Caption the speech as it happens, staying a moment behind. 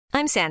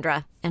I'm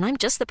Sandra, and I'm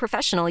just the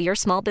professional your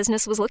small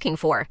business was looking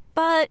for.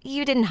 But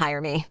you didn't hire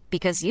me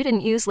because you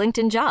didn't use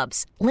LinkedIn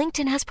Jobs.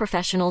 LinkedIn has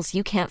professionals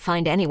you can't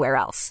find anywhere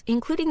else,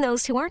 including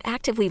those who aren't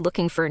actively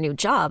looking for a new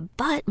job,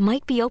 but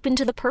might be open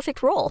to the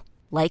perfect role,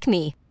 like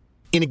me.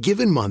 In a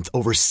given month,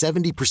 over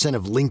 70%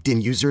 of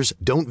LinkedIn users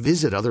don't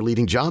visit other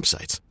leading job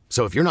sites.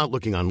 So if you're not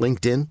looking on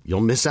LinkedIn,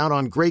 you'll miss out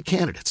on great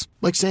candidates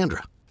like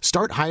Sandra.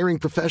 Start hiring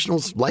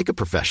professionals like a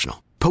professional.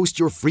 Post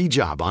your free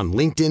job on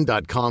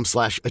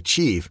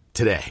linkedin.com/achieve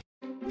today.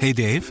 Hey,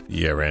 Dave.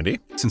 Yeah, Randy.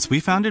 Since we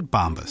founded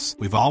Bombas,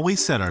 we've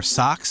always said our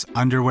socks,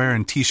 underwear,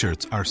 and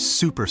T-shirts are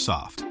super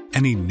soft.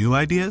 Any new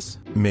ideas?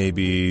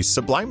 Maybe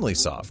sublimely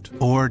soft.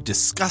 Or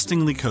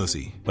disgustingly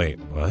cozy. Wait,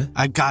 what?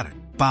 I got it.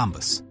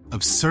 Bombas.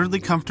 Absurdly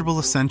comfortable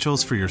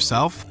essentials for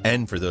yourself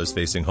and for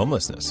those facing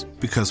homelessness.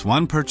 Because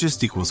one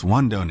purchased equals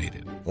one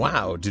donated.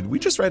 Wow, did we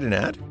just write an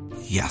ad?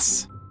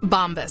 Yes.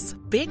 Bombas.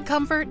 Big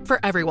comfort for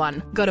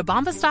everyone. Go to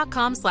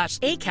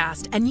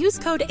bombas.com/ACAST and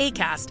use code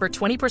ACAST for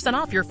 20%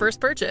 off your first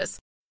purchase.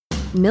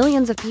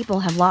 Millions of people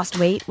have lost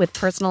weight with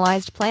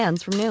personalized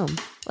plans from Noom.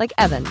 Like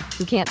Evan,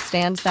 who can't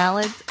stand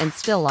salads and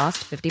still lost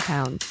 50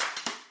 pounds.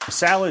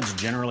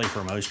 Salads generally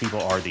for most people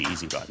are the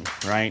easy button,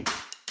 right?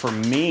 For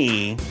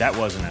me, that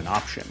wasn't an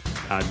option.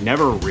 I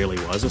never really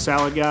was a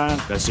salad guy.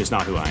 That's just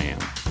not who I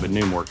am. But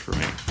Noom worked for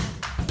me.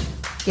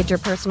 Get your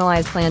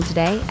personalized plan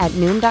today at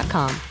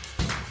Noom.com.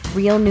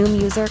 Real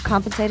Noom user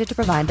compensated to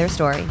provide their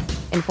story.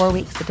 In 4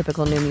 weeks, the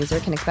typical Noom user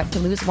can expect to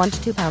lose 1 to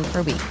 2 pounds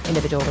per week.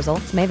 Individual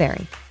results may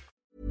vary.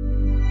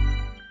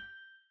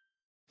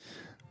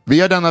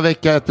 Vi har denna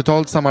vecka ett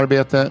betalt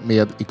samarbete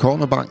med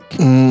Ikano Bank.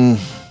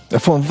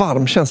 Jag får en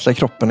varm känsla i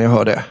kroppen när jag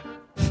hör det.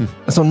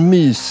 En sån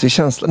mysig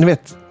känsla. Ni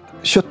vet,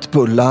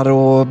 köttbullar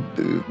och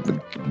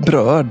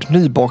bröd,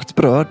 nybakt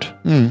bröd.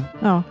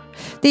 Ja,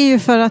 det är ju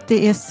för att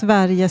det är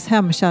Sveriges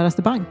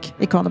hemkäraste bank,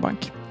 Ikano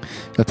Bank.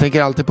 Jag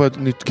tänker alltid på ett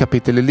nytt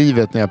kapitel i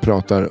livet när jag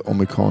pratar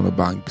om Ikano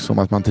Bank. Som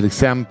att man till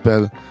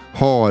exempel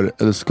har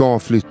eller ska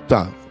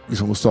flytta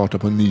liksom, och starta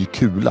på en ny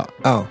kula.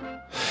 Ja.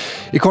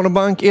 Ikano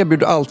Bank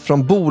erbjuder allt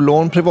från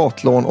bolån,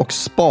 privatlån och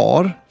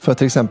spar för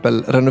till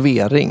exempel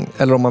renovering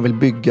eller om man vill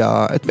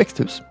bygga ett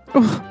växthus.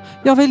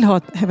 Jag vill ha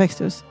ett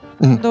växthus.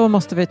 Då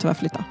måste vi tyvärr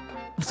flytta.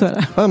 Så är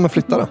det. Ja, men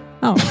flytta då.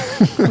 Ja,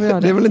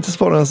 det är väl inte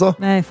svårare än så?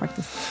 Nej,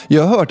 faktiskt.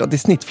 Jag har hört att i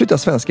snitt flyttar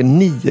svensken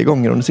 9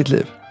 gånger under sitt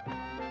liv.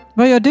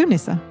 Vad gör du,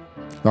 Nisse?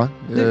 Va?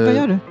 Vad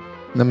gör du?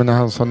 Nej, men när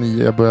han sa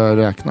 9, jag börjar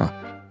räkna.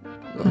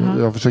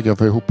 Jag försöker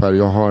få ihop här.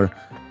 Jag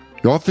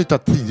har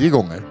flyttat 10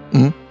 gånger.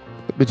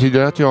 Betyder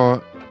det att jag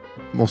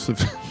måste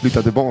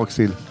flytta tillbaka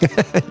till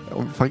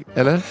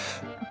eller?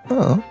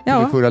 Ja.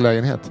 Till förra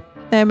lägenhet.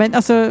 Nej, men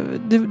alltså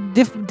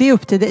det är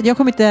upp till det. Jag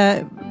kommer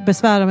inte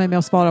besvära mig med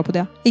att svara på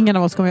det. Ingen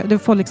av oss kommer. Du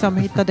får liksom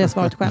hitta det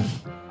svaret själv.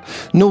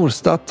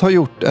 Norstat har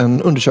gjort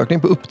en undersökning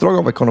på uppdrag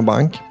av Ikano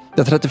Bank.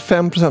 Där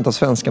 35% av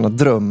svenskarna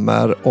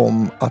drömmer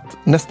om att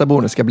nästa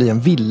boende ska bli en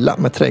villa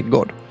med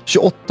trädgård.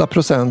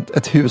 28%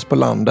 ett hus på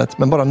landet,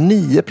 men bara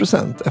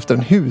 9% efter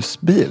en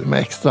husbil med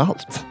extra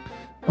allt.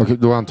 Okej,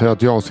 då antar jag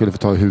att jag skulle få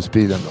ta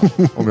husbilen då,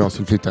 om jag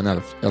skulle flytta en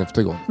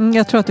 11:e gång.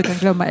 Jag tror att du kan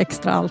glömma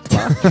extra allt.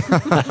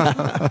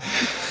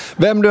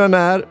 Vem du än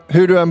är,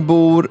 hur du än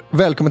bor,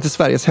 välkommen till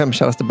Sveriges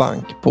hemkäraste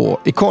bank på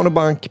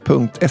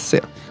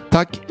ikanobank.se.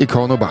 Tack,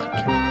 Ikano Bank.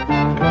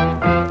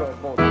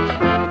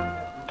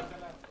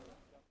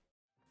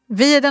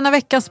 Vi är denna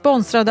vecka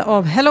sponsrade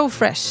av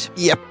HelloFresh.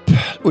 Japp,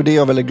 och det är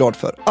jag väldigt glad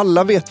för.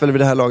 Alla vet väl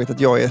vid det här laget att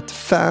jag är ett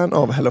fan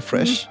av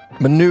HelloFresh.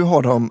 Men nu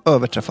har de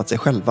överträffat sig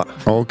själva.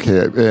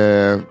 Okej,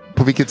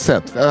 på vilket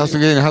sätt? Alltså,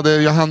 hade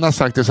Johanna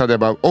sagt det så hade jag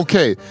bara,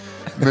 okej.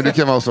 Men det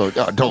kan vara så,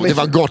 ja, det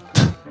var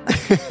gott.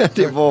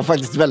 Det var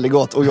faktiskt väldigt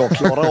gott och jag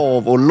klarade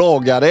av att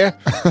laga det.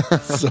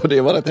 Så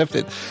det var rätt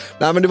häftigt.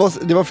 Nej, men det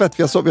var fett,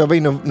 för jag var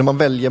inne när man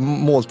väljer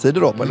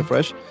måltider då på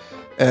HelloFresh.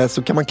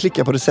 Så kan man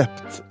klicka på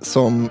recept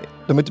som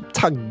de är typ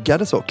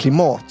taggade så,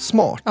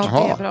 klimatsmart. Ja,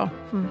 det är bra.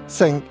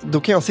 Sen, då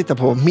kan jag sitta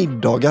på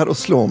middagar och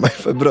slå mig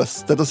för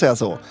bröstet och säga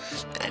så.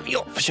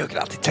 Jag försöker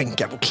alltid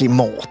tänka på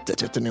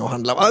klimatet, vet du, när jag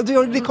handlar.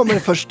 Det kommer i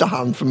första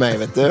hand för mig,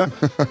 vet du.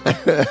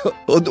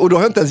 och då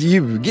har jag inte ens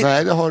ljugit.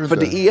 Nej, det har du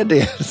för inte. Det är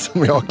det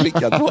som jag har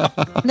klickat på.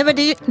 Nej, men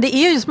det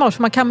är ju smart,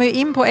 för man kan ju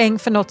in poäng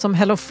för något som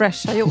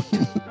HelloFresh har gjort.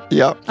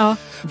 Ja.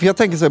 För jag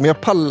tänker så här,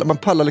 men man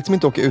pallar liksom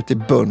inte åka ut till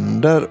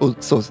bönder och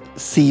så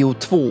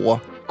CO2,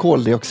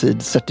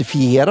 koldioxid,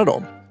 certifiera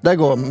dem. Där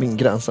går min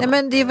gräns. Nej,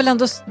 men det är väl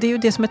ändå det är ju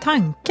det som är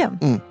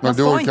tanken. Man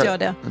ska inte göra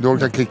det. Du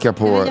orkar klicka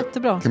på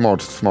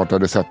klimatsmarta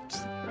recept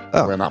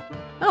på en app.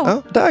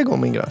 Ja, där går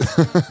min gräns.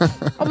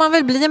 Om man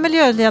vill bli en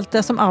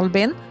miljöhjälte som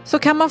Albin så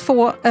kan man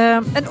få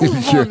en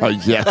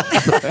ovanlig...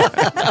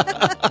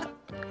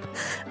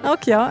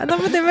 Och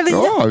men det är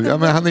väl ja,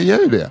 men han är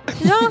ju det.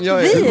 Ja,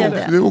 vi är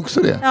det. Du är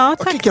också det. Ja,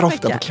 jag klickar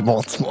ofta på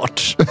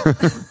klimatsmart.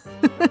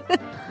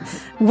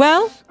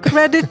 Well,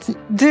 credit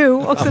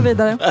due och så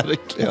vidare.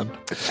 Verkligen.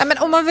 Ja, men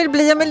om man vill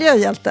bli en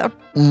miljöhjälte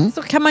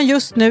så kan man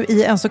just nu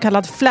i en så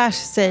kallad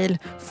flash sale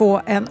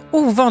få en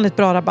ovanligt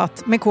bra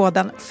rabatt med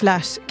koden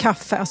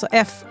FLASHKAFFE, alltså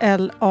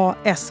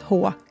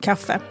FLASH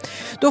kaffe.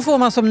 Då får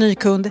man som ny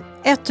kund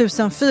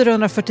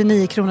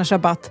 1449 kronors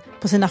rabatt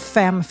på sina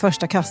 5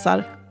 första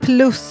kassar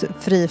plus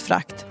fri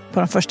frakt på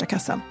den första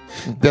kassan.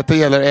 Detta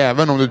gäller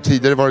även om du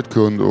tidigare varit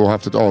kund och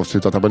haft ett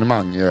avslutat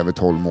abonnemang i över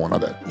 12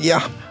 månader.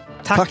 Ja,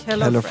 tack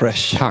Hello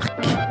Fresh.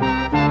 Tack.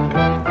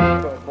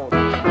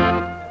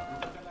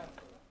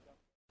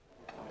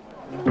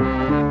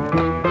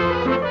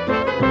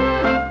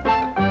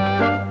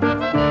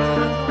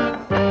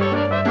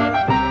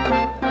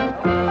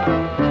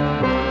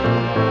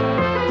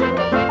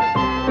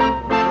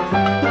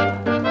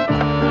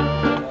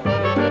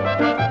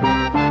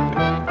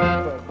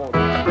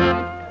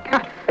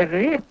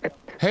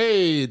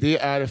 Hej, det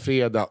är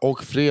fredag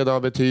och fredag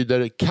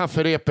betyder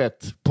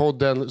kafferepet.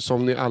 Podden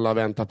som ni alla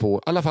väntar på.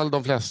 I alla fall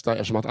de flesta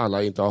eftersom att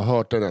alla inte har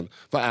hört den än.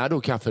 Vad är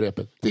då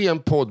kafferepet? Det är en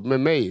podd med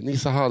mig,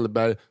 Nissa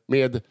Hallberg,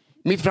 med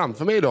mitt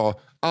framför mig idag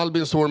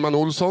Albin Sårman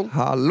Olsson.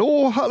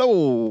 Hallå, hallå!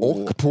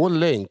 Och på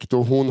länk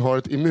då hon har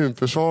ett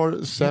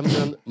immunförsvar sämre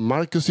än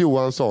Marcus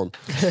Johansson.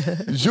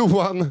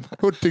 Johan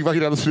Hurtig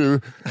Wagrells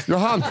fru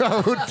Johanna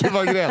Hurtig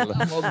Wagrell.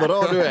 Vad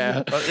bra du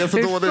är. Jag är så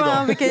dålig Fan,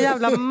 idag. vilken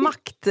jävla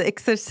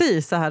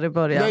maktexercis så här i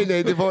början.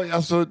 Nej,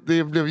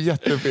 det blev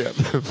jättefel.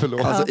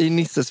 Förlåt. Alltså, i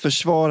Nisses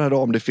försvar här då,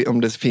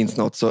 om det finns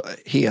något, så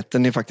heter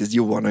ni faktiskt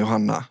Johan och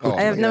Johanna. Ja.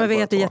 Nej, men vi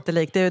heter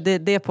jättelikt,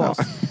 det är på oss.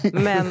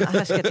 Men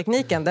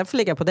härskartekniken, den får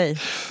ligga på dig.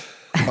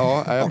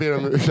 Ja, jag ber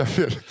om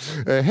ursäkt.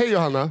 Hej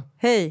Johanna.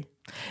 Hej.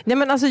 Nej,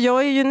 men alltså, jag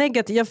är ju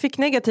negativ. Jag fick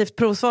negativt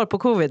provsvar på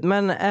covid,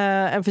 men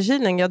en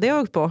förkylning, det har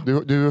jag åkt på.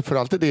 Du får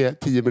alltid det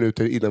 10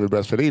 minuter innan vi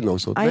börjar spela in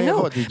också. I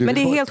know. Men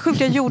det är helt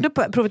sjukt. Jag gjorde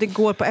provet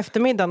igår på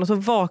eftermiddagen och så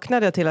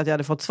vaknade jag till att jag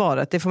hade fått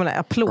svaret. Det får man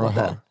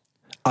applåder. Aha.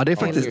 Ja, det är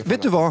faktiskt.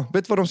 Vet du vad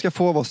de ska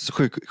få av oss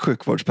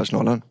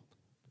sjukvårdspersonalen?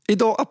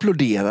 Idag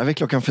applåderar vi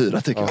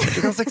 4:00 tycker jag.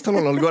 Klockan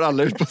 16:00 går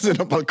alla ut på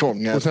sina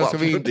balkonger. Och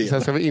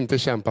sen ska vi inte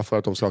kämpa för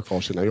att de ska ha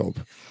kvar sina jobb.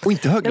 Och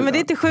inte högre. Nej, men det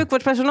är inte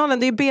sjukvårdspersonalen,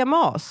 det är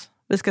BMAs.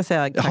 Vi ska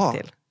säga tack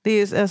till. Det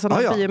är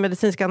sådana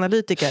biomedicinska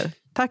analytiker.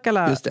 Tack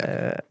alla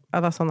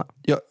sådana.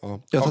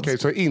 Okej,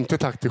 så inte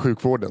tack till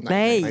sjukvården.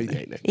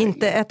 Nej.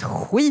 Inte ett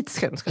skit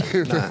ska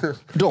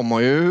De har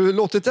ju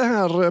låtit det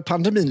här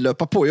pandemin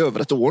löpa på i över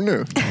ett år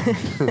nu.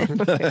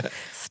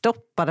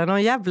 Stoppa den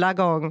någon jävla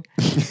gång.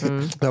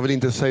 Jag vill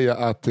inte säga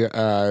att det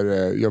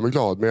gör mig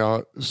glad, men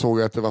jag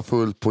såg att det var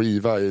fullt på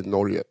IVA i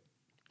Norge.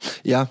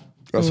 Ja.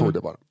 Jag såg det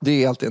bara.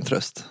 Det är alltid en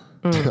tröst.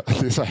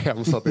 Det är så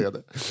hemskt att det är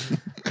det.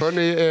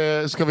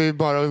 Hörrni, ska vi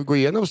bara gå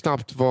igenom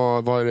snabbt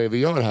vad det är vi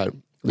gör här?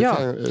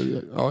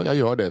 Jag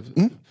gör det.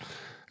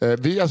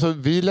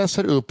 Vi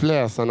läser upp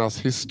läsarnas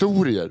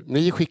historier.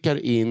 Ni skickar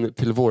in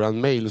till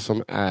våran mail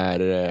som är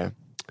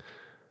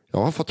jag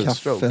har fått ett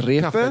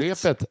stroke.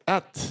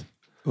 Kafferepet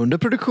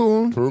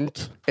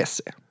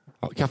underproduktion.se.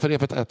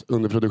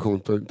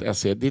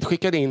 Kafferepet@underproduktion.se. Dit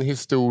skickar in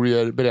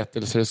historier,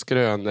 berättelser,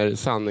 skrönor,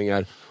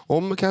 sanningar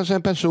om kanske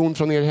en person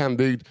från er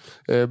hembygd,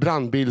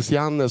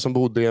 brandbils-Janne som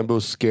bodde i en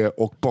buske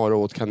och bara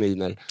åt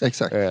kaniner.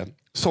 Exakt.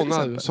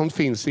 Sådana som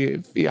finns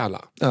i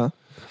alla. Ja.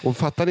 Och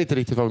fattar ni inte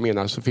riktigt vad vi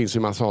menar så finns det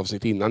en massa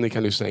avsnitt innan ni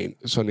kan lyssna in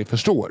så ni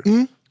förstår.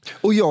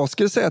 Och jag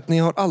skulle säga att ni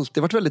har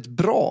alltid varit väldigt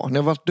bra. Ni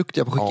har varit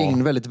duktiga på att skicka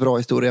in väldigt bra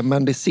historier.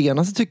 Men det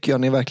senaste tycker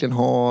jag ni verkligen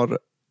har...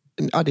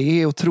 Ja,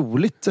 det är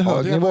otroligt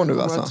hög nivå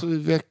nu alltså.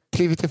 Vi har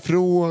klivit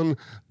ifrån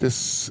det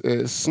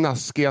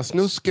snaskiga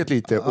snusket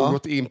lite och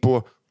gått in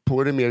på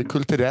det mer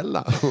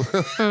kulturella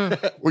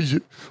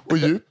och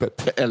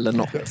djupet. Eller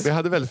något. Vi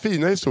hade väldigt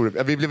fina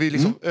historier. Vi blev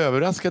liksom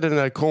överraskade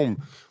när det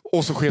kom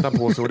och så sket han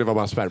på sig och det var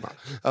bara sperma.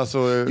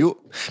 Alltså, jo,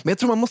 men jag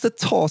tror man måste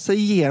ta sig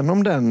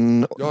igenom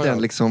den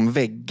liksom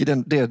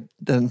väggen,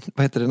 den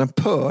vad heter det, den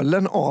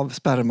pölen av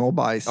sperma och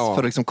bajs för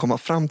att liksom komma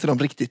fram till de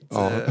riktigt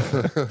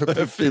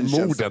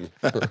morden.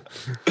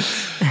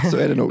 Så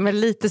är det nog. Men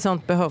lite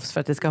sånt behövs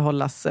för att det ska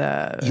hållas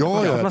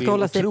man ska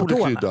hålla sig på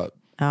tårna.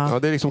 Ja,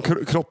 det är liksom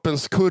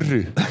kroppens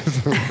curry.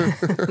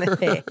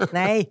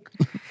 Nej.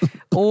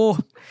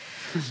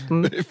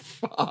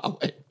 Fan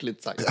vad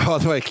äckligt sagt. Ja,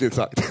 det var äckligt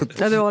sagt.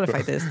 Ja, det var det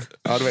faktiskt.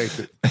 Ja, det var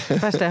äckligt.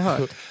 Värsta jag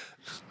hört.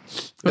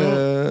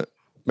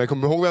 Men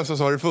kom ihåg vem som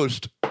sa det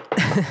först.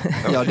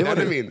 Ja, den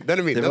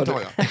är min, den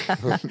tar jag.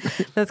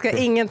 Den ska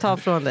ingen ta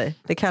från dig,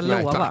 det kan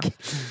jag lova. Tack.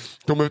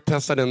 De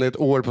testade den ett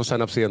år på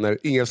stand-up-scener.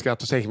 Ingen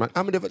skratt och säger man,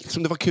 men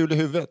det var kul i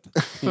huvudet.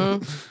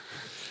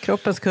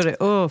 Kroppens curry,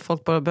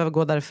 folk bara behöver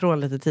gå därifrån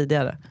lite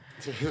tidigare.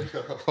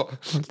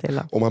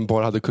 Om man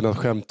bara hade kunnat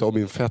skämta om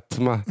min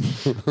fetma.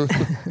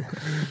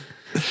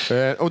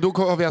 Och då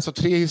har vi alltså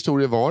 3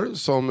 historier var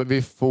som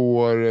vi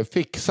får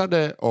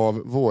fixade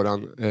av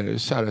våran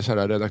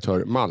kära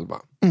redaktör Malva.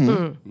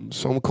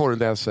 Som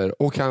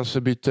korrläser och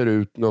kanske byter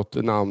ut något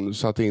namn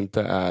så att det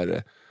inte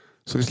är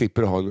så vi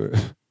slipper ha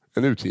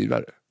en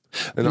utgivare.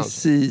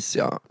 Precis,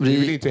 ja. Vi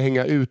vill inte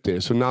hänga ut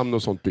det, så namn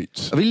och sånt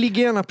byts. Ja, vi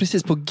ligger gärna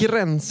precis på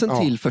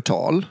gränsen till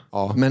förtal,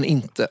 men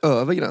inte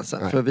över gränsen.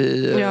 Nej. För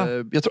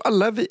jag tror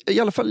alla, i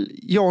alla fall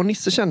jag och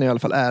Nisse känner i alla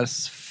fall är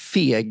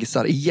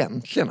fegisar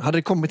egentligen. Hade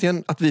det kommit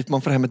till att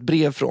man får hem ett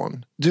brev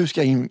från, du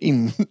ska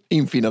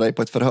infinna dig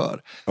på ett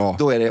förhör,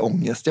 då är det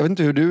ångest. Jag vet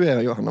inte hur du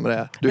är, Johanna, med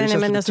det. Nej,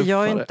 men alltså,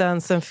 jag är inte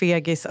ens en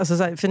fegis. Alltså,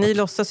 så här, för ni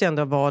låtsas ju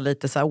ändå vara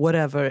lite så här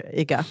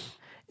whatever-iga.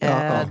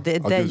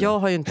 Jag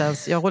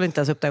håller inte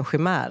ens upp den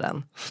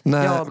chimären.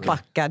 Jag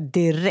backar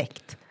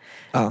direkt.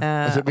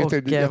 Alltså,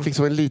 jag fick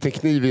som en liten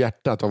kniv i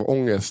hjärtat av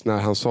ångest när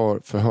han sa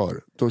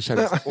förhör. Då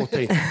kände jag,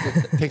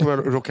 tänk om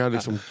jag råkar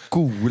liksom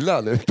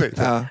gola nu.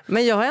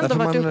 Men jag har ändå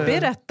varit uppe i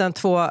rätten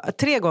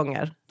 3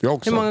 gånger. Jag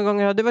också. Hur många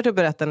gånger har du varit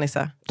uppe i rätten,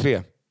 Nisse?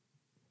 3.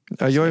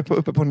 Ja, jag är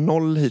uppe på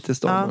 0 hittills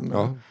då.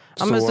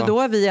 Men så då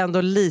är vi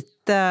ändå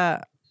lite...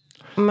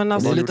 Men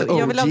alltså,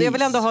 jag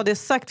vill ändå ha det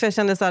sagt, för jag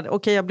kände så här,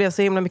 okej, jag blev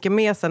så himla mycket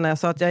med sen när jag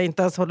sa att jag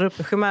inte ens håller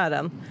uppe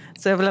chimären.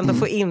 Så jag vill ändå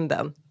få in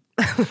den.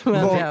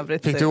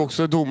 Fick du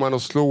också domaren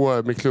att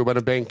slå med klubban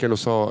i bänken och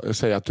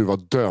säga att du var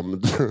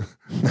dömd?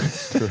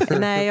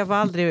 Nej, jag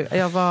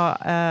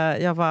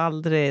var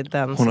aldrig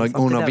den hon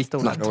har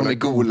vittnat, hon är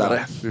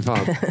golare.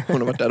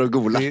 Hon har varit där och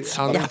golat.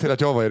 Anledningen till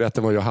att jag var i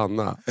rätten var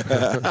Johanna.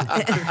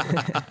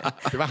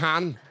 Det var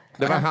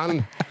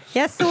han.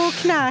 Jag såg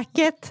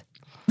knäcket.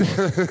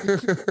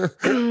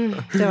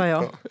 Det var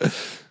jag.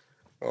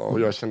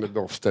 Och jag kände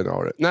doften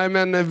av det. Nej,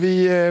 men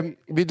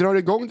vi drar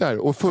igång där.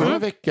 Och förra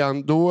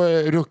veckan då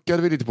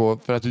ruckade vi lite på,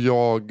 för att det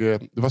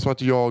var som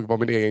att jag var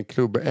min egen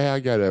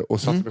klubbägare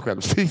och satte mig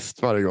själv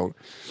sist varje gång.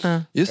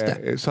 Just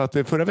det. Så att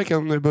förra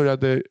veckan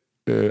började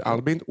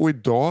Albin, och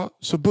idag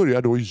så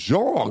börjar då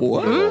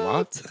jag.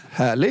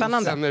 Härligt.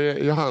 Sen är det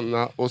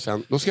Johanna, och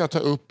sen då ska jag ta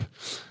upp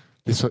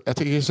jag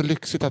tycker det är så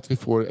lyxigt att vi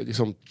får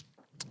liksom,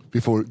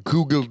 vi får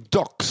Google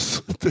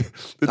Docs.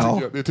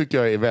 Det tycker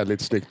jag är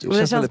väldigt snyggt. Och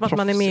det känns som att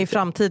man är med i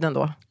framtiden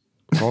då.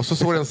 Ja, så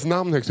står ens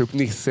namn högst upp,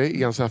 Nisse,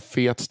 i en sån här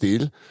fet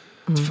stil.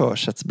 Ett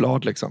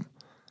försättsblad liksom.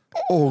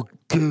 Åh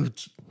gud.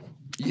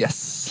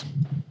 Yes.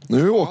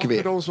 Nu åker vi.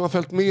 För de som har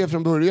följt med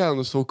från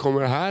början så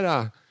kommer det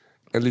här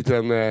en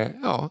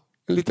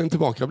liten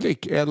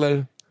tillbakablick.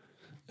 Eller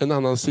en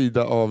annan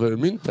sida av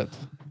myntet.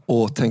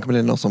 Och tänk om det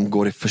är någon som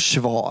går i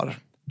försvar.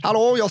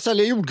 Hallå, jag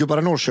säljer jordgubbar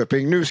i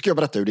Norrköping. Nu ska jag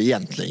berätta hur det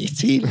egentligen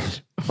gick till.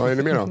 Ja, är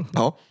ni med då?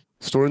 Ja.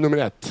 Story nummer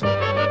 1.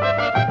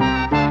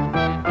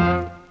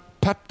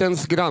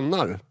 Pärtens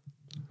grannar.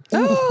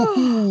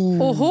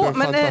 Oho,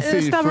 men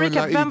snabb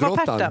recap, vem var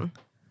Pärten?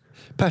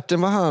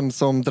 Pärten var han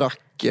som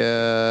drack,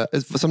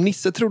 som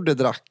Nisse trodde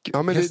drack.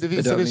 Ja, men det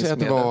visade sig att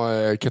det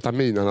var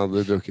ketamin han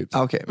hade druckit.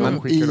 Okay,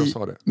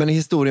 men i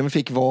historien vi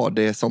fick var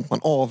det sånt man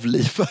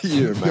avlivar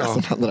djur med.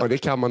 Ja, det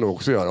kan man nog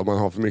också göra om man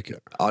har för mycket.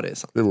 Ja, det är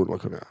sant. Det borde man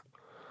kunna göra.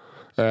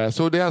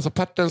 Så det är alltså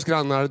Pärtens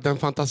grannar, den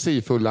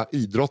fantasifulla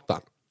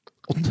idrottaren.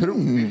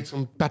 Otroligt,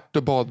 liksom Bert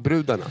och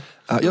badbrudarna.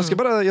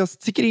 Jag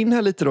sticker in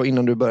här lite då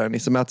innan du börjar,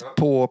 Nisse, med att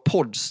på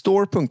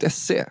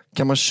podstore.se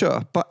kan man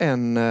köpa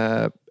en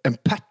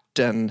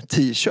Pärten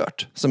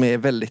t-shirt som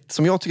jag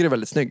tycker är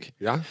väldigt snygg.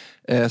 Ja.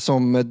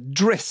 Som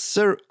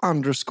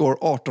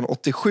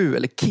Dresser_1887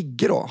 eller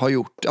Kigge då har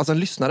gjort, alltså en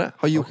lyssnare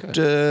har gjort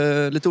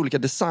lite olika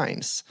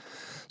designs.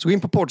 Så gå in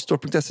på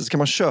podstore.se så kan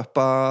man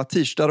köpa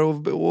t-shirtar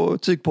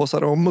och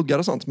tygpåsar och muggar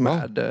och sånt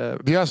med...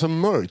 Det är alltså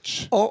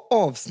merch. Ja,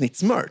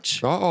 avsnittsmerch.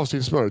 Ja,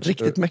 avsnittsmerch.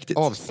 Riktigt mäktigt.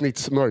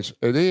 Avsnittsmerch.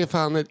 Det är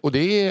fan, och det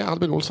är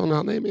Albin Olsson,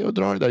 han är med och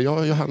drar det där. Jag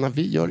och Johanna,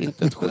 vi gör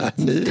inte ett skit.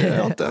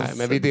 Nej,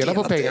 men vi delar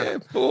på pengarna.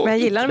 Men jag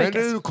gillar det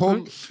mycket.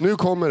 Men nu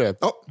kommer det.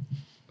 Ja.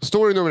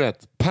 Story nummer 1.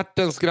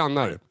 Pärtens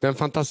grannar. Den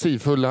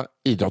fantasifulla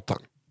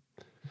idrottaren.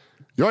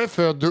 Jag är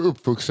född och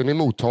uppvuxen i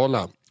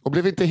Motala. Och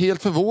blev inte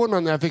helt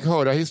förvånad när jag fick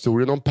höra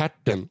historien om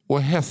Pärten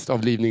och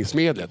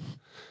hästavlivningsmedlet.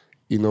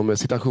 Inom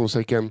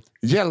citationstecken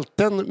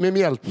Hjälten med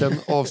mjälten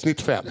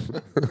avsnitt 5.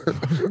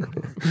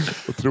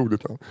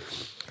 Otroligt.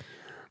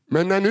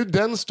 Men när nu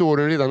den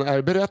storyn redan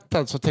är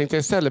berättad så tänkte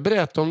jag istället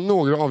berätta om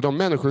några av de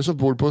människor som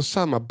bor på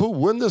samma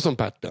boende som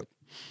Pärten.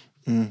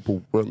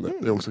 Boende.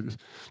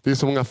 Det är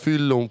så många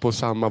fyllon på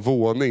samma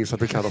våning så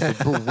att det kallas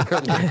för boende.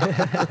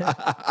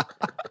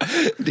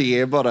 Det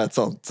är bara ett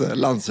sånt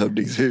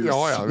landshövdingshus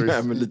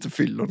med lite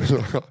fyllon.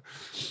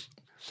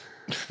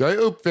 Jag är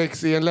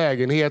uppväxt i en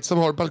lägenhet som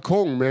har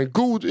balkong med en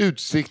god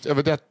utsikt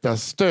över detta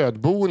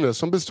stödboende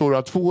som består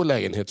av 2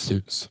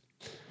 lägenhetshus.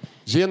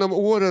 Genom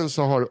åren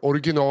så har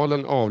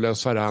originalen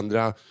avlöst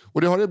varandra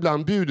och det har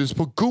ibland bjudits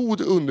på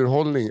god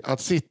underhållning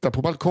att sitta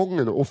på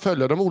balkongen och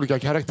följa de olika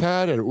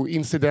karaktärer och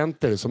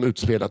incidenter som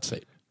utspelat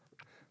sig.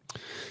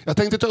 Jag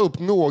tänkte ta upp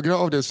några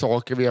av de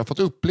saker vi har fått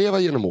uppleva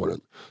genom åren,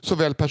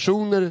 såväl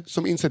personer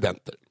som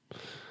incidenter.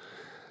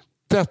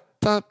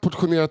 Detta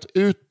portionerat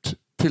ut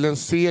till en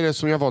serie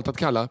som jag valt att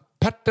kalla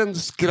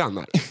Pärtens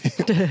grannar.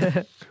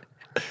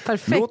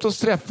 Perfekt. Låt oss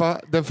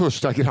träffa den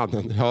första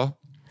grannen, ja.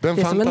 Det är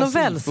som en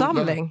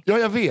novellsamling. Ja,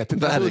 jag vet.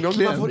 Undrar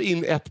om man får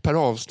in ett per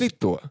avsnitt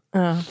då.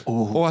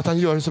 Och att han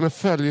gör det som en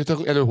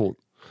följetong, eller hon.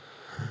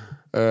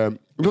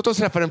 Låt oss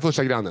träffa den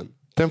första grannen.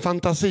 Den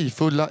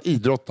fantasifulla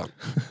idrottaren.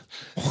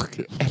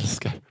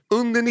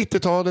 Under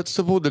 90-talet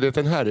så bodde det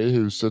en herre i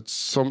huset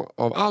som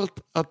av allt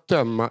att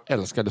döma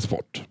älskade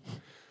sport.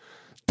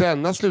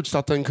 Denna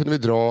slutsatsen kunde vi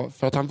dra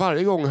för att han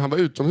varje gång han var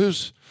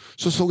utomhus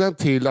så såg han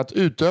till att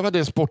utöva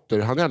de sporter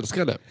han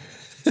älskade.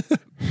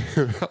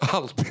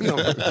 Alltid när han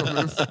var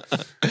utomhus.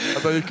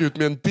 Att han gick ut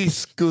med en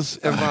diskus,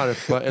 en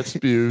varpa, ett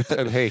spjut,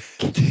 en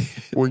häck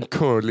och en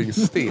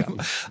curlingsten.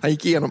 Han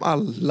gick igenom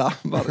alla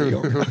varje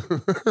gång.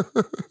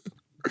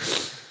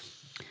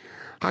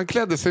 Han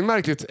klädde sig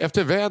märkligt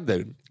efter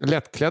väder.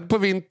 Lättklädd på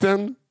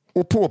vintern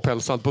och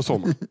påpälsad på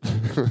sommaren.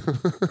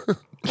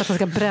 Att han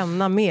ska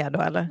bränna mer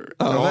då, eller?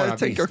 Ja,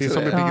 det är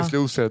som ett Biggest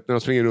Loser när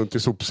de springer runt i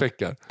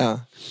sopsäckar. Ja.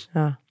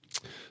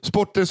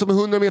 Sporter som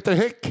 100 meter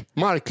häck,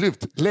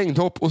 marklyft,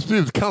 längdhopp och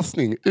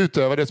spjutkastning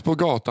utövades på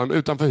gatan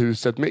utanför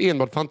huset med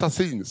enbart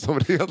fantasin som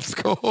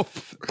redskap.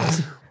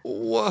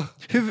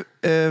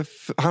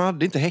 Han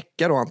hade inte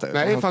häckar då, antar jag?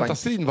 Nej,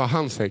 fantasin var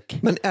hans häck.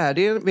 Men är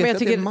det, vet jag att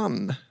det är en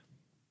man?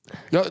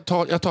 Jag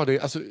tar det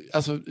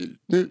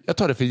jag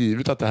tar det för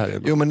givet att det här är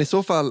en... Jo, men i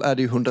så fall är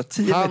det ju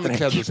 110 meter häck. Han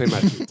klädde sig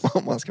märkligt.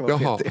 Om man ska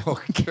vara petig.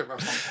 Okay,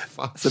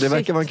 så det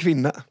verkar vara en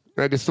kvinna.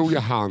 Nej, det stod ju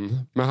han.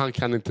 Men han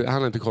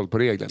har inte koll på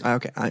reglerna.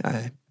 Okay.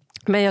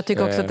 Men jag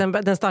tycker också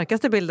att den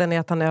starkaste bilden är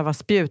att han övar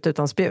spjut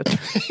utan spjut.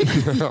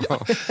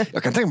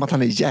 Jag kan tänka mig att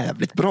han är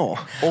jävligt bra.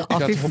 Och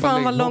att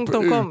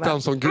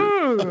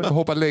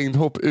hoppa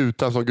längdhopp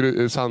utan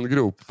som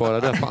sandgrop.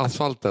 Bara rätt på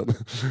asfalten.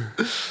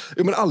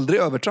 Jo, men aldrig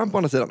övertramp på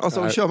andra sidan.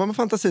 Alltså, kör man med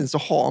fantasin så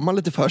har man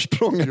lite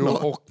försprång.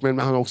 Men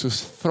han har också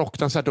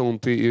fruktansvärt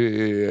ont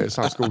i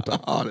sandskotan.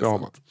 Ja, det är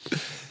sant.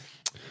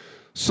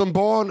 Som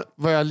barn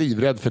var jag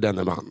livrädd för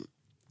denne man.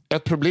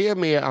 Ett problem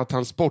med att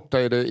han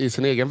sportade i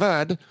sin egen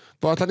värld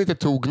var att han inte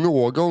tog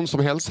någon som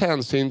helst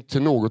hänsyn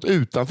till något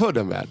utanför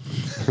den världen.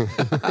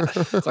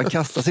 Så han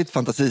kastade sitt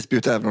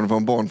fantasispjut även om det var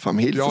en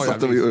barnfamilj. Ja, så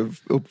satt vi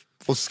upp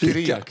och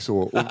skrek så.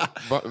 Och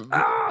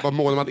var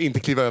mån om att inte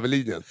kliva över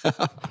linjen.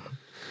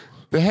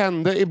 Det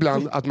hände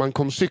ibland att man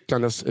kom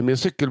cyklandes med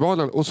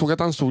cykelbanan och såg att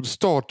han stod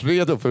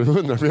startredo för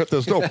 100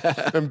 meters lopp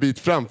en bit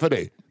framför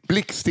dig.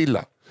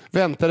 Blickstilla.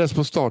 Väntades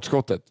på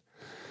startskottet.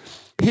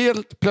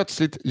 Helt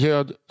plötsligt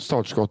ljöd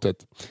startskottet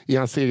i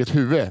hans eget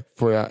huvud,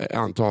 får jag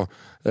anta,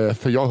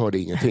 för jag hörde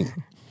ingenting.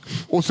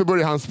 Och så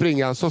började han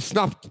springa så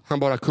snabbt han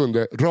bara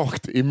kunde,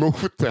 rakt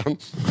emot den.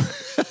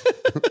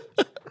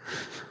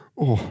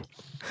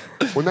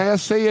 Och när jag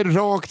säger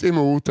rakt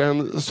emot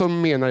den så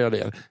menar jag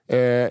det.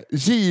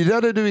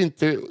 Girade du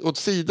inte åt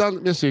sidan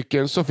med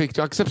cykeln så fick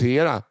du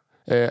acceptera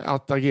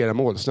att agera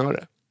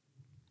målsnöre.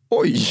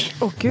 Oj!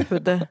 Åh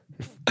gud.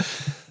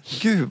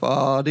 Gud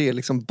vad det är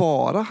liksom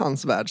bara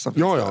hans värld som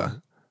finns där.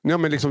 Ja,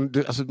 men liksom, det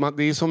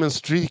är som en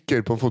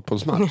streaker på en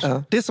fotbollsmatch.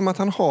 Ja. Det är som att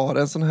han har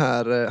en sån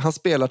här, han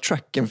spelar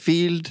track and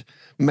field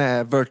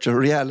med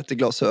virtual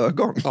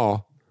reality-glasögon.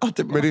 Ja,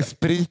 men det är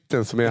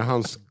spriten som är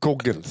hans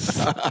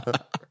goggles.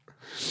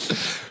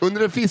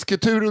 Under en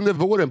fisketur under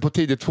våren på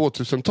tidigt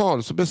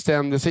 2000-tal så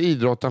bestämde sig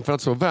idrottaren för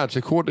att slå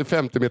världsrekord i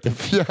 50 meter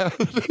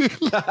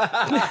fjäril.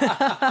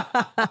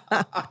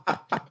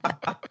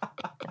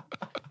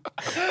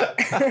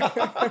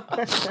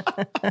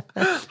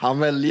 Han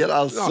väljer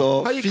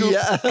alltså han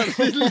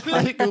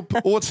gick upp,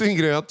 åt sin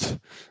gröt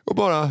och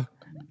bara...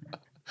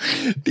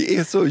 Det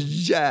är så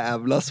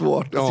jävla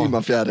svårt att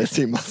simma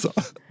fjärilsim alltså.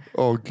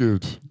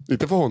 Gud,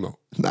 inte för honom.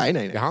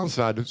 Nej. I hans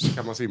värld så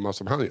kan man simma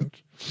som han gör.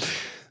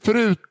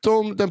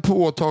 Förutom den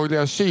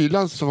påtagliga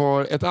kylan så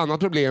var ett annat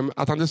problem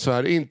att han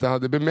dessvärre inte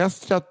hade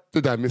bemästrat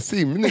det där med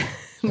simning.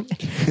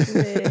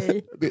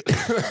 Nej.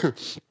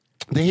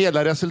 Det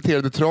hela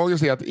resulterade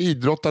tragiskt i att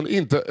idrottaren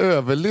inte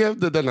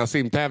överlevde denna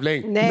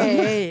simtävling.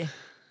 Nej.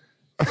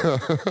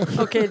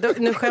 Okej,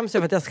 nu skäms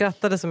jag för att jag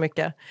skrattade så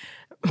mycket.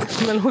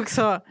 Men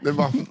också,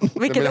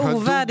 vilket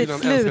ovärdigt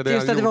slut.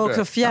 Just att det var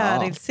också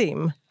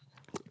fjärilsim.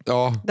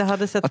 Ja. Det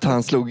hade sett... Att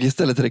han slog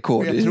istället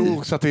rekord. Jag tror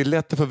också att det är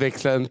lätt att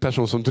förväxla en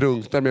person som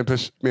drunknar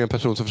med en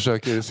person som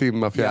försöker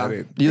simma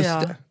fjäril. Ja, just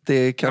det.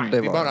 Det kan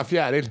det vara. Det är bara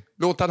fjäril.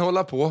 Låt han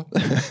hålla på.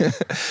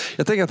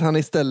 Jag tänker att han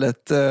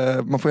istället,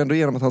 man får ändå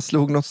igenom att han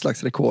slog något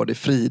slags rekord i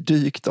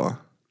fridyk då.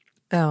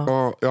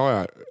 Ja.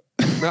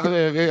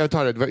 Men, jag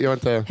tar det. Jag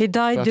inte, he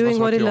died doing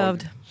what he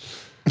loved.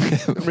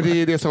 Men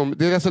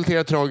det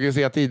resulterar tragiskt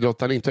i att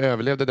idrottaren inte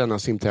överlevde denna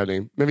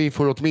simtävling. Men vi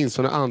får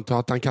åtminstone anta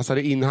att han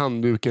kastade in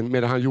handduken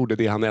medan han gjorde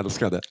det han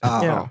älskade.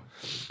 Ja.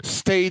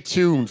 Stay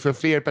tuned för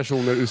fler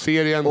personer ur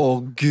serien.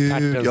 Åh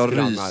gud, jag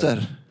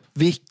ryser.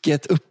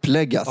 Vilket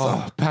upplägg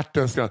alltså.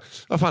 Pärtens grannar.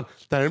 Vad fan,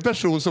 det här är en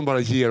person som bara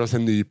ger oss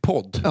en ny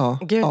podd. Ja,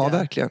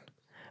 verkligen.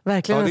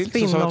 Verkligen en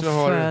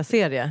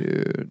spin-off-serie.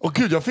 Och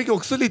gud, jag fick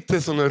också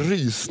lite såna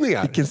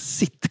rysningar. Vilken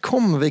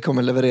sitcom vi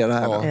kommer leverera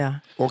här. Ja.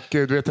 Och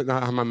du vet,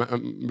 man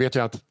vet ju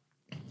att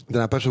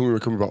den här personen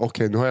kommer bara,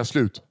 okej, nu har jag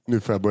slut. Nu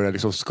får jag börja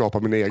liksom skapa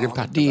min egen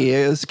pärta.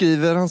 Det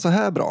skriver han så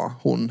här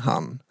bra,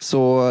 han.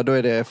 Så då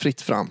är det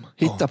fritt fram.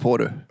 Hitta på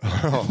du.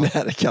 Det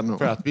här kan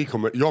för att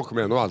jag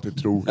kommer ändå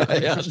alltid tro.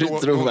 Jag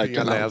tror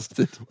verkligen läst.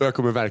 Och jag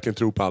kommer verkligen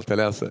tro på allt jag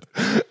läser.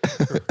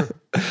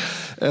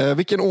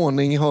 Vilken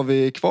ordning har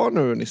vi kvar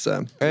nu,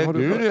 Nisse?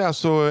 Nu är det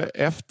alltså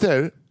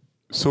efter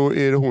så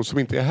är det hon som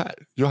inte är här.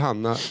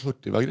 Johanna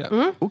Hurtig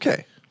Wagrell.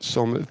 Okej.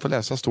 Som får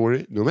läsa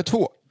story nummer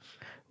 2.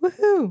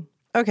 Woohoo!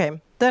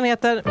 Okej, den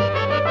heter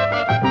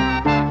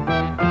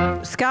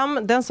Skam,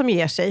 den som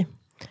ger sig.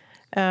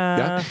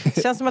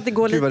 Känns som att det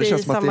går lite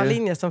i samma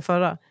linje som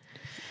förra.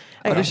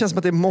 Ja, det känns som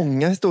att det är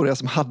många historier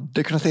som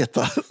hade kunnat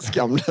heta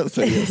Skam, den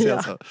som ger sig.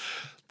 Alltså.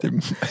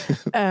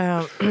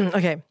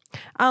 Okej.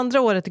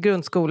 Andra året i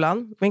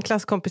grundskolan. Min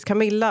klasskompis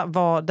Camilla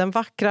var den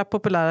vackra,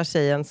 populära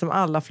tjejen som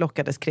alla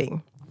flockades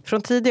kring.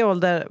 Från tidig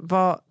ålder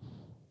var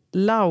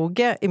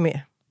Lauge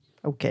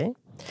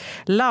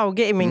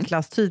i min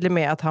klass tydlig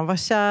med att han var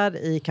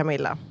kär i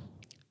Camilla.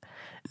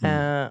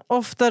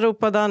 Ofta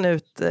ropade han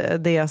ut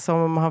det som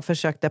om han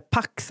försökte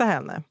paxa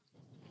henne.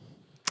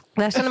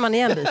 Där känner man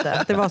igen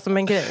lite. Det var som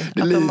en grej.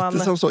 Det är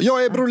lite som så.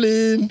 Jag är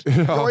Brolin.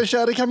 Jag är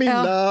kär i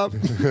Camilla. Ja.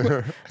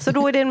 Så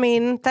då är det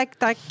min.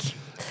 Tack.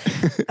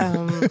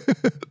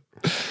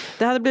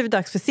 Det hade blivit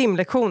dags för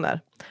simlektioner.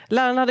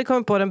 Lärarna hade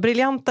kommit på den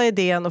briljanta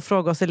idén och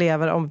fråga oss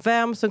elever om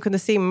vem som kunde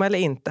simma eller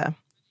inte.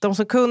 De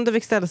som kunde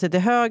fick ställa sig till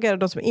höger och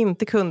de som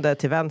inte kunde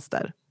till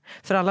vänster.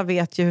 För alla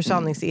vet ju hur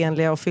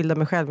sanningsenliga och fyllda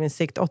med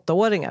självinsikt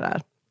 8-åringar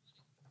är.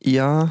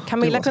 Ja,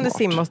 Camilla kunde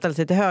simma och ställa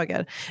sig till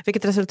höger.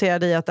 Vilket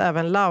resulterade i att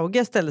även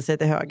Lauge ställde sig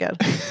till höger.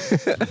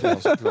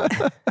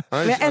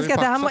 Men jag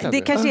älskar att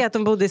det kanske är att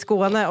de bodde i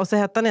Skåne och så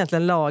hette han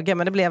egentligen Lage,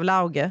 men det blev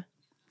Lauge.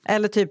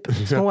 Eller typ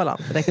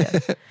Småland.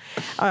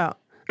 Ja.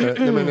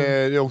 Nej, men det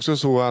är också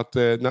så att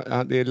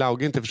när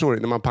Lauge inte förstår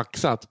det, när man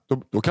paxat,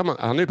 då kan man,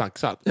 han är ju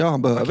paxat. Ja,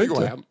 han behöver gå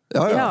inte. hem.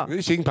 Ja. Det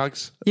är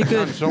tjingpax.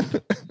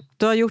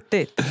 Du har gjort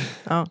det.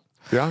 Ja.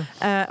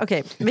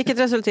 Okej. Vilket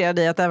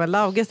resulterade i att även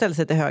Lauge ställde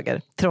sig till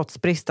höger,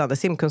 trots bristande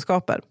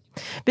simkunskaper.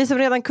 Vi som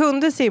redan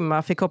kunde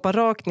simma fick hoppa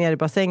rakt ner i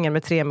bassängen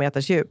med 3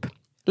 meters djup.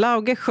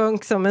 Lauge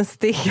sjönk som en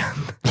sten.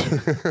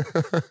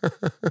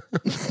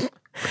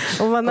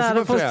 Och var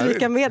nära på att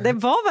stryka med. Det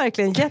var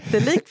verkligen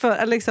jättelikt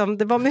för liksom,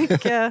 det var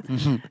mycket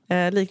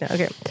liknande.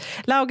 Okay.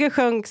 Lauge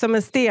sjönk som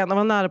en sten och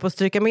var nära på att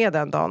stryka med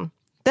den dagen.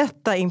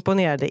 Detta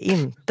imponerade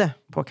inte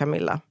på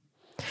Camilla.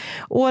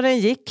 Åren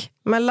gick,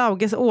 men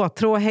Lauges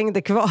åtrå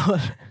hängde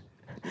kvar.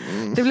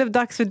 Det blev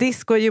dags för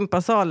disco i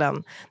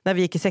gympasalen när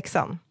vi gick i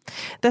 6:an.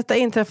 Detta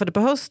inträffade på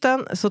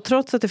hösten, så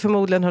trots att det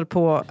förmodligen höll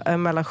på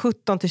mellan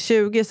 17 till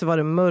 20 så var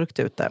det mörkt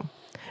ute.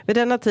 Vid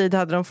denna tid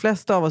hade de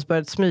flesta av oss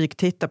börjat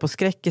smygtitta på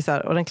skräckisar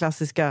och den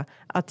klassiska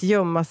att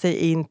gömma sig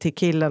in till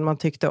killen man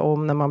tyckte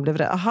om när man blev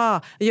rädd.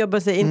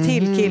 Gömma sig in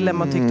till killen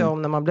man tyckte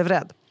om när man blev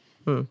rädd.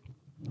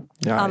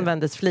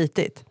 Användes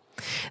flitigt.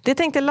 Det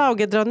tänkte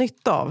Lauge dra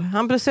nytta av.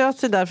 Han beslöt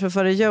sig därför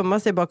för att gömma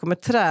sig bakom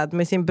ett träd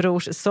med sin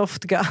brors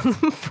softgun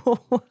på.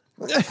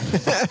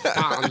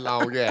 Fan,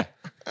 Lauge.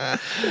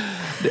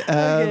 Det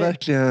är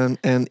verkligen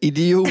en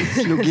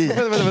idiotlogik.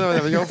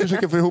 Vänta, jag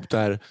försöker få ihop det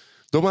här.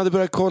 De hade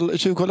börjat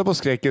tjuvkolla på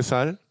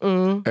skräckisar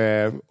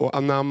och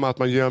anamma att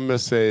man gömmer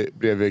sig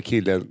bredvid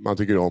killen man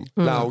tycker om.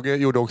 Lauge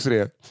gjorde också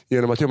det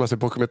genom att gömma sig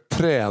bakom ett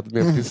träd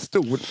med en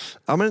pistol.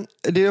 Ja, men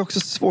det är också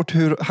svårt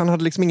hur han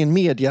hade liksom ingen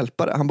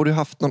medhjälpare. Han borde ju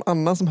haft någon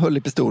annan som höll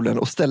i pistolen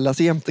och ställa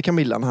sig jämte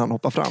Camilla när han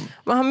hoppar fram.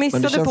 Men han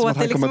missade på att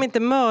det är liksom inte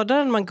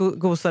mördaren man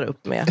gosar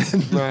upp med.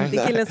 Det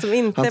är killen som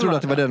inte han trodde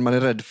att det var den man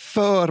är rädd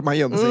för man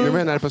gömmer sig. Jag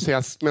menar på att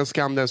säga men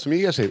skam den som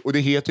ger sig. Och det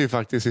heter ju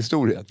faktiskt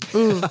historien.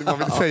 Man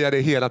vill säga det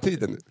hela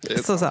tiden.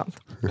 Så sant.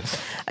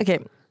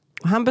 Okej.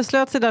 Han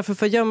beslöt sig därför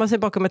för att gömma sig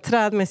bakom ett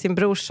träd med sin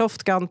brors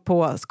softgun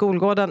på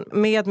skolgården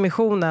med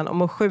missionen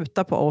om att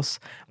skjuta på oss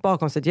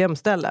bakom sitt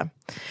gömställe.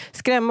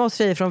 Skrämma oss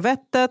tjejer från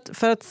vettet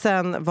för att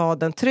sen vara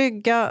den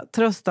trygga,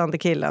 tröstande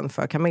killen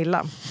för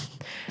Camilla.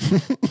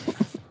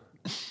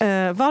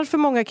 Varför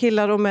många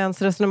killar och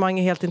mäns resonemang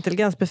är helt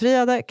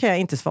intelligensbefriade kan jag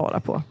inte svara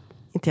på.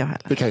 Inte jag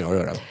heller. Det kan jag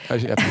göra.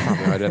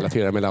 Jag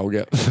relaterar med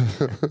Lauge.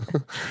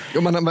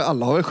 Jo, men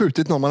alla har väl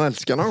skjutit någon man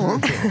älskar någon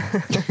gång.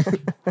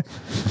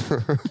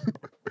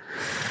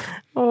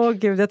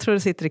 Gud, jag tror det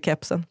sitter i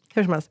kepsen.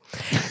 Hur som helst.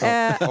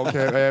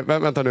 Okej,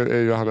 vänta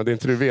nu Johanna, det är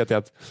inte du vet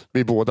att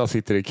vi båda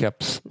sitter i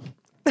keps.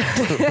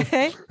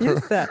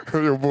 Just det.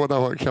 Jo, båda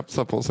har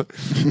kepsar på sig.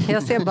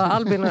 Jag ser bara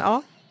Albin.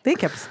 Ja, det är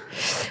keps.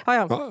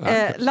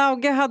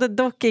 Lauge hade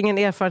dock ingen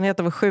erfarenhet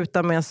av att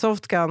skjuta med en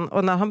softgun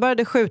och när han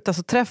började skjuta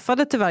så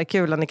träffade tyvärr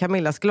kulan i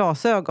Camillas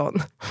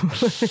glasögon.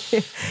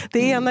 Det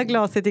ena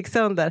glaset gick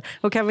sönder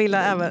och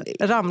Camilla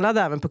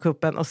ramlade även på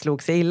kuppen och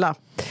slog sig illa.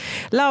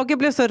 Lauge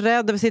blev så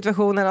rädd över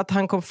situationen att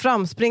han kom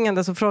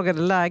framspringande och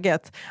frågade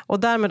läget och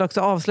därmed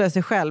också avslöjade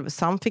sig själv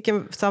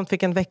samt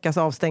fick en veckas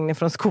avstängning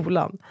från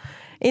skolan.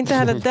 Inte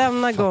heller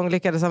denna gång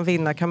lyckades han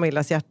vinna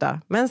Camillas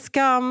hjärta. Men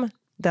skam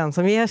den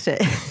som ger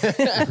sig.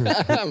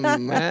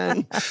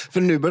 Men,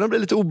 för nu börjar de bli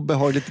lite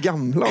obehagligt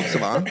gamla också,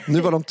 va?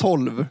 Nu var de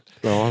 12.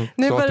 Ja,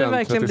 nu börjar det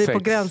verkligen 36. bli på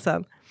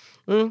gränsen.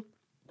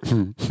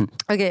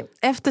 Okej.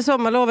 Efter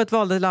sommarlovet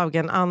valde Lauge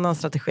en annan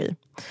strategi.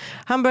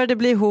 Han började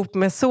bli ihop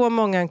med så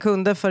många han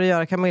kunde för att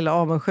göra Camilla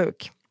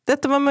avundsjuk.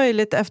 Detta var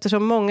möjligt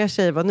eftersom många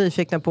tjejer var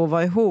nyfikna på att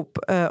vara ihop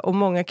och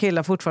många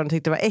killar fortfarande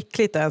tyckte det var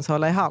äckligt att ens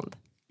hålla i hand.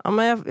 Ja,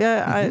 men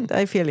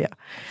jag fel, ja.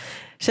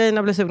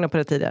 Tjejerna blev sugna på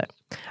det tidigare.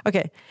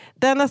 Okej.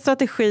 Denna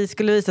strategi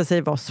skulle visa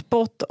sig vara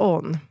spot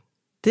on.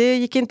 Det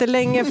gick inte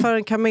länge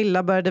förrän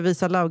Camilla började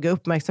visa Lauge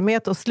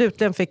uppmärksamhet och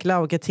slutligen fick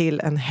Lauge till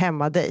en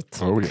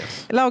hemmadejt. Oh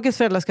yes. Lauges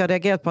föräldrar ska ha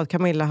reagerat på att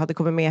Camilla hade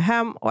kommit med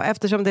hem och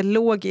eftersom det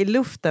låg i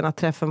luften att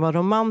träffen var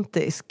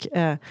romantisk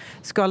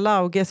ska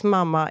Lauges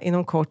mamma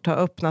inom kort ha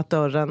öppnat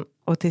dörren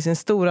och till sin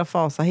stora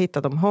fasa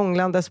hittat dem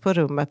hånglandes på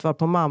rummet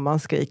varpå mamman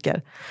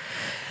skriker: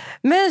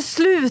 men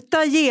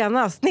sluta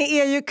genast, ni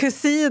är ju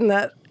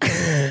kusiner.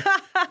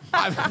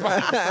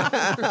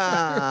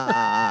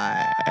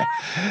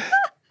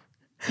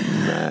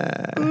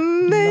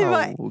 Nej,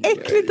 vad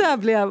äckligt det här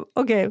blev.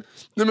 Okej.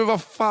 Nej men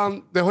vad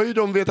fan, det har ju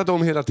de vetat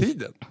om hela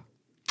tiden.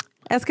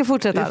 Jag ska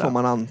fortsätta. Det får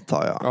man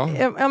anta,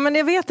 ja, men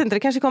jag vet inte, det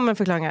kanske kommer en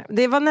förklaring.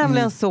 Det var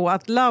nämligen så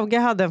att Lauge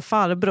hade en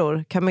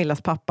farbror,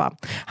 Camillas pappa.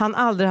 Han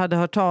aldrig hade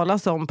hört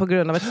talas om på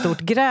grund av ett stort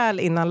gräl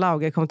innan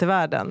Lauge kom till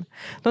världen.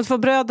 De två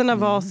bröderna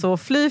var så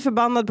fly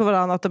förbannade på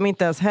varandra att de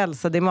inte ens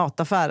hälsade i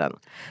mataffären.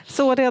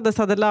 Således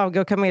hade Lauge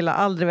och Camilla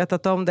aldrig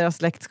vetat om deras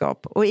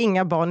släktskap och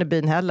inga barn i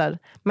byn heller.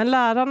 Men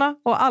lärarna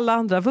och alla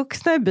andra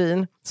vuxna i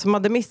byn som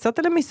hade missat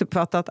eller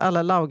missuppfattat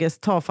alla Lauges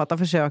tafatta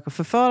försök att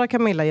förföra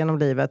Camilla genom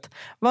livet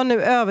var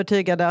nu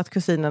övertygade att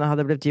kusinerna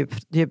hade blivit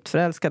djupt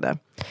förälskade.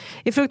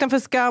 I fruktan för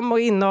skam och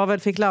inavel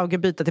fick Lauge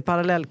byta till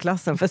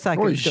parallellklassen för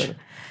säkerhets skull.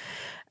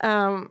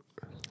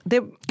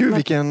 Gud,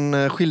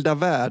 vilken skilda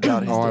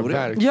världar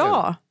historia.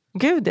 Ja,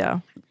 gud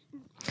ja.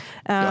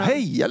 Jag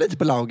hejar lite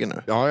på Lauge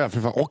nu. Ja,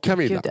 för fan. Och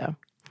Camilla. Gud,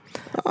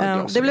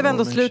 ja. Det blev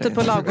ändå slutet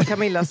på Lauge och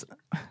Camillas...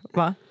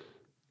 Va?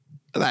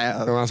 Nej,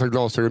 det var alltså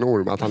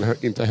glasögonorm att han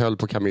inte höll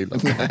på Camilla.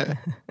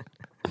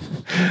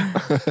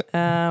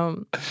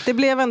 Det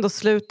blev ändå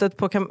slutet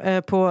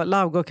på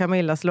Lauge och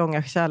Camillas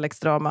långa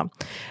kärleksdrama.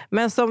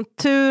 Men som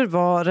tur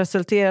var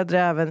resulterade det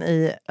även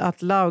i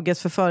att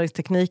Lauges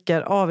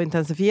förföringstekniker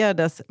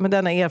avintensifierades med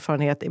denna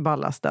erfarenhet i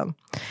ballasten.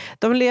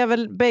 De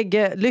lever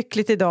bägge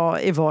lyckligt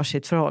idag i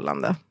varsitt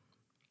förhållande.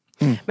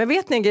 Men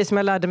vet ni en grej som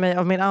jag lärde mig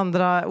av min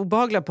andra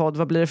obehagliga podd,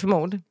 Vad blir det för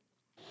mord?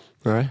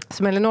 Nej.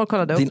 Som Elinor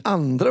kollade upp. Din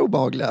andra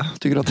obehagliga?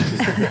 Tycker du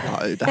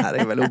att det här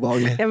är väl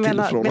obehagligt? Jag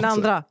menar min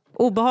andra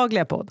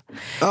obehagliga podd.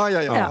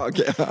 Ja.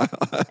 Okej.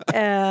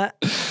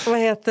 Vad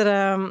heter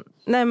det?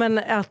 Nej, men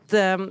att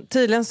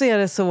tydligen så är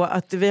det så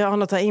att vi har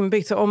något här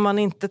inbyggt. Så om man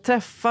inte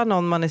träffar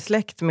någon man är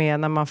släkt med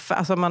när man,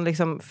 alltså man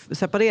liksom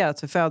separerat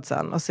för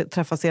födseln och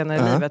träffar senare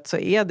i livet, så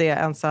är det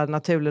en så här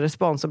naturlig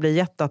respons och blir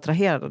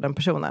jätteattraherad av den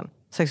personen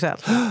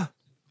sexuellt.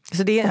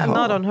 Så det är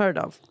not unheard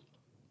of.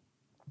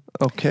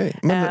 Okej.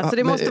 Så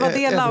det måste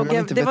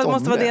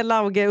vara det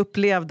Lauge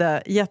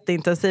upplevde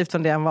jätteintensivt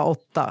från det han var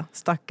 8.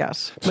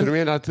 Stackars. Så du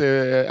menar att,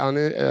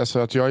 alltså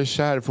att jag är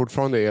kär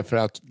fortfarande är för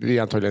att vi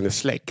antagligen är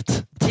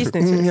släkt?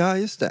 Ja,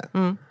 just det.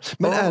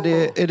 Men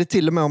är det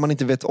till och med om man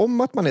inte vet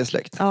om att man är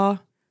släkt? Ja.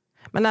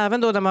 Men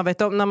även då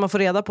när man får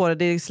reda på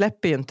det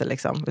släpper ju inte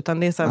liksom. Utan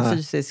det är så en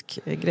fysisk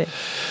grej.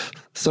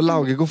 Så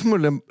Lauge går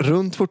förmodligen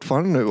runt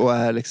fortfarande nu och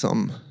är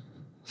liksom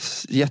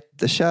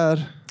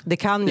jättekär. Det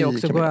kan ju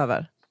också gå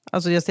över.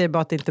 Alltså jag säger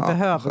bara att det inte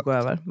behöver gå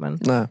över. Men...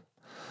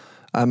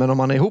 Nej, men om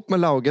man är ihop med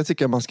Lauge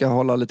tycker jag man ska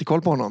hålla lite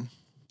koll på honom.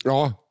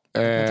 Ja.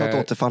 Ta ett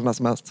återfall när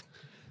som helst.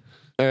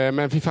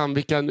 Men fy fan,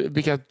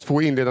 vilka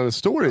 2 inledande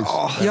stories.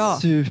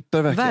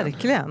 Super,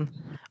 verkligen.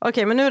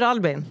 Okej, men nu är det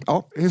Albin.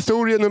 Ja.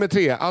 Historia nummer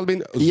 3.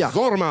 Albin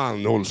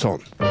Zorman Olsson.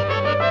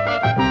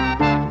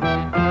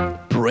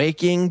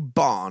 Breaking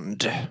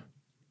Bond.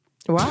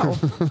 Wow.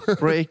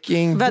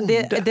 Breaking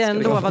Bonde. Den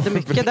lovade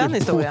mycket, den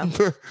historien.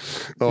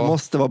 Det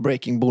måste vara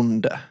Breaking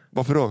Bonde.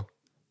 Varför då?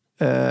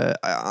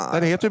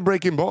 Den heter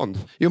Breaking Bond.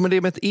 Jo, men det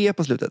är med ett E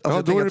på slutet.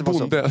 Alltså, då är det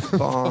bonde.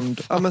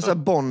 Bond. Ja, men så här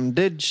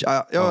bondage.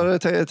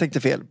 Jag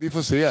tänkte fel. Vi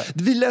får se.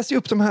 Vi läser ju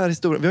upp de här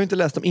historierna. Vi har inte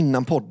läst dem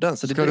innan podden.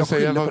 Så det ska du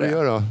säga vad vi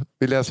gör då?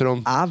 Vi läser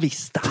dem.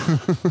 Visst.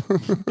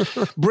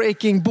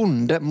 Breaking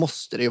Bonde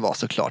måste det ju vara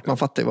såklart. Man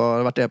fattar ju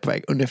vart det är på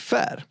väg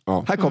ungefär.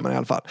 Ja. Här kommer det i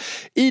alla fall.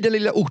 I den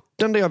lilla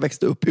orten där jag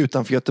växte upp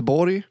utanför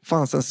Göteborg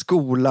fanns en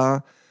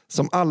skola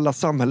som alla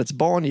samhällets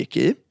barn gick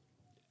i.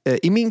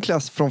 I min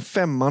klass från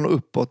 5:an och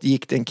uppåt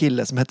gick det en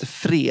kille som hette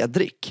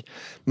Fredrik.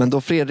 Men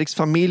då Fredriks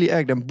familj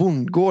ägde en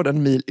bondgård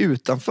en mil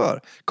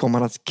utanför kom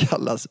han att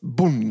kallas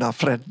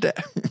Bonna-Fredde.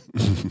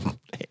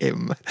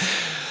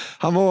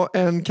 Han var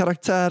en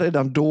karaktär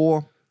redan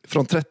då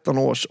från 13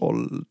 års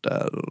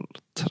ålder.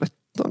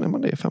 13 är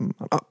man det i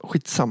 5:an?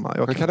 Skitsamma.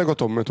 Han kan ha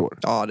gått om ett år.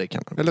 Ja, det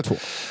kan han. Eller 2.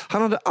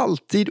 Han hade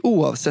alltid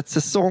oavsett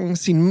säsong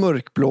sin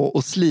mörkblå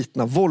och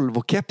slitna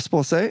Volvo-keps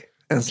på sig.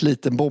 En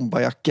sliten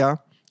bomberjacka.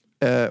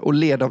 Och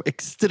led av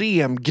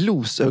extrem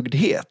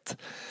glosögdhet.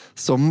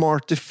 Så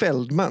Marty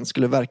Feldman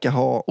skulle verka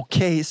ha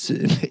okej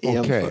syn i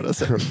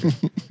jämförelse.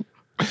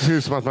 Det ser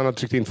ut som att man har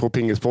tryckt in 2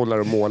 pingisbollar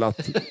och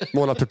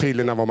målat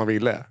pupillerna vad man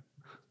ville.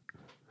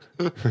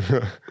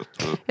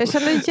 Jag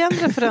känner igen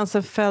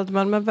referensen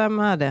Feldman, men vem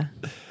är det?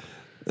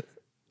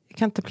 Jag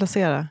kan inte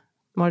placera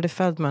Marty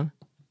Feldman.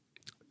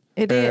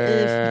 Är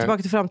det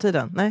Tillbaka till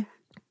framtiden? Nej.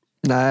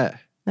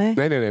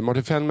 Nej.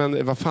 Marty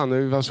Feldman, vad fan är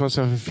det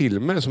för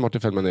filmer som Marty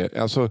Feldman är?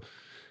 Alltså,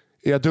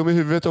 Är jag dum i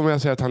huvudet om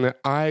jag säger att han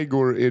är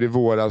Igor i det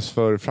våras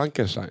för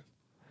Frankenstein?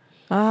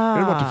 Är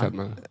det Martin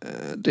Feldman?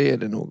 Det är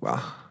det nog, va?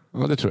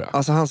 Ja, det tror jag.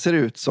 Alltså han ser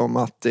ut som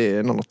att det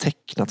är någon har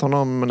tecknat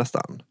honom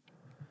nästan.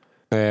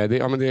 Det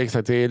är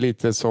exakt. Det är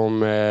lite som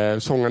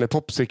sångaren i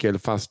Popsicle,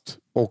 fast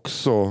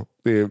också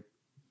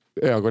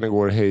ögonen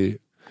går hej.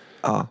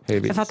 Ja.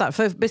 Jag fattar.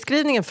 För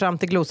beskrivningen fram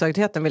till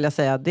glosögtheten vill jag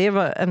säga, det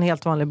var en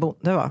helt vanlig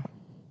bonde, va?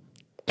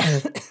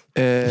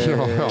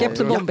 Keps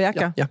och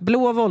bomberjacka. Ja.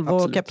 Blå Volvo,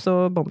 absolut. Keps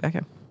och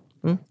bomberjacka.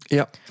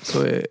 Ja,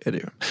 så är det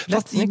ju.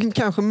 Fast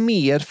kanske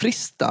mer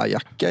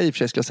Frista-jacka i och för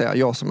sig, skulle jag säga.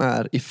 Jag som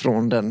är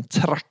ifrån den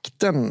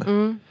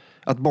trakten.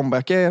 Att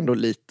bomberjacka är ändå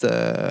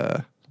lite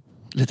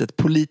ett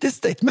politiskt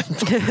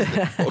statement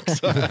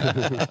också.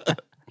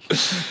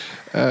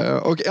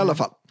 Och i alla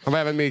fall. Han var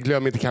även med i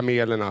Glöm inte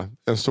kamelerna.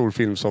 En stor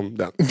film som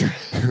den.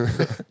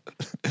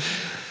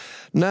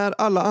 När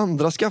alla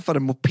andra skaffade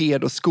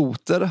moped och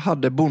skoter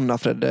hade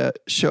Bonnafredde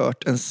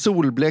kört en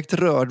solblekt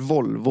röd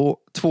Volvo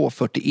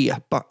 240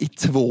 EPA i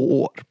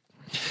 2 år.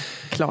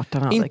 Klart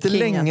han hade. Inte kingen.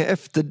 länge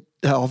efter...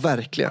 Ja,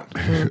 verkligen.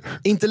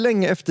 Inte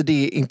länge efter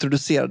det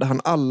introducerade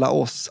han alla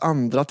oss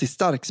andra till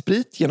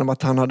starksprit genom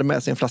att han hade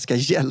med sig en flaska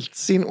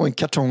Jeltsin och en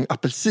kartong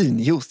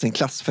apelsinjuice till en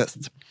klassfest.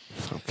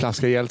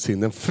 Flaska Jeltsin,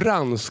 den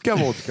franska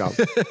vodkan.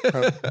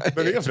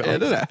 Men det är fransk. Är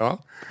det?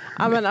 Ja.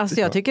 Ja, men alltså,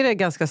 jag tycker det är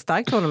ganska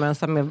starkt honom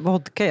med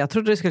vodka. Jag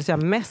trodde du skulle säga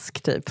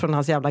mäsk typ från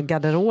hans jävla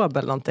garderob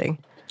eller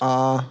någonting.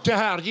 Det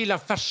här gillar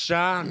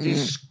farsa. Det är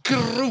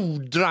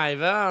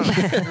screwdriver.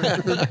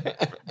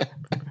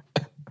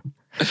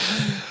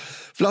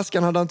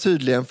 Flaskan hade han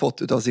tydligen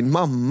fått utav sin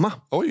mamma.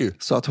 Oj.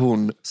 Så att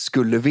hon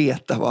skulle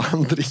veta vad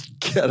han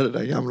dricker,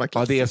 den gamla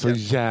Ja, det är så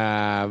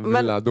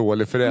jävla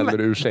dålig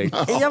förälderursäkt.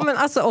 Ja, men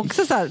alltså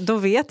också så här, då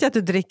vet jag att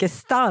du dricker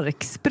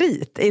stark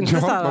sprit. Inte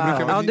så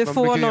här, du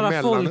får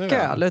några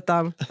folköl,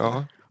 utan...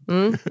 Ja.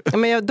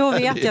 Men då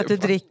vet jag att du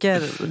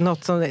dricker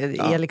något som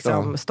är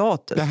liksom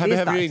status. Det här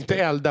behöver du inte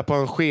elda på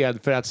en sked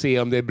för att se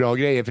om det är bra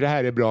grejer, för det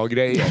här är bra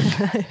grejer.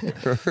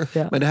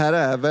 Ja. Men det här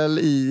är väl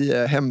i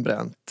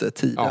hembränt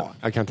tiden. Ja,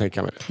 jag kan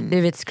tänka mig det.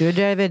 Du vet,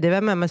 screwdriver, det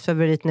var mammas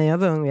favorit när jag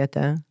var ung, vet du.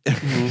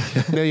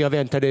 När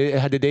jag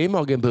hade det i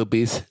magen,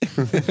 bubbis.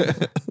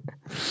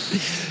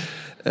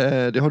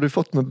 Det har du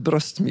fått med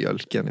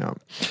bröstmjölken, ja.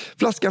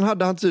 Flaskan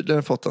hade han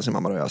tydligen fått av sin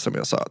mamma, som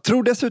jag sa.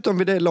 Tror dessutom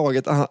vid det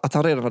laget att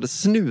han redan hade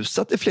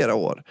snusat i flera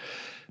år.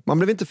 Man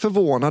blev inte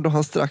förvånad då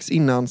han strax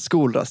innan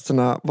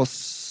skolrasterna var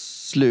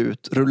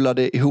slut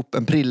rullade ihop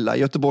en prilla,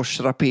 Göteborgs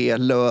rapé,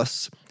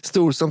 lös,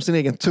 stor som sin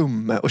egen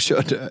tumme och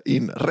körde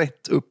in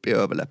rätt upp i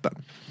överläppen.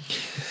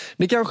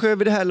 Ni kanske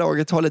vid det här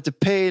laget har lite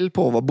pejl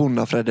på vad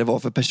Bonnafredde var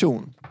för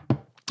person.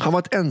 Han var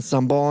ett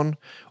ensambarn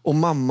och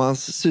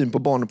mammans syn på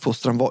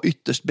barnuppfostran var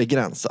ytterst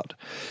begränsad.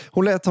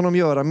 Hon lät honom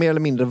göra mer eller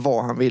mindre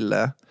vad han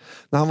ville.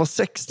 När han var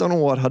 16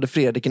 år hade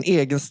Fredrik en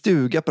egen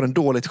stuga på den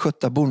dåligt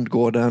skötta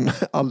bondgården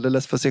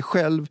alldeles för sig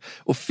själv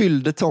och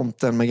fyllde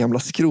tomten med gamla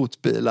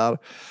skrotbilar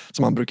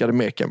som han brukade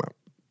meka med.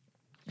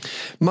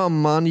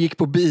 Mamman gick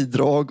på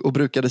bidrag och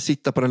brukade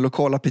sitta på den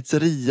lokala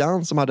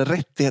pizzerian som hade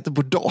rättigheter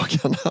på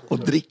dagarna och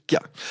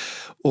dricka.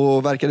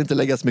 Och verkade inte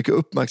lägga så mycket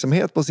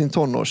uppmärksamhet på sin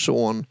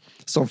tonårsson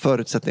som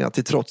förutsättningar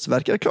till trots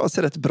verkar klara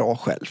sig rätt bra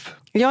själv.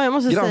 Ja, jag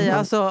måste säga,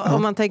 alltså,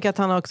 om man tänker att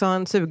han också har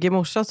en sugig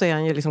morsa så är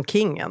han ju liksom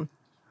kingen.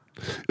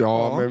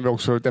 Ja, men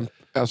också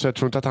alltså jag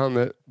tror inte att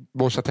han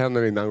borstar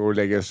tänder innan han går och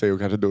lägger sig och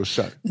kanske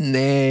duschar.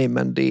 Nej,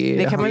 men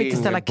det kan man inte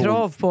ställa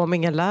krav på om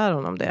ingen lär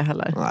honom det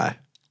heller.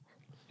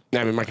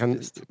 Nej, men man kan...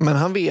 Men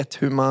han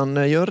vet hur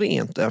man gör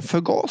rent en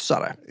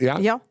förgasare.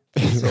 Ja.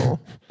 Så.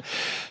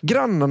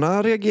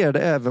 Grannarna reagerade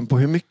även på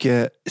hur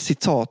mycket,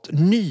 citat,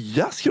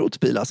 nya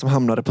skrotbilar som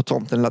hamnade på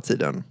tomten hela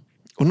tiden.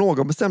 Och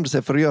någon bestämde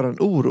sig för att göra en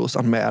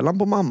orosanmälan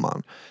på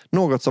mamman.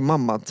 Något som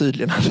mamman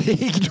tydligen hade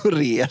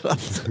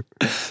ignorerat.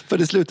 För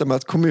det slutade med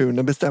att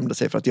kommunen bestämde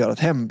sig för att göra ett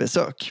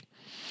hembesök.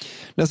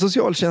 När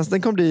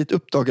socialtjänsten kom dit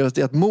uppdagades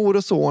det att mor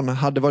och son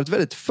hade varit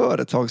väldigt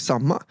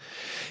företagsamma.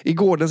 I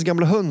gårdens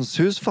gamla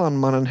hönshus fann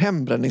man en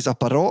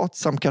hembränningsapparat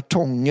samt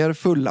kartonger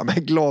fulla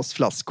med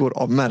glasflaskor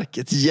av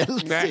märket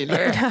Jeltsin.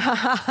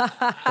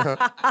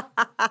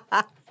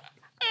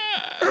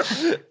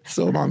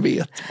 Så man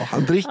vet vad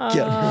han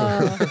dricker.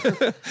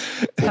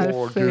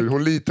 Gud,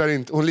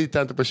 hon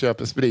litar inte på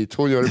köpet sprit.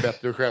 Hon gör det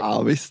bättre själv.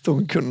 Ja visst,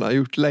 hon kunde ha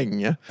gjort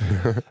länge.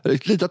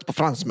 Litat på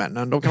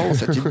fransmännen, de kan ha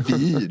sett till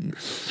vin.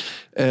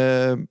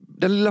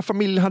 Den lilla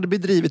familjen hade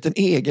bedrivit en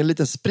egen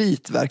liten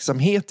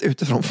spritverksamhet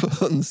utifrån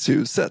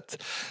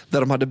hönshuset. Där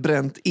de hade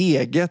bränt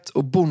eget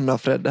och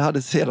Bonnafredde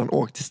hade sedan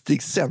åkt till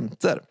Stig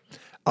Center.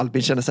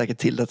 Albin känner säkert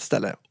till det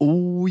ställe.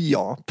 Oh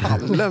ja,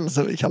 Pallen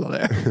som vi kallar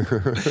det.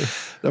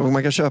 Där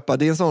man kan köpa,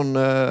 det är en sån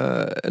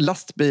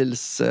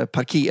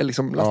lastbilsparker,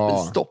 liksom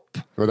lastbilsstopp.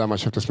 Ja, det var där man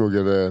köpte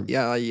smuggel.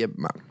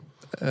 Jajamän.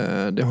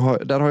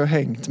 Där har jag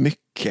hängt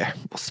mycket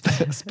och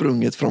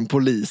sprungit från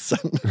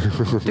polisen.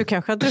 Du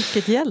kanske har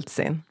druckit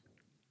Jeltsin?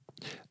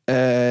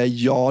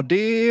 Ja,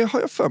 det har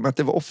jag för mig att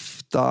det var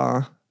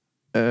ofta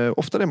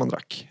ofta det man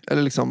drack.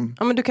 Eller liksom...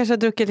 Ja, men du kanske har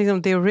druckit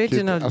liksom the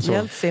original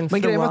Jeltsin.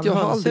 Men grejen är att jag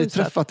har aldrig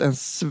träffat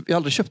jag har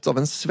aldrig köpt av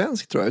en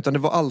svensk, tror jag. Utan det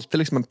var alltid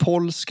liksom en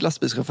polsk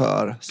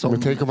lastbilschaufför som...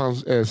 Men tänk om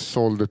han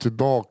sålde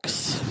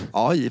tillbaks.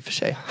 Ja, i och för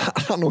sig.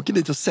 Han åker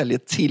dit och säljer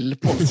till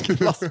polska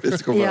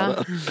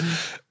lastbilschaufförer.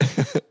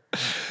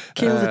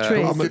 Kill the trace.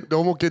 Ja, men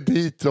de åker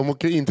dit, de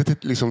åker inte till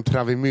liksom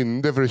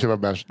Travemünde för att köpa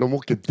bärs. De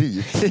åker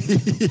dit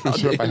för att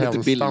köpa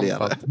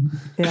hemstampat.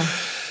 Ja.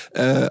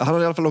 Han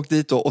hade i alla fall åkt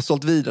dit och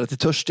sålt vidare till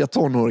törstiga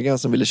tonåringar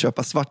som ville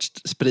köpa svart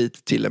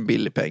sprit till en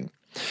billig peng.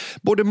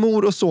 Både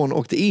mor och son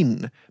åkte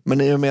in,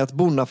 men i och med att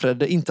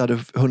Bonnafredde inte hade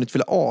hunnit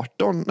fylla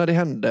 18 när det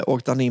hände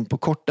åkte han in på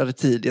kortare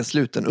tid i en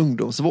sluten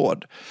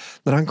ungdomsvård.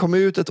 När han kom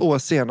ut ett år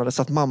senare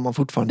satt mamman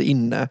fortfarande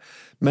inne,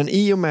 men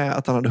i och med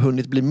att han hade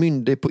hunnit bli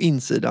myndig på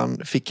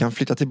insidan fick han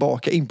flytta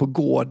tillbaka in på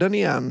gården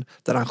igen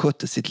där han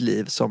skötte sitt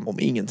liv som om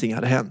ingenting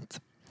hade hänt.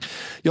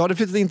 Jag hade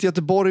flyttat in till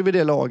Göteborg vid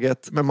det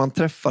laget, men man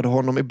träffade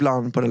honom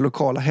ibland på det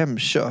lokala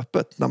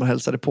hemköpet när man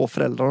hälsade på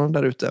föräldrarna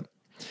där ute.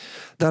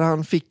 Där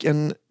han fick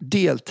en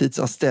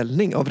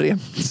deltidsanställning av ren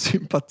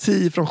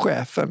sympati från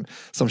chefen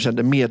som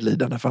kände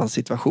medlidande för hans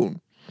situation.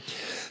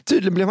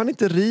 Tydligen blev han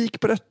inte rik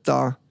på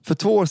detta, för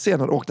 2 år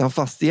senare åkte han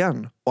fast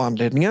igen. Och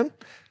anledningen?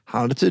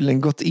 Han hade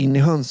tydligen gått in i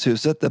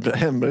hönshuset där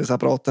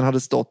hembränningsapparaten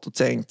hade stått och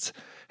tänkt: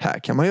 här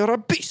kan man göra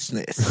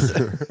business.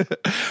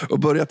 Och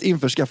börjat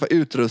införskaffa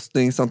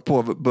utrustning samt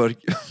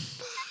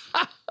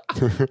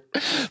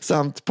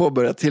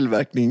påbörjat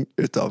tillverkning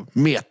utav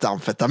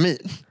metamfetamin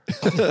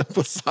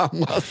på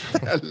samma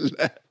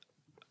ställe.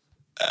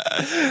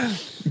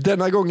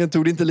 Denna gången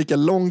tog det inte lika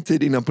lång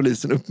tid innan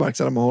polisen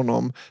uppmärksammade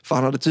honom, för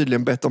han hade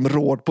tydligen bett om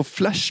råd på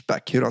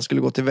Flashback hur han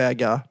skulle gå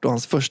tillväga då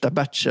hans första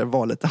batcher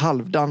var lite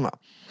halvdanna.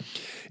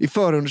 I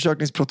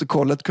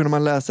förundersökningsprotokollet kunde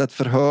man läsa ett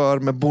förhör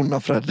med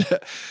Bonnafredde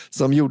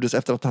som gjordes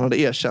efter att han hade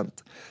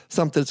erkänt.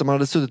 Samtidigt som han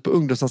hade suttit på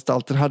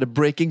ungdomsanstalten hade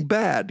Breaking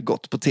Bad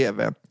gått på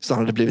tv, så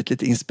han hade blivit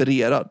lite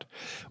inspirerad.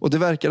 Och det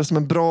verkade som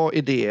en bra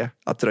idé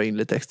att dra in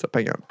lite extra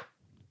pengar.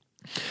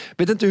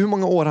 Vet inte hur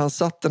många år han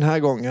satt den här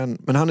gången,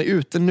 men han är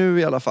ute nu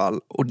i alla fall.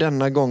 Och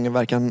denna gången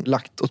verkar han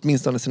lagt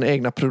åtminstone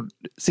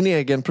sin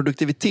egen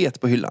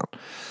produktivitet på hyllan.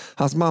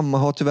 Hans mamma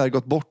har tyvärr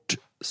gått bort,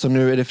 så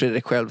nu är det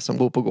Fredrik själv som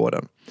bor på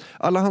gården.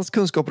 Alla hans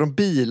kunskaper om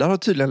bilar har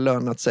tydligen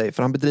lönat sig,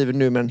 för han bedriver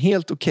nu med en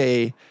helt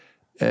okej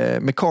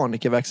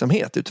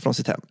mekanikerverksamhet utifrån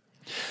sitt hem.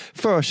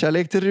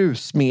 Förkärlek till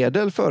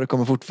rusmedel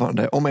förekommer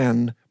fortfarande, om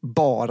än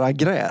bara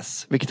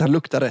gräs, vilket han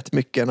luktar rätt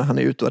mycket när han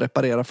är ute och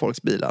reparerar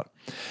folks bilar.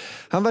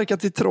 Han verkar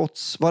till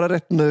trots vara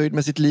rätt nöjd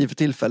med sitt liv för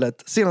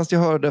tillfället. Senast jag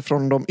hörde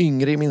från de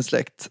yngre i min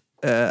släkt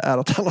är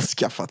att han har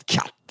skaffat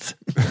katt.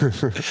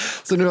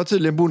 Så nu har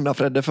tydligen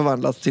Bonnafredde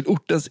förvandlats till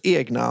ortens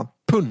egna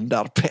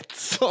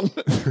Pundar-Petson.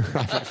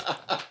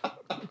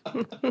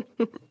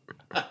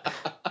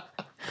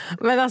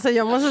 Men alltså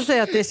jag måste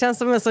säga att det känns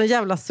som en sån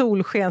jävla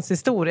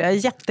solskenshistoria. Jag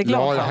är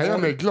jätteglad. Ja, det här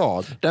är jag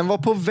glad. Den var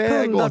på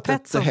väg åt ett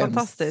hemskt.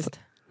 Fantastiskt.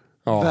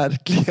 Ja.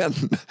 Verkligen.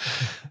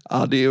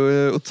 Ja, det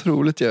är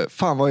otroligt.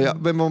 Fan vad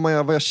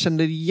jag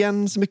känner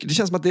igen så mycket. Det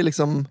känns som att det är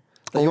liksom...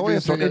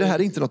 är det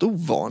här inte något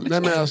ovanligt?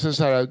 Nej, men alltså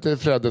så här, det är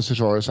Freddes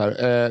försvar så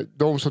här.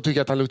 De som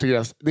tycker att han luktar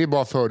gräs, det är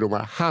bara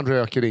fördomar. Han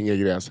röker inget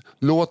gräs.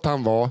 Låt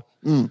han vara.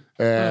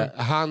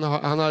 Han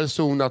har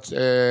sonat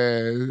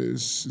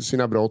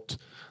sina brott.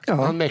 Ja.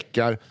 Han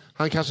mäckar.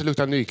 Han kanske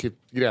luktar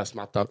nyklippt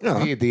gräsmatta.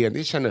 Ja. Det är det.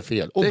 Ni känner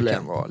fel. Och det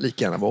kan vara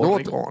lika gärna vara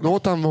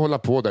låt han hålla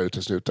på där ute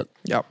i snuten.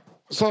 Ja.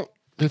 Så,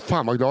 hur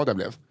fan vad glad jag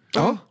blev.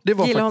 Ja, det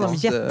var gillar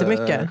faktiskt honom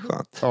jättemycket.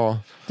 Skönt. Ja.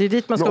 Det är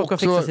dit man ska åka och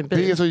fixa sin bil.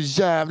 Det är så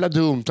jävla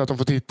dumt att de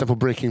får titta på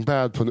Breaking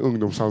Bad på en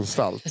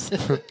ungdomsanstalt.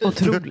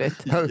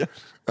 Otroligt.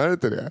 Är det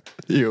inte det?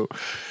 Jo.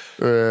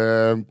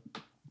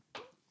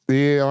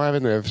 Jag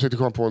vet inte, jag försökte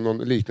komma på någon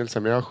liknelse,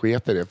 men jag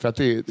sket i det. För att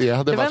det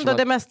hade det var ändå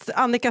det mest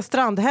Annika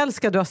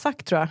Strandhälska du har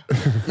sagt, tror jag.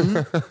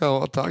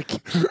 Ja,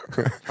 tack.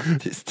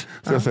 Faktiskt.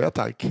 Ska jag säga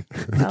tack?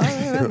 Ja,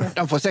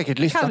 de får säkert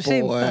lyssna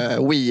kanske på inte.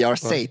 We Are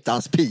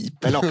Satans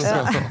People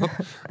också.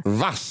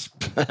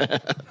 Wasp!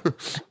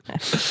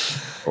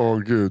 Åh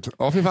gud.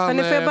 Ja, för fan, men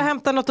nu får jag bara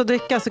hämta något att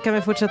dricka så kan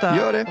vi fortsätta.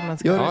 Gör det.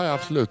 Ja,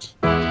 absolut.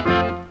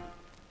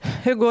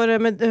 Hur går det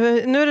med...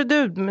 Nu är det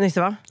du,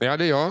 Nisse, va? Ja,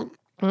 det är jag.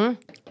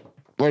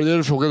 Var det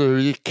du frågade hur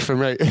det gick för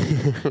mig?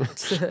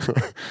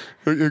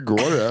 Hur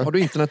går det? Har du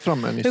internet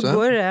framme, Nisse? Hur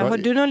går det? Har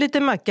du någon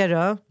liten macka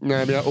då?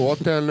 Nej, men jag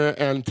åt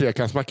en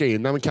trekantsmacka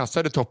innan, men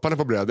kastade topparna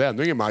på brödet.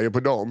 Ändå ingen majo på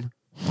dem.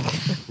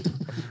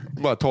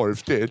 Bara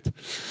torftigt.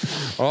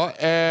 Ja,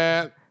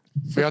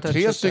 vi har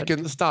 3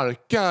 stycken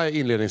starka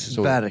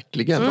inledningshistorier.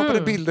 Verkligen. Jag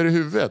stoppade bilder i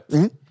huvudet.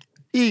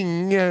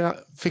 Inga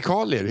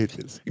fekalier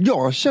hittills.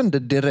 Jag kände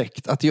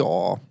direkt att det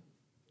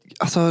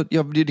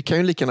kan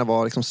ju lika gärna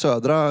vara liksom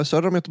södra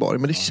om Göteborg,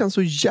 men det känns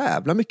så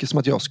jävla mycket som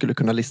att jag skulle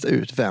kunna lista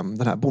ut vem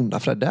den här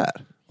Bonnafredde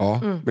är.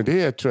 Ja, men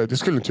det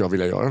skulle inte jag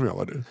vilja göra om jag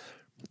var du.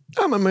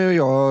 Ja, men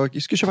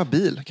jag ska köpa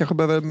bil. Kanske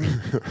behöver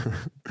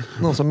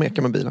någon som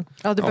mekar med bilen.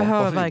 Ja, du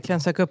behöver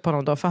verkligen söka upp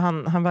honom då. För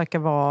han verkar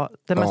vara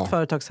den mest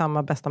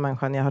företagsamma, bästa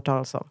människan jag har hört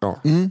talas om.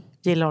 Ja.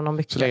 Gillar honom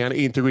mycket. Så länge han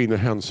inte går in i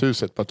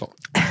hönshuset på ett tag.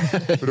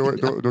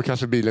 För då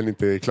kanske bilen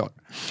inte är klar.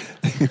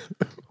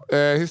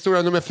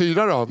 Historia nummer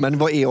 4 då. Men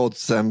vad är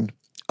oddsen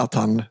att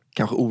han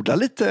kanske odlar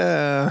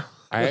lite...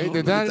 Nej,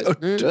 det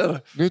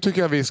där, nu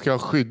tycker jag vi ska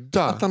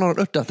skydda. Att han har en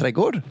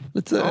örtaträdgård.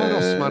 Lite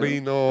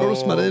rosmarin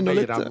och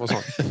lite. Och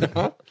sånt.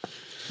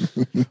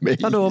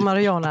 Vadå,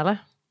 marijuana eller?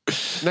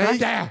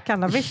 Nej!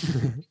 Cannabis?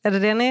 Är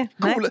det ni?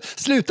 Nej.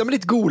 Sluta med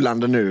ditt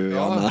golande nu,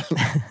 Anna.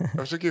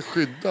 Jag försöker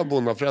skydda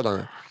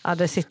bonnafredagen. Ja,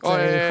 det sitter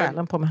i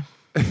själen på mig.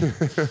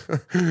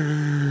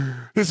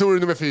 Historia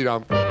nummer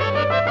 4.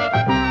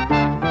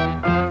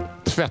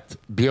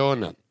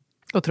 Tvättbjörnen.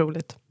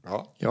 Otroligt.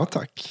 Ja,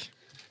 tack.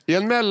 I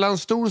en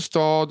mellanstor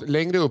stad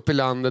längre upp i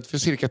landet för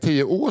cirka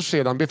 10 år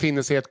sedan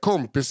befinner sig ett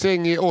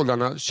kompisgäng i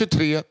åldrarna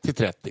 23 till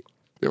 30.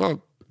 Det var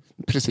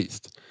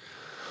precis.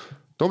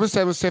 De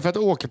bestämmer sig för att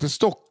åka till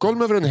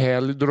Stockholm över en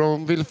helg då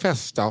de vill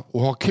festa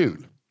och ha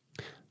kul.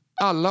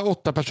 Alla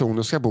 8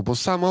 personer ska bo på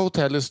samma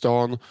hotell i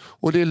stan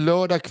och det är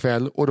lördag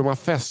kväll och de har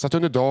festat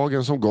under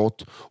dagen som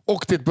gått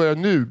och det börjar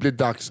nu bli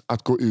dags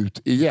att gå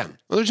ut igen.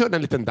 Och då kör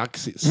en liten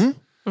dagsis.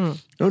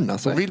 Unna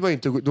sig. Vill man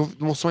inte, då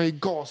måste man ju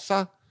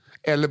gasa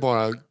eller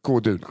bara gå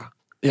och duna.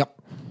 Ja,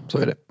 så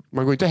är det.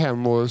 Man går inte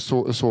hem och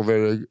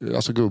sover,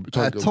 alltså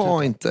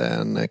ta inte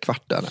en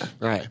kvart där.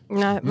 Nej.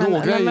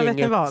 Men vet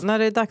ni vad? När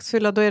det är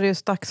dagsfylla, då är det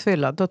just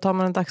dagsfylla. Då tar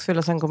man en dagsfylla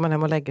och sen går man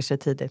hem och lägger sig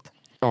tidigt.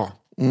 Ja.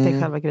 Det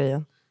är själva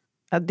grejen.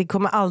 Det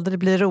kommer aldrig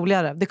bli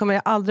roligare. Det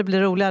kommer aldrig bli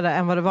roligare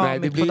än vad det var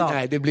mitt på dagen.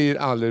 Nej, det blir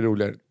aldrig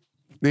roligare.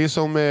 Det är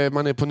som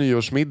man är på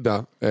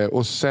nyårsmiddag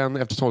och sen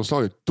efter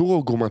 12-slaget,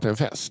 då går man till en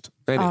fest.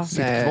 Nej,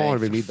 sitter kvar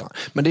vid middag.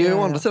 Men det är ju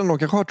å andra sidan, de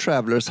kanske har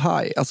travelers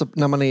high. Alltså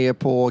när man är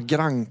på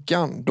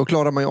Grankan, då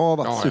klarar man ju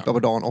av att supa på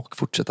dagen och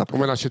fortsätta på. Och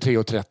mellan 23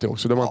 och 30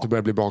 också, de har inte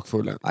börjat bli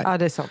bakfulla. Ja,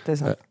 det är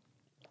sant.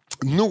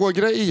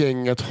 Några i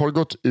gänget har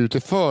gått ut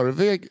i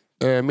förväg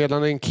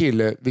medan en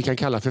kille vi kan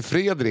kalla för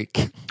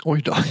Fredrik.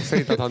 Oj då. Säg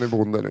inte att han är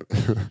bonde nu.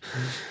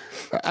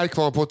 Är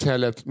kvar på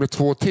hotellet med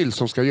 2 till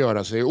som ska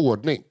göra sig i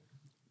ordning.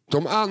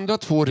 De andra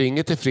 2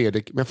 ringer till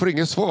Fredrik men får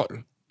ingen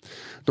svar.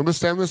 De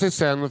bestämmer sig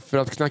sen för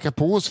att knacka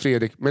på hos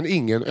Fredrik men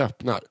ingen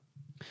öppnar.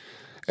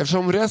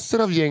 Eftersom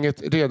resten av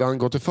gänget redan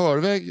gått i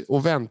förväg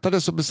och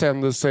väntade så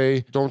bestämde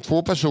sig de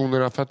 2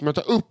 personerna för att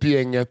möta upp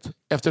gänget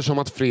eftersom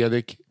att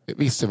Fredrik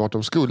visste vart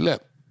de skulle.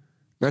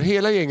 När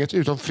hela gänget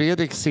utom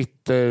Fredrik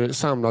sitter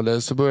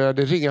samlade så börjar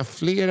det ringa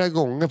flera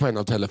gånger på en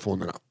av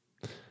telefonerna.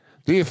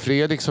 Det är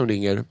Fredrik som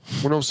ringer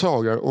och de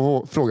svarar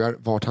och frågar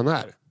vart han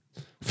är.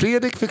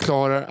 Fredrik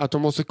förklarar att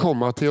de måste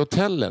komma till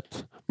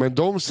hotellet. Men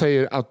de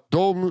säger att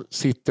de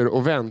sitter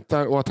och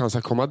väntar och att han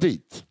ska komma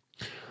dit.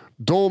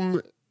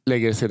 De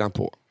lägger sedan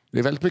på. Det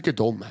är väldigt mycket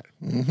de här.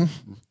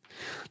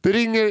 Det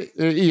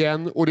ringer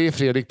igen och det är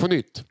Fredrik på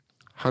nytt.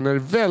 Han är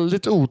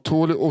väldigt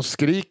otålig och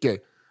skriker: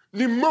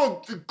 ni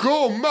måste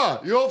komma!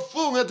 Jag har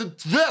fångat en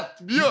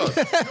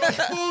tvättbjörn!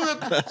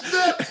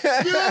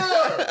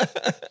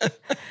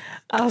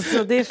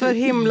 Alltså det är för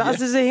himla,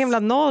 alltså det är himla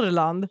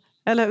Norrland.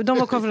 Eller de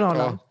har kommit från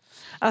Norrland.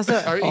 Alltså,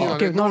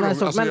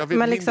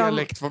 men liksom,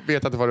 dialekt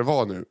vet inte vad det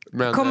var nu.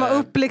 Men, komma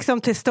upp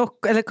liksom till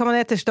Stockholm, eller komma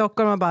ner till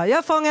Stockholm och bara,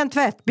 jag fångar en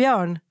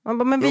tvättbjörn. Man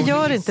bara, men vi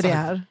gör inte det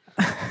här.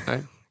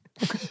 Nej.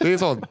 Det är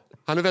sånt.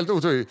 Han är väldigt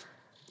otrolig.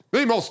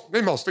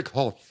 Vi måste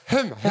komma.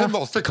 Han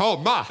måste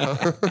komma. Han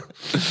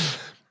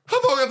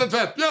fångat en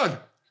tvättbjörn.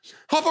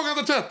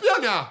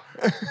 Ja.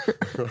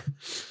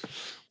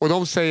 Och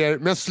de säger,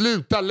 men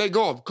sluta, lägg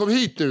av. Kom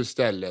hit nu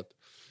istället.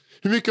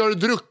 Hur mycket har du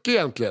druckit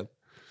egentligen?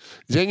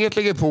 Gänget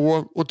lägger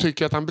på och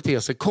tycker att han beter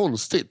sig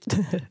konstigt.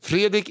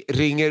 Fredrik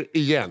ringer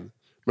igen,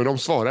 men de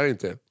svarar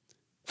inte.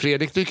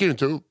 Fredrik dyker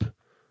inte upp.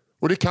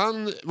 Och det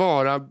kan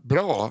vara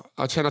bra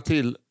att känna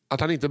till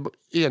att han inte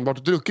enbart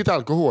druckit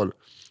alkohol,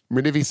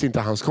 men det visste inte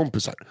hans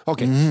kompisar.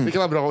 Okej, det kan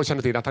vara bra att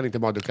känna till att han inte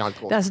bara druckit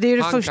alkohol. Alltså det är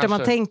det första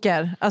man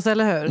tänker, alltså,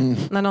 eller hur?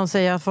 När någon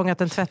säger att jag har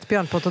fångat en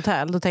tvättbjörn på ett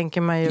hotell, då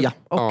tänker man ju,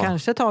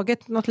 kanske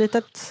tagit något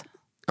litet...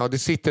 Ja, det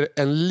sitter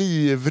en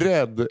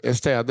livrädd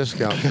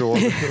städerska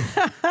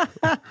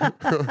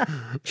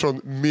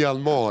från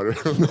Myanmar.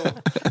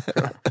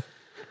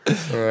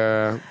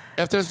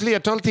 Efter ett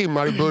flertal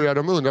timmar börjar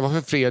de undra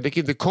varför Fredrik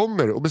inte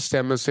kommer och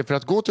bestämmer sig för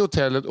att gå till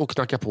hotellet och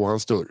knacka på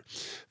hans dörr.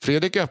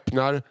 Fredrik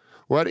öppnar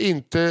och är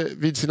inte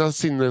vid sina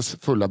sinnes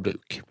fulla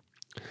bruk.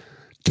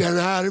 Den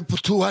är på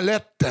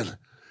toaletten.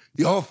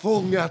 Jag har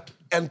fångat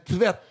en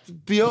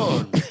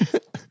tvättbjörn,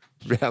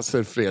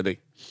 väser Fredrik.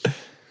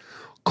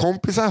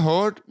 Kompisar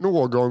hör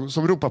någon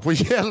som ropar på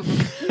hjälp.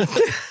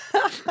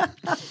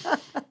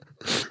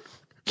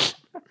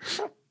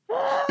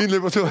 Inne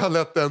på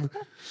toaletten.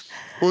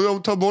 Och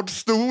de tar bort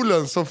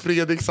stolen som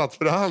Fredrik satt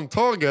för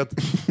handtaget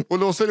och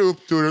låser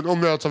upp dörren och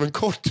möts av en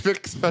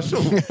kortväxt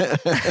person.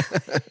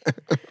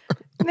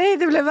 Nej,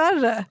 det blev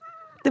värre.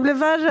 Det blev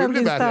värre än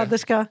din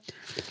städerska.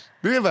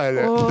 Det är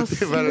värre.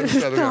 Det är värre än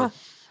städerska.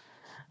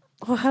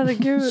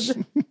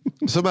 Herregud.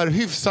 Som är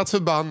hyfsat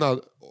förbannad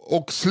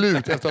och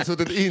slut efter att ha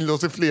suttit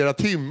inlåst i flera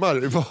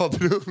timmar i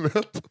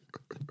badrummet.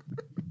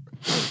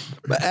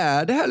 Men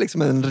är det här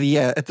liksom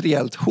ett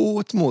rejält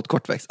hot mot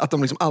kortväxt? Att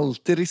de liksom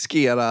alltid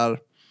riskerar...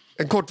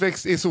 En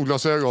kortväxt i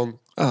solglasögon,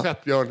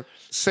 tvättbjörn,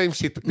 same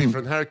shit,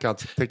 different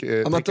haircut.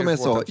 Att de är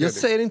så. Jag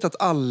säger inte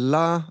att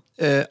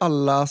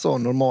alla så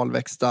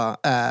normalväxta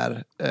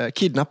är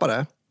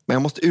kidnappare. Men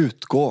jag måste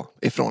utgå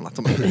ifrån att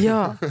de är.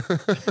 Ja,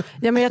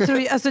 men jag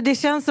tror, alltså det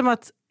känns som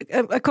att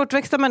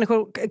kortväxta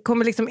människor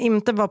kommer liksom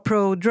inte vara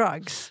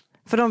pro-drugs.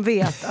 För de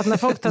vet att när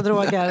folk tar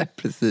droger,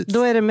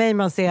 då är det mig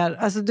man ser.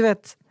 Alltså du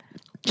vet,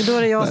 då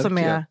är det jag som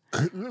är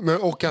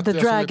och att the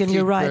dragon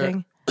you're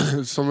riding.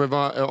 Som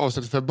var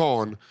avsett för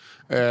barn.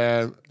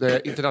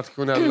 Det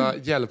internationella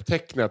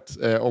hjälptecknet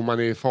om man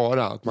är i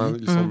fara. Att man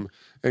liksom,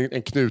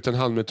 en knuten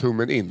hand med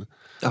tummen in.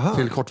 Aha.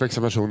 Till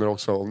kortväxta personer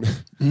också. Om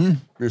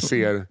ni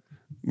ser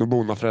någon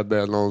bonafredde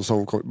eller någon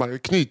som bara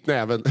knyt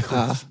näven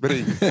och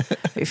spring.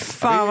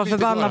 Fan vad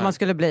förbannad man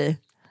skulle bli.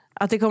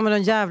 Att det kommer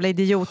någon jävla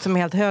idiot som är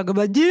helt hög och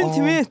bara du är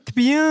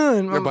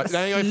tvättbjörn.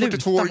 Jag är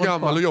 42 år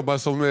gammal och jobbar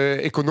som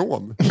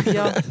ekonom.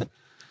 Ja.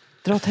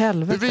 Dra åt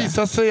helvete. Det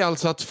visar sig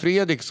alltså att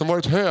Fredrik som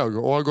varit hög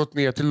och har gått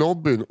ner till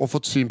lobbyn och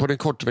fått syn på den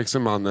kortväxte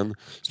mannen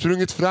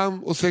sprungit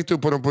fram och släckt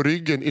upp honom på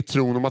ryggen i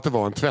tron om att det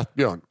var en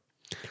tvättbjörn.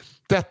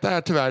 Detta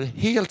är tyvärr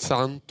helt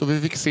sant och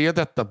vi fick se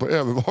detta på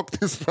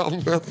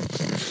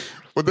övervakningsbandet.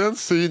 Och den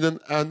synen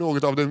är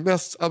något av det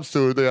mest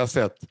absurda jag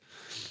sett.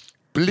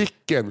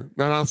 Blicken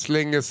när han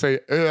slänger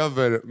sig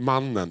över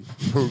mannen.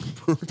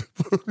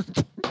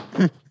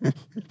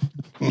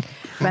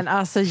 Men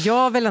alltså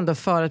jag vill ändå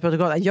föra ett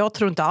protokoll. Jag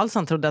tror inte alls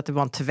han trodde att det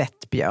var en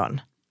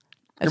tvättbjörn.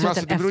 Jag tror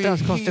att det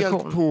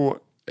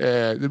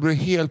beror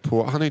helt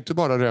på. Han har inte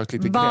bara rökt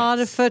lite gräs.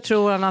 Varför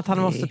tror han att han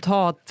måste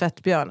ta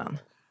tvättbjörnen?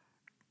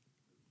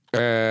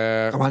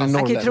 Han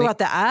kan ju tro att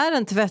det är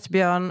en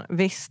tvättbjörn,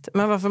 visst.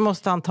 Men varför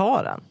måste han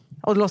ta den?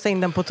 Och låsa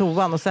in den på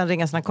toan och sen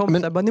ringa sina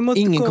kompisar. Bara, ni måste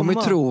ingen komma.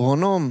 kommer tro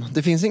honom.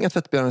 Det finns inga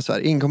tvättbjörnar i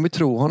Sverige. Ingen kommer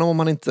tro honom om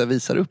man inte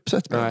visar upp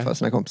tvättbjörn för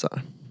sina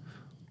kompisar.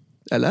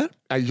 Eller?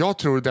 Jag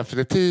tror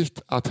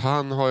definitivt att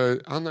han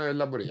har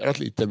laborerat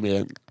lite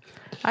med...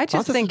 I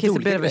just think he's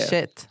a bit of a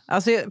shit.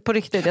 Alltså på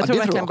riktigt, jag tror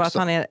verkligen bara att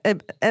han är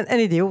en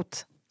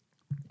idiot.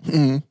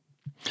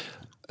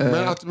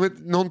 Men att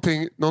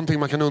någonting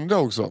man kan undra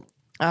också.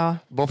 Ja.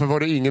 Varför var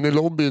det ingen i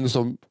lobbyn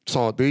som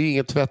sa det är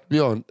inget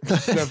tvättbjörn?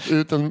 Släpp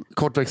ut en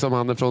kortväxta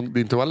mannen från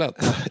din toalett.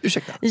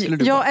 Ursäkta.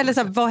 Ja, eller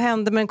så här, vad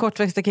hände med den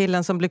kortväxta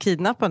killen som blev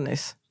kidnappad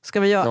nyss? Ska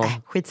vi göra?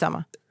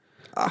 Skitsamma.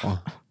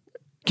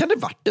 Kan det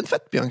varit en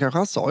tvättbjörn? Kanske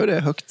han sa ju det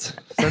högt.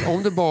 Men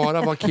om det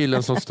bara var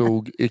killen som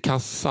stod i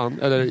kassan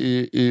eller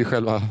i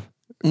själva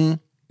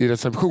i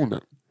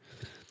receptionen.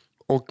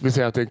 Och vi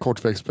säger att det är en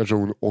kortväxt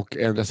person och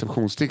en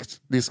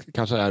receptionsdisk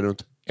kanske är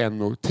runt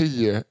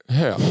 1,10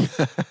 hög.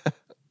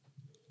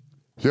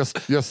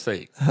 Just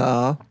say.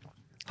 Ja.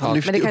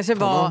 Men det kanske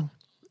var...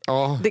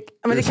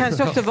 Men det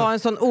kanske också var en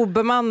sån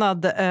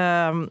obemannad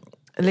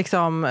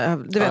liksom,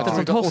 du vet, ett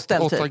sånt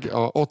hostel typ.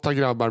 8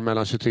 grabbar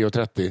mellan 23 och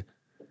 30.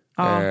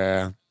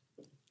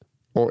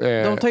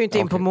 De tar ju inte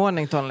in på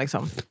Mornington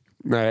liksom.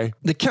 Nej.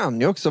 Det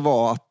kan ju också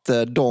vara att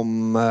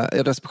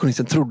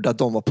receptionisten trodde att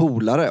de var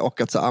polare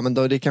och att så, men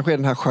då, det kanske är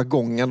den här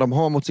jargongen de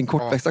har mot sin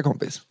kortväxta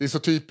kompis. Det är så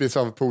typiskt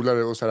av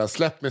polare och så här,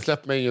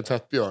 släpp mig ingen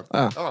tvättbjörn.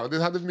 Ja,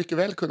 det hade mycket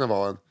väl kunnat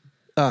vara en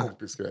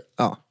kompisgrej.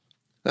 Ja.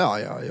 Det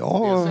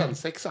är en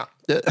svensexa.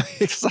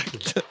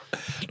 Exakt.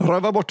 De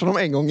rövar bort honom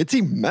en gång i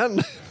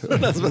timmen.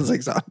 Den här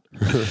svensexan.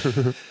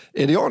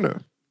 Är det jag nu?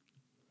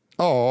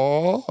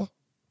 Ja.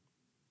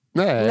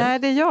 Nej,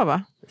 det är jag,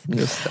 va?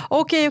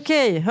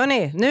 Okej.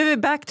 Hörni, nu är vi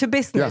back to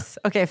business.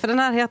 Okej, för den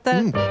här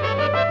heter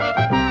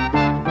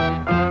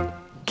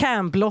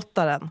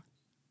Cam-blottaren.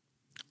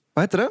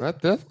 Vad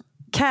heter det?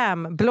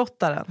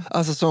 Cam-blottaren.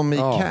 Alltså som i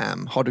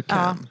cam. Har du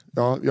cam?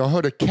 Ja, jag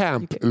hörde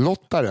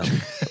camp-lottaren.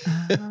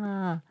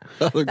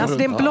 Alltså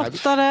det är en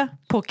blottare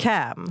på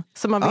cam.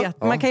 Så man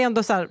vet, man kan ju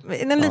ändå så här,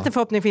 en liten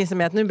förhoppning finns det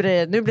med att nu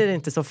blir det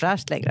inte så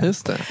fräscht längre.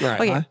 Just det.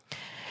 Okay.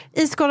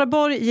 I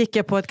Skaraborg gick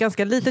jag på ett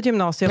ganska litet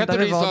gymnasium där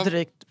det var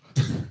drygt...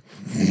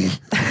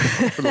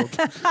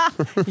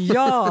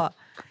 Ja,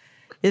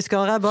 i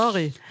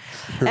Skaraborg.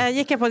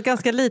 Gick jag på ett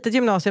ganska litet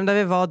gymnasium där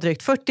vi var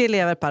drygt 40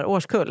 elever per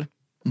årskull.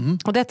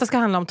 Och detta ska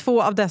handla om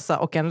 2 av dessa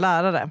och en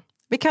lärare.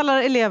 Vi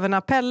kallar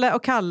eleverna Pelle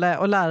och Kalle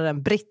och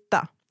läraren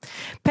Britta.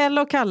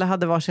 Pelle och Kalle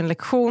hade varsin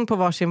lektion på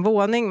varsin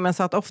våning men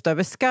satt ofta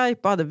över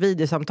Skype och hade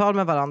videosamtal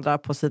med varandra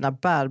på sina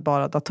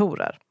bärbara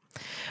datorer.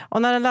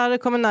 Och när en lärare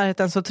kom i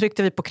närheten så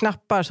tryckte vi på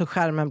knappar så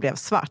skärmen blev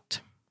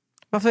svart.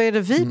 Varför är det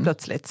vi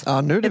plötsligt?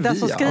 Ja, nu är det den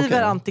som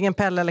skriver antingen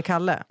Pelle eller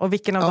Kalle. Och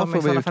vilken av dem är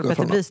i sådana fall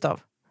Petter Bristav?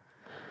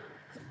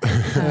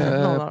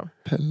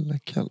 Pelle,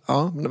 Kalle.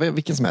 Ja, men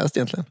vilken som helst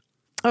egentligen.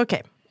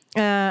 Okej.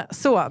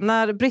 Så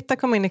när Britta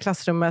kom in i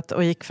klassrummet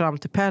och gick fram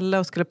till Pelle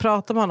och skulle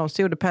prata med honom,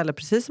 så gjorde Pelle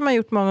precis som han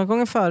gjort många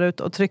gånger förut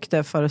och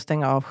tryckte för att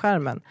stänga av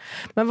skärmen.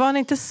 Men vad han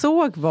inte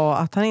såg var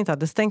att han inte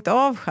hade stängt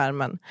av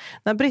skärmen.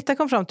 När Britta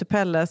kom fram till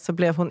Pelle så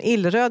blev hon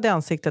illröd i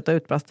ansiktet och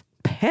utbrast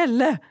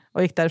Pelle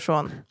och gick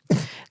därifrån.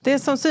 Det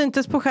som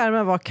syntes på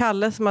skärmen var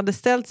Kalle som hade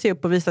ställt sig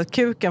upp och visat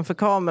kuken för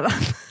kameran.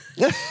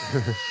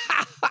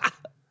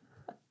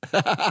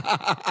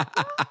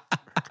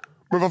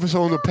 Men varför sa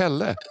hon då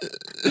Pelle?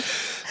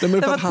 Nej,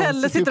 men Det var att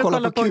Pelle sitter och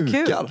kollar på en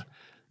kuk.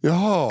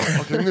 Jaha,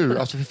 okej, nu.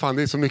 Alltså för fan,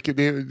 det är så mycket.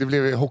 Det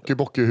blev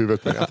hockeybock i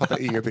huvudet, men jag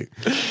fattar ingenting.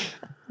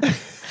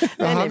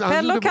 Nej,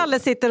 Pelle och Kalle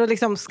sitter och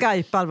liksom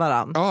skypar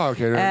varann.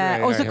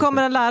 Och så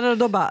kommer en lärare och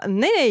då bara,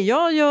 nej,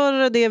 jag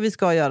gör det vi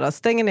ska göra.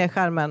 Stänger ner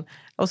skärmen.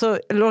 Och så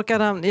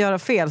råkade han göra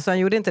fel, så han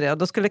gjorde inte det. Och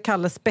då skulle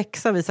Kalle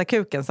spexa visa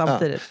kuken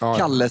samtidigt. Ja.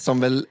 Kalle som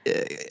väl,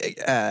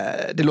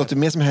 det låter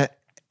mer som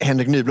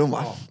Henrik Nyblom,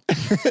 va?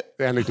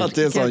 Det är att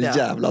det är en sån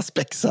jävla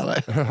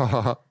spexare.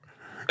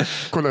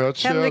 Kolla,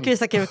 Henrik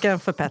visar kuken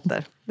för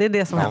Petter. Det är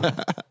det som händer.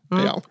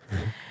 Ja.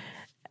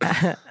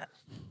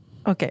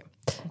 Okej.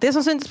 Det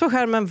som syntes på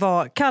skärmen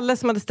var Kalle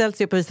som hade ställt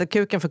sig upp och visat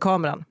kuken för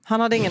kameran. Han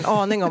hade ingen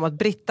aning om att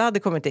Britta hade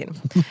kommit in.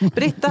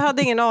 Britta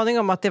hade ingen aning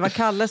om att det var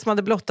Kalle som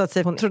hade blottat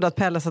sig. Hon trodde att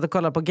Pelle satt och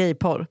kollade på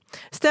gayporr.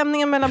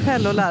 Stämningen mellan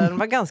Pelle och läraren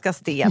var ganska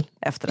stel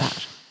efter det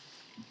här.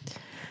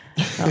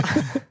 Ja.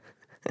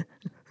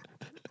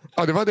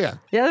 Ja, det var det?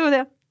 Ja,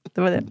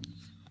 det var det.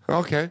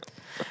 Okej.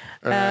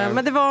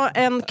 Men det var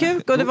en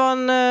kuk och det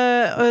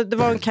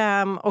var en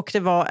cam och det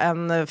var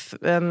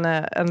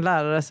en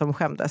lärare som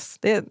skämdes.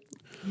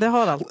 Det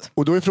har allt.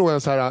 Och då är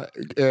frågan så här,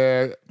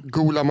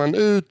 golar man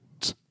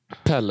ut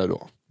Pelle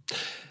då?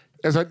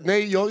 Alltså,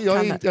 nej,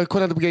 jag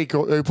kollar inte på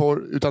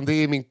gayporr, utan det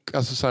är min,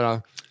 alltså så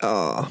här.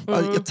 Ja,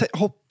 jag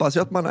hoppas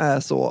ju att man är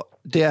så.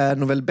 Det är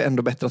nog väl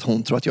ändå bättre att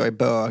hon tror att jag är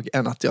bög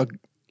än att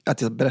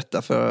jag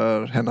berättar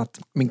för henne att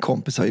min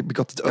kompis har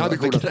begått ett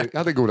övergrepp. Jag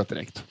hade golat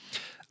direkt.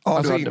 Ja,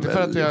 alltså inte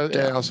för att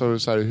jag alltså,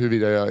 så här,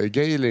 huruvida jag är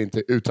gay eller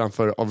inte, utan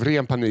av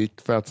ren panik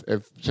för att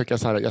försöka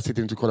så här, jag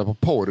sitter inte och kollar på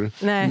porr.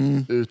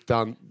 Nej.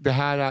 Utan det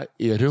här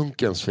är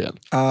runkens fel.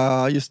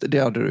 Just det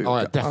hade du.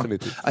 Ja,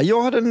 definitivt.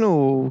 Jag hade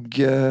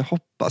nog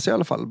hoppas i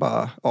alla fall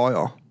bara,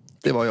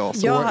 det var jag.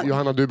 Så,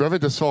 Johanna, du behöver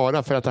inte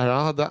svara för att det här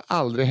hade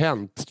aldrig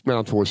hänt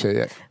mellan två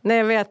tjejer. Nej,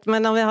 jag vet.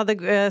 Men om jag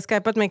hade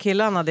skypat med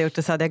killarna hade gjort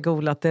det, så hade jag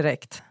golat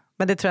direkt.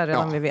 Men det tror jag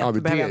redan vi vet.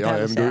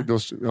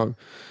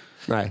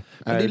 Nej.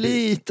 Men det är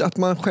lite att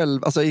man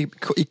själv, alltså i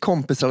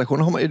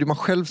kompisrelationer är det man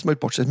själv som har gjort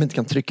bort sig, som inte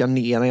kan trycka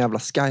ner en jävla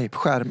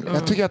Skype-skärm.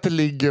 Jag tycker att det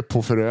ligger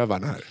på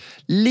förövaren här.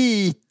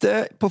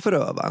 Lite på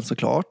förövaren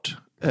såklart.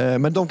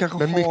 Men de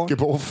kanske mycket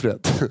på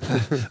offret.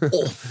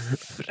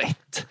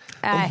 Offret?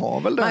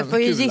 Man får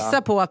ju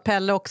gissa på att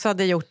Pelle också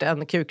hade gjort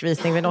en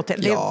kukvisning vid något.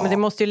 Men det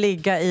måste ju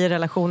ligga i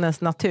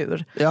relationens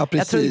natur. Ja, precis.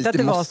 Jag tror inte att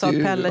det var så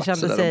att Pelle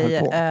kände sig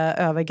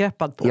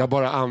övergreppad på. Jag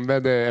bara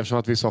använde, eftersom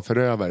att vi sa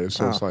förövare,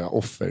 så sa jag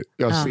offer.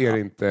 Jag ser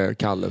inte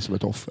Kalle som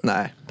ett offer.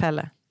 Nej.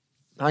 Pelle.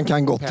 Han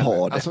kan gott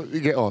ha det. Alltså,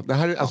 det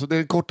här är alltså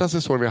det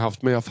kortaste storyn vi har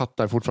haft, men jag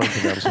fattar fortfarande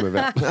inte vem som är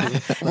vem.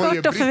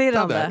 Kort och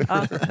förvirrande.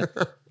 Ja.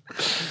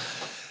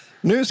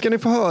 Nu ska ni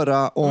få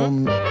höra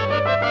om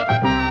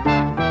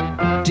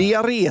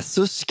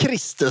Diaresus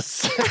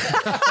Kristus.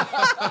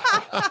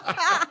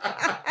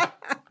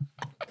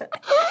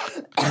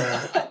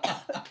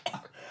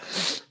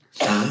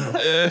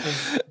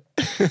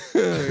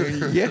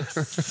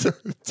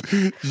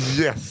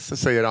 Yes,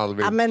 säger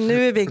Alvin. Ja, men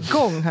nu är vi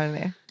igång,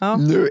 hörni. Ja.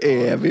 Nu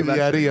är vi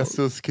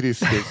Diaresus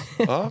Kristus.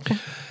 Ja.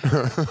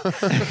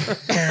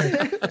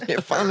 Det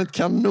är fan ett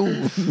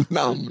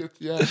kanonnamn.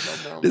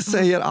 Det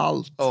säger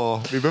allt.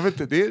 Ja, vi behöver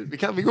inte det.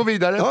 Vi går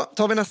vidare. Ja,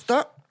 tar vi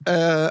nästa.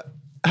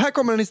 Här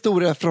kommer en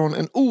historia från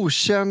en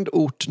okänd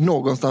ort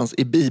någonstans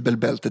i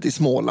bibelbältet i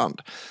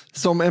Småland,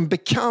 som en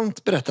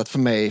bekant berättat för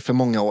mig för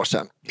många år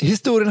sedan.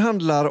 Historien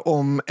handlar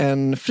om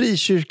en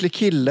frikyrklig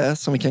kille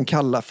som vi kan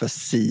kalla för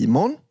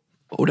Simon.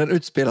 Och den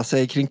utspelar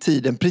sig kring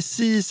tiden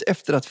precis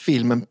efter att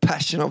filmen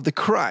Passion of the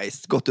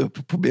Christ gått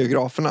upp på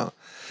biograferna.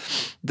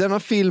 Denna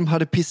film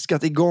hade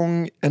piskat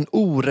igång en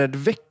orädd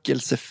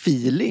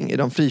väckelsefeeling i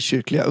de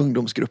frikyrkliga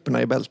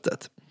ungdomsgrupperna i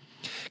bältet.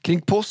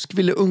 Kring påsk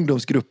ville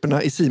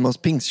ungdomsgrupperna i Simons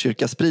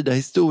pingstkyrka sprida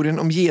historien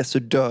om Jesu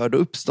död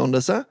och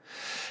uppståndelse.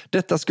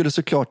 Detta skulle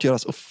såklart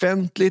göras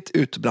offentligt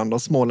ut bland de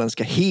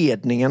småländska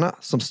hedningarna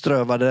som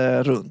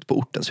strövade runt på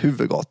ortens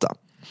huvudgata.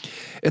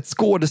 Ett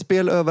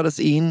skådespel övades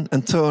in,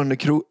 en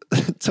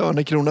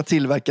törnekrona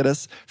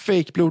tillverkades,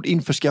 fejkblod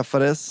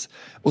införskaffades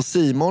och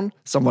Simon,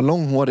 som var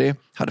långhårig,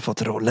 hade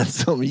fått rollen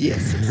som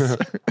Jesus.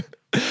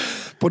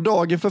 På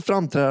dagen för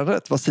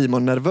framträdandet var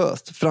Simon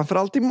nervöst,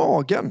 framförallt i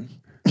magen.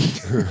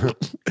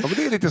 Ja, men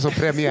det är lite som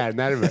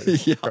premiärnerver.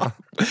 Ja.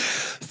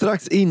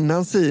 Strax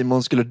innan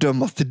Simon skulle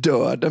dömas till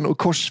döden och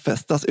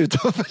korsfästas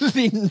utanför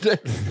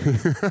Lindex.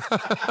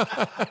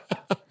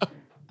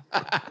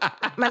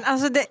 Men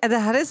alltså det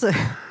här är så...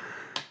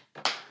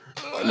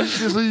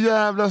 Det är så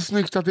jävla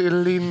snyggt att det är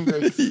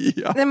Lindex.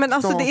 Ja. Nej, men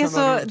alltså det är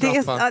så...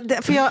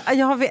 för jag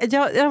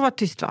har varit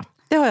tyst, va?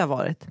 Det har jag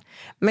varit.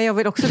 Men jag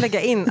vill också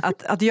lägga in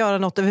att göra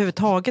något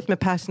överhuvudtaget med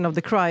Passion of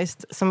the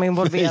Christ som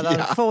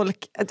involverar folk.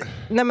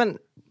 Nej men,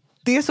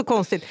 det är så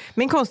konstigt.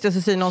 Min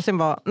konstigaste syn någonsin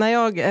var, när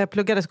jag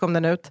pluggade så kom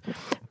den ut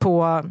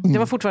på, det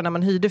var fortfarande när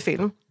man hyrde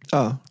film.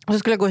 Och så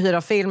skulle jag gå och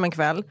hyra film en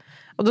kväll.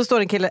 Och då står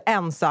en kille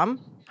ensam.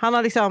 Han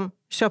har liksom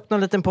köpt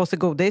någon liten påse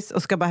godis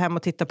och ska bara hem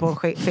och titta på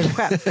en film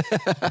själv.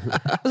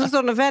 Och så står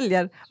han och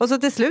väljer. Och så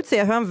till slut ser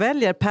jag hur han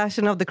väljer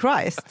Passion of the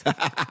Christ.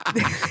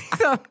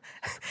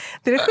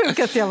 Det är det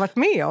sjukaste jag har varit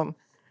med om.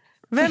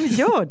 Vem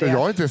gör det? Jag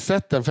har inte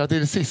sett den för att det är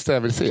det sista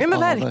jag vill se. Ja, men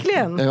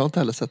verkligen. Jag har inte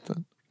heller sett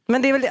den.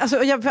 Men det är väl,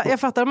 alltså, jag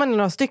fattar om man är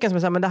några stycken som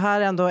säger, men det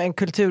här är ändå en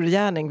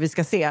kulturgärning vi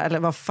ska se, eller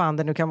vad fan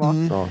det nu kan vara.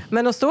 Ja.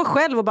 Men att stå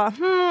själv och bara,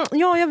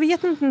 jag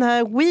vet inte, den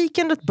här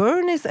Weekend at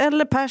Bernie's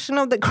eller Passion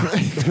of the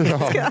Christ.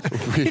 Ska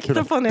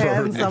titta på när jag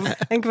är ensam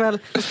en kväll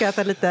och ska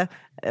äta lite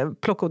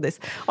plockgodis.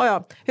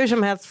 Ja, hur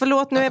som helst,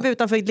 förlåt, nu är vi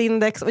utanför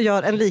Lindex och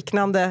gör ett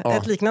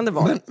liknande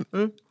val.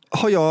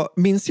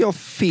 Minns jag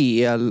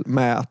fel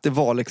med att det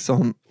var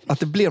liksom att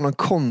det blev någon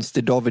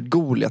konstig David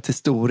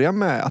Goliat-historia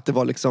med att det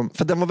var liksom,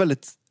 för den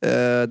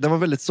var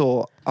väldigt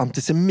så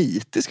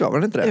antisemitisk, var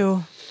den inte det?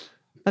 Jo,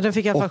 ja, den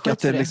fick jag och att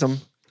det liksom,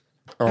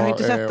 jag har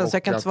inte sett den så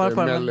jag kan inte svara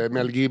på den.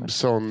 Mel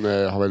Gibson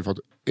har väl fått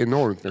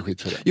enormt med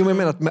skit för det. Jo, men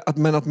jag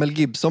menar att Mel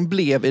Gibson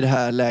blev i det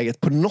här läget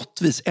på något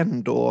vis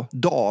ändå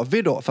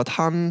David då, för att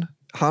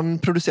han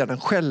producerade den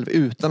själv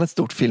utan ett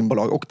stort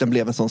filmbolag och den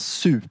blev en sån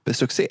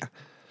supersuccé.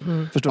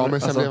 Förstår du?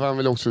 Men sen blev han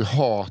väl också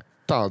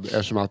hatad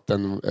eftersom att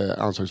den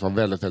ansågs vara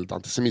väldigt, väldigt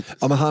antisemitisk.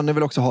 Ja, men han är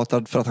väl också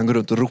hatad för att han går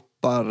runt och ropar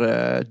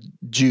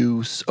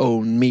Jews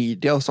own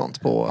media och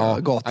sånt på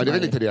gatorna. Ja, det är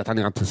väl inte det att han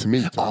är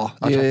antisemit. Ja,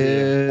 det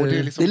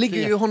är liksom det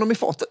ligger ju honom i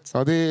fatet.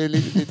 Ja, det är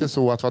lite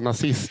så att vara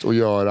nazist och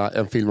göra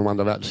en film om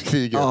andra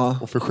världskriget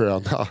och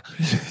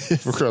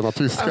försköna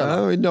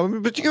tyskarna.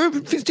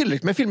 Det finns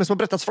tillräckligt med filmer som har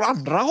berättats från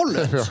andra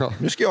hållet.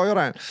 Nu ska jag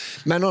göra en.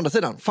 Men å andra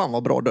sidan, fan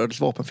vad bra Dödens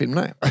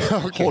vapenfilmerna är.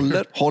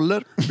 Okay.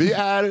 Håller. Vi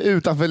är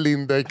utanför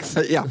Lindex.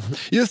 Ja,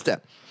 just det.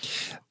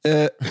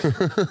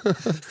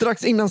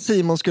 Strax innan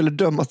Simon skulle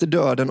dömas till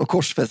döden och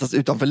korsfästas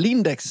utanför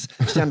Lindex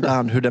kände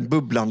han hur den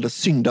bubblande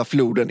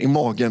syndafloden i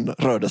magen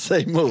rörde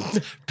sig mot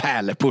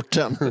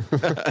pärleporten.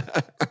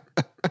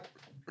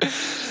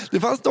 Det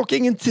fanns dock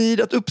ingen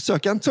tid att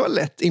uppsöka en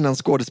toalett innan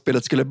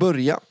skådespelet skulle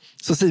börja,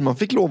 så Simon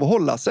fick lov att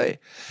hålla sig.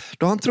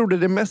 Då han trodde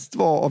det mest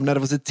var av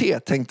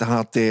nervositet tänkte han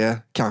att det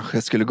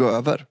kanske skulle gå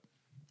över.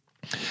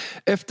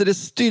 Efter det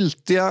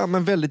styltiga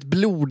men väldigt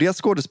blodiga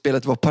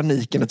skådespelet var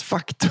paniken ett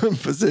faktum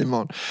för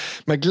Simon.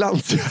 Med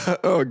glansiga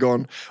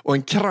ögon och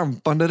en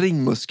krampande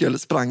ringmuskel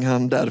sprang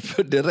han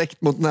därför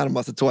direkt mot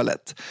närmaste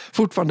toalett.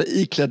 Fortfarande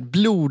iklädd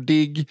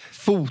blodig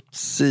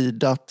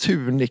fotsida,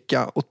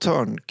 tunika och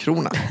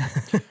törnkrona.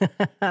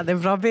 Det är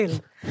en bra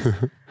bild.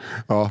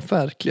 Ja,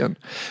 verkligen.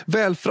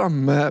 Väl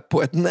framme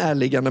på ett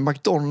närliggande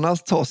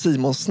McDonalds tar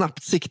Simon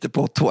snabbt sikte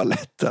på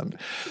toaletten.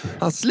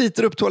 Han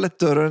sliter upp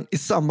toalettdörren i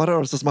samma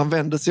rörelse som han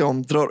vänder sig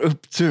om, drar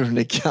upp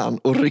tunikan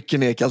och rycker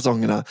ner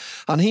kalsongerna.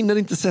 Han hinner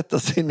inte sätta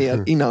sig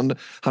ner innan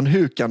han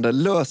hukande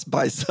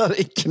lösbajsar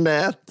i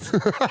knät.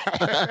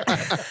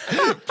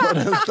 På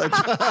den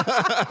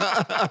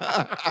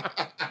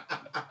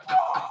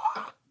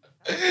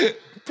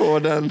på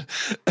den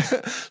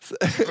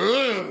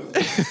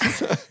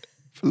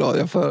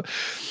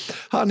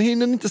Han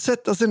hinner inte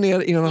sätta sig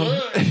ner innan han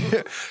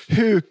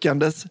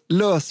hukandes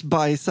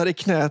lösbajsar i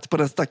knät på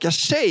den stackars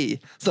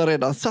tjej som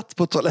redan satt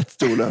på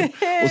toalettstolen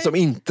och som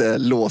inte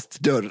låst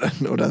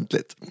dörren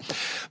ordentligt.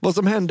 Vad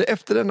som hände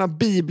efter denna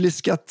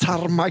bibliska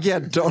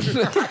Tarmageddon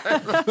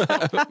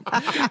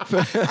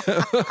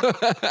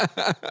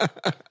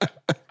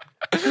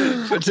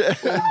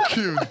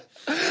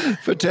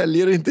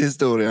förtäljer inte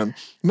historien,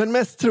 men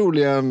mest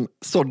troligen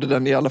sådde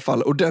den i alla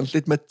fall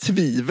ordentligt med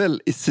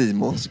tvivel i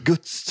Simons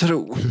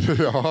gudstro.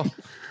 Ja.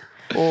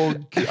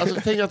 Och alltså,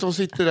 tänk att de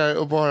sitter där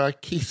och bara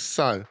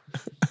kissar.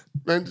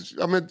 Men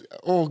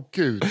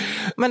gud.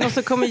 Men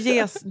också kommer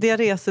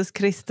Jesus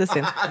Kristus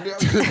in.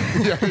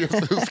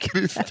 Jesus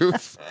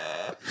Kristus.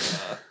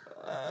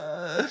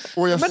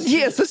 Men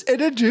Jesus, är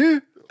det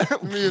du?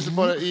 Men just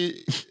bara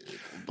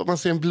man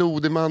ser en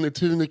blodig man i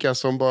tunika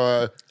som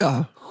bara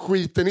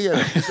skiter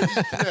ner.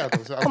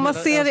 Och man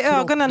ser i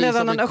ögonen när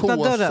han öppnar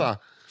dörren.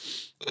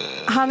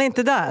 Han är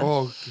inte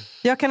där.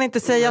 Jag kan inte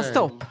säga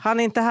stopp. Han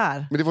är inte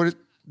här. Men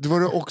det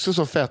var också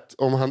så fett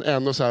om han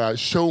ändå så här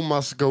show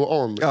must go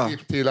on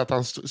till att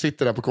han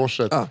sitter där på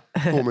korset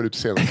 2 minuter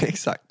senare.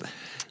 Exakt.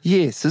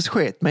 Jesus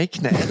sket mig i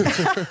knät.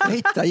 Jag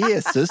hittade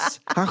Jesus.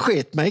 Han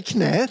sket mig i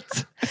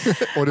knät.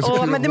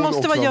 Men det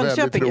måste vara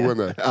Jönköping.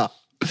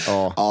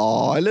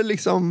 Ja, eller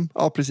liksom,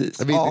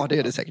 precis. Ja, det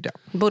är det säkert. Ja.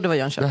 Borde vara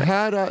Jönköping. Det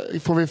här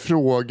får vi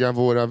fråga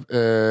våra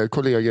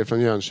kollegor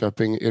från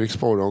Jönköping, Erik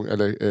Sporrong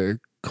eller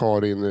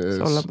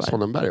Karin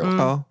Sollenberg.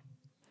 Ja.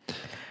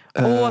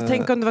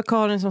 Tänk om det var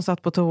Karin som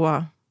satt på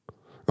toa.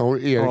 Och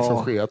Erik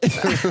som sket.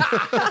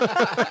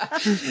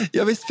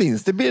 Ja, visst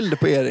finns det bilder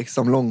på Erik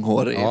som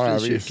långhårig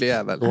frikyrklig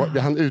jävel.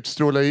 Han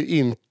utstrålar ju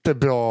inte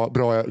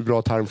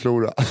bra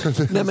tarmflora.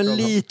 Nej, men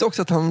lite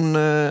också att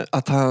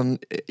han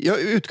jag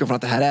utgår från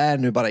att det här är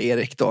nu bara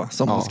Erik då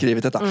som har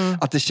skrivit detta.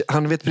 Att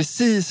han vet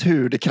precis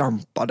hur det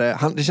krampade.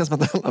 Det känns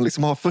som att han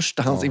liksom har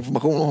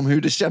förstahandsinformation om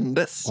hur det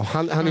kändes. Och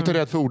han är inte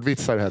rädd för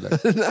ordvitsar heller.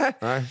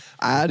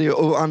 Nej, det är,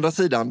 å andra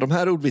sidan, de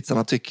här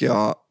ordvitsarna tycker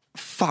jag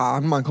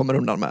fan man kommer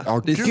undan med.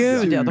 Ja,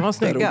 gud ja, de var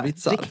snygga.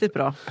 Riktigt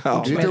bra.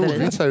 Ja. Det är inte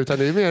ordvitsar utan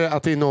det är mer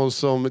att det är någon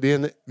som det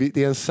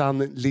är en sann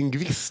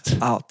lingvist.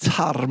 Ja,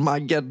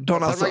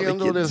 Tarmageddon alltså.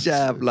 Vilket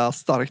jävla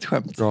starkt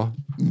skämt. Ja.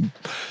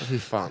 Fy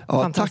fan.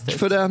 Ja, tack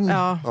för den.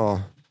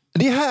 Ja.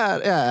 Det här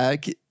är,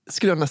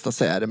 skulle jag nästan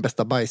säga, den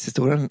bästa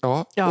bajshistorien.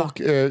 Ja.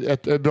 Och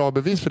ett bra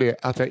bevis för det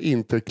att jag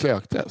inte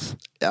klöktes.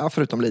 Ja,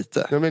 förutom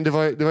lite. Ja, men det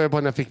var ju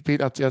bara när jag fick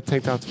bild att jag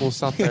tänkte att hon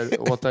satt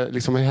där och att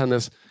liksom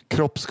hennes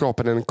kropp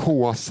skapade en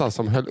kåsa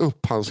som höll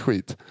upp hans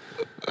skit.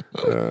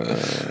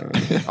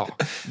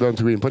 Behöver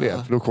inte gå in på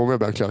det, för då kommer jag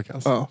börja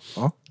klökas.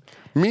 Ja.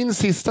 Min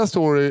sista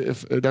story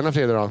denna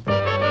fredag då.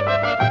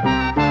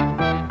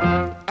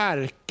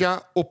 Erka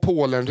och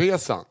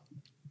Polenresan.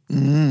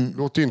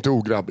 Låter ju inte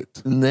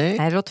ograbbigt. Nej,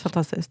 det låter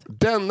fantastiskt.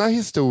 Denna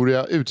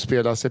historia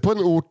utspelar sig på en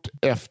ort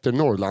efter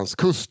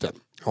Norrlandskusten.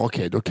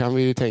 Okej, då kan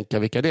vi tänka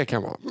vilka det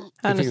kan vara.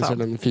 Det finns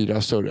väl en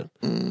 4 större.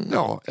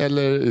 Ja,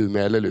 eller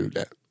Umeå eller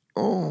Luleå.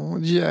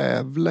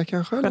 Gävle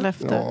kanske?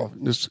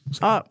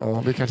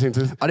 Vi kanske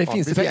inte...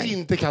 vi ska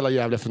inte kalla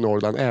Gävle för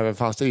Norrland, även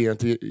fast det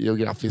inte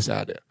geografiskt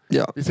är det.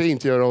 Ja. Vi ska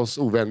inte göra oss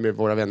ovän med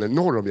våra vänner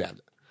norr om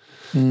Gävle.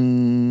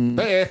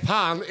 Det är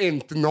fan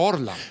inte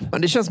Norrland.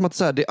 Men det känns som att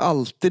så här, det är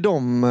alltid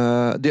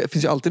det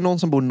finns ju alltid någon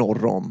som bor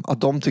norr om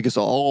att de tycker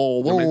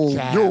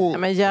så.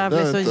 Men Gävle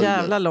är så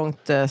jävla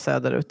långt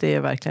söderut. Det är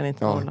verkligen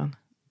inte Norrland.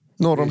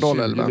 Norr om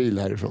Dalälven. 20 mil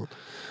härifrån.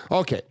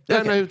 Okej.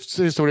 Denna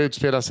historia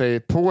utspelar sig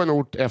på en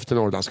ort efter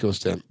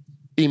Norrlandskusten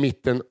i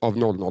mitten av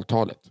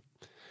 00-talet.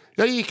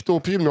 Jag gick då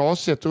på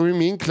gymnasiet och i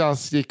min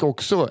klass gick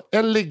också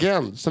en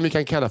legend som vi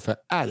kan kalla för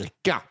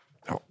Erka.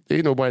 Ja, det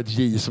är nog bara ett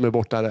J som är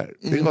borta där.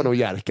 Det var nog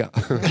Jerka.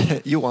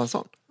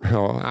 Johansson?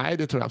 Ja, nej,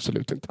 det tror jag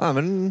absolut inte. Ja,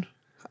 men...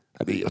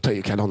 Jag tar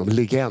ju kalla honom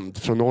legend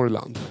från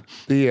Norrland.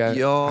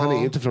 Han är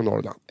ju inte från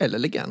Norrland. Eller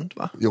legend,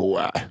 va? Jo,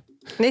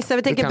 Nisse,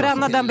 vi tänker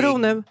bränna den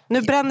bron nu.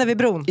 Nu bränner vi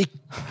bron.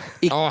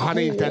 Han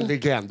är inte en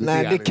legend.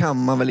 Nej, det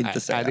kan man väl inte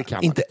säga. Det kan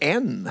man. Inte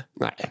än.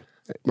 Nej,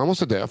 man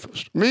måste dö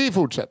först. Men vi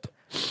fortsätter.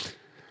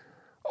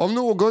 Av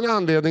någon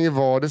anledning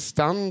var det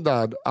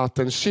standard att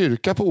en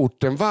kyrka på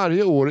orten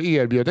varje år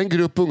erbjöd en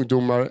grupp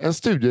ungdomar en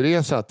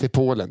studieresa till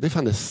Polen. Det är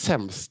fan det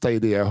sämsta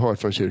idé jag hört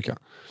från kyrkan.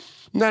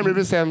 Närmare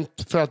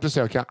bestämt för att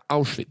besöka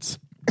Auschwitz.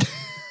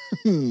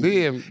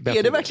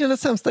 Är det verkligen den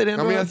sämsta idén?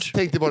 Ja, jag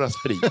tänkte bara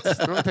sprit.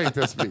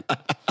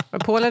 Men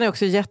Polen är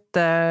också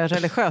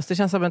jättereligiöst. Det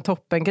känns som en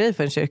toppengrej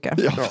för en kyrka.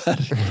 Ja.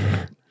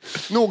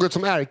 Något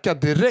som Erka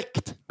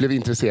direkt blev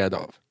intresserad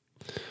av.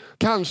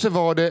 Kanske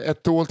var det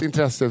ett dolt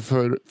intresse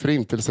för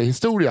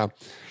förintelsehistoria.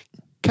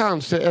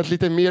 Kanske ett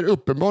lite mer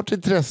uppenbart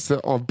intresse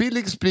av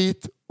billig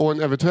sprit och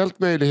en eventuellt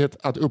möjlighet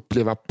att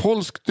uppleva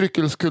polsk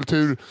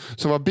dryckeskultur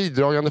som var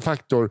bidragande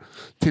faktor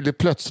till det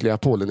plötsliga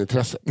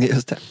Polenintresset.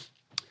 Just det.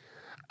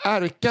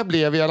 Erka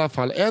blev i alla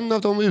fall en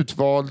av de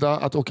utvalda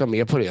att åka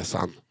med på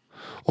resan.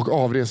 Och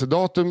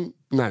avresedatum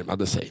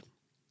närmade sig.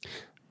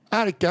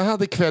 Erka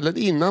hade kvällen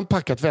innan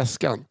packat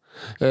väskan.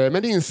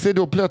 Men inser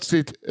då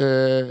plötsligt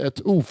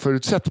ett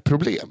oförutsett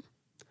problem.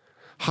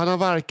 Han har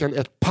varken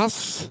ett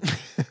pass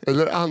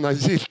eller annan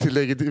giltig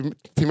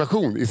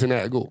legitimation i sin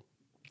ägo.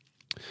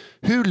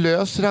 Hur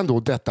löser han då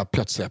detta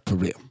plötsliga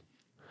problem?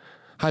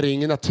 Han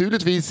ringer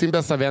naturligtvis sin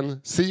bästa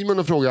vän Simon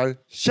och frågar: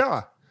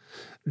 Tja!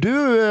 Du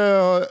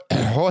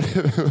har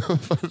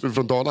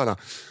från Dalarna.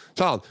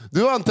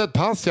 Du har inte ett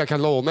pass jag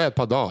kan låna ett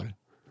par dagar.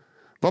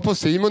 Varpå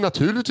Simon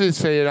naturligtvis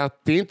säger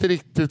att det är inte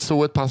riktigt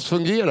så ett pass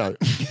fungerar.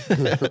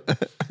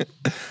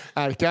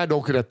 Erka är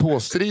dock rätt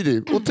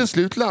påstridig och till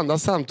slut landar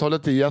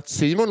samtalet i att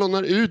Simon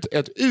lånar ut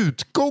ett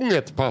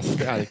utgånget pass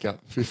till Erka.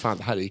 Fy fan,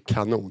 det här är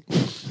kanon.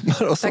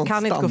 Det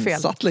kan inte gå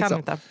fel.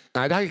 Liksom.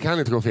 Nej, det här kan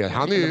inte gå fel.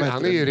 Han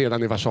är ju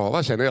redan i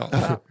Warszawa, känner jag.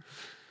 Ja.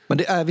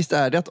 Men visst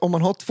är det att om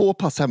man har 2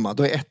 pass hemma,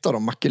 då är ett av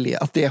dem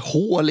makulerat. Att det är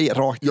hål i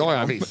rakt.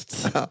 Ja,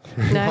 visst.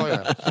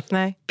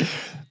 Nej.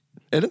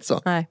 Är det inte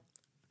så? Nej,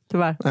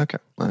 tyvärr. Okay.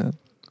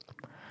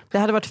 Det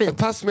hade varit fint. Ett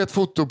pass med ett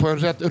foto på en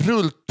rätt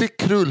rultig,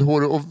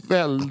 krullhårig och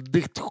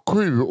väldigt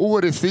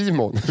 7-årig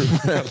Simon.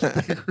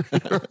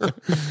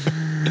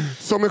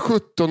 Som en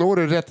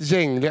 17-årig rätt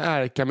gänglig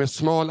Erka med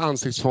smal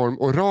ansiktsform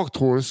och rakt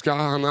hår ska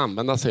han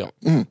använda sig av.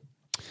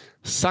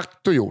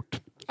 Sagt och gjort.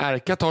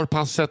 Erka tar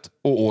passet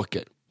och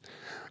åker.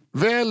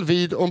 Väl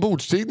vid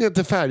ombordstigningen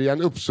till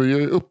färjan uppstår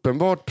ju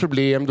uppenbart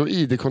problem då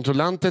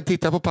ID-kontrollanten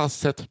tittar på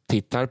passet,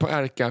 tittar på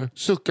Erka,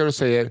 suckar och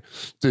säger: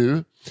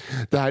 Du,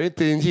 det här är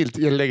inte en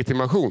giltig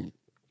legitimation.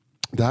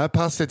 Det här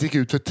passet gick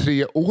ut för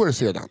 3 år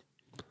sedan.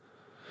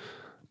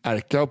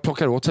 Erka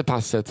plockar åt sig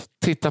passet,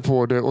 tittar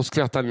på det och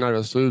skrattar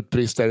nervöst och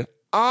utbrister: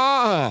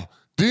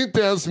 det är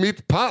inte ens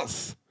mitt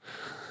pass!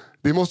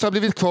 Det måste ha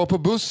blivit kvar på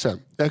bussen.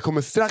 Jag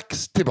kommer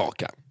strax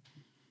tillbaka.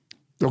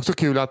 Det är också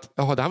kul att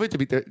det här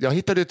var inte, jag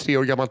hittade ett 3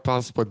 år gammalt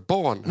pass på ett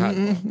barn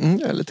här.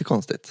 Det är lite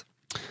konstigt.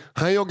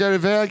 Han joggar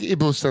iväg i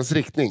bussens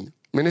riktning.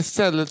 Men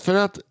istället för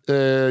att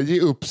ge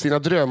upp sina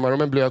drömmar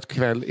om en blöt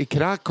kväll i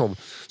Krakow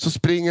så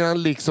springer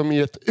han liksom i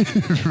ett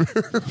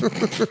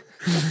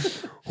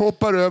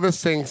hoppar över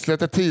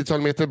sängslet ett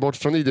 10-tal meter bort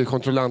från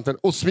ID-kontrollanten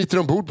och smiter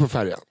ombord på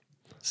färjan.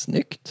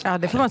 Snyggt. Ja,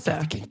 det får man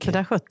säga. Det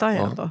där skötte han ju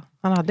ändå.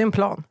 Han hade en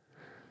plan.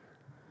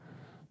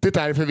 Det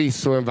är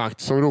förvisso en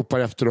vakt som ropar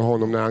efter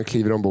honom när han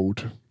kliver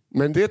ombord.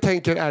 Men det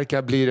tänker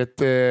Erka blir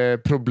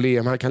ett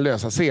problem han kan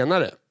lösa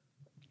senare.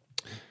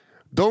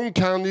 De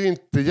kan ju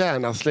inte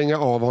gärna slänga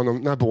av honom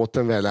när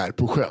båten väl är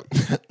på sjön.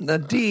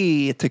 Nej,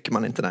 det tycker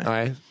man inte.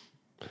 Nej.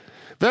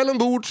 Väl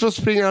ombord så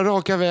springer han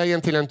raka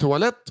vägen till en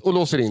toalett och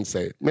låser in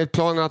sig. Med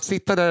planen att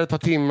sitta där ett par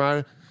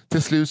timmar.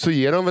 Till slut så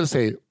ger de väl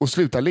sig och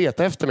slutar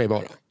leta efter mig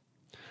bara.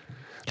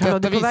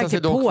 Kan du på väg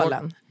till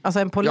Polen? Alltså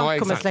en polack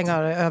kommer slänga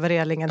över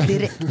relingen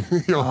direkt.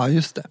 Ja,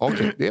 just det.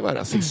 Okej, det var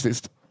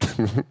rasistiskt.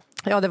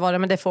 Ja, det var det,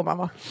 men det får man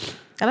vara.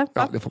 Eller?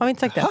 Ja, det får man. Har vi inte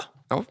sagt det?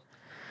 Ja.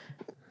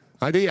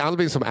 Nej, det är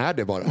Albin som är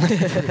det bara.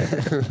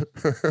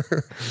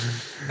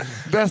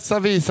 Dessa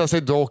visar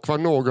sig dock vara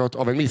något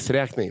av en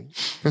missräkning.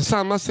 För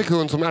samma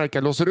sekund som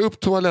Erka låser upp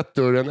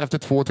toalettdörren efter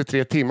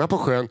 2-3 timmar på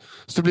sjön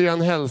så blir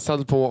han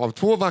hälsad på av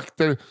 2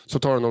 vakter så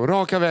tar honom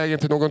raka vägen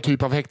till någon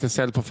typ av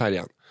häktescell på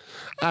färjan.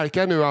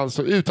 Erka är nu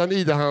alltså utan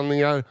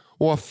ID-handlingar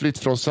och har flytt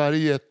från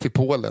Sverige till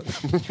Polen.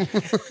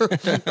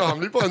 Han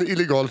blir bara en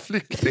illegal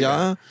flykting.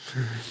 Ja.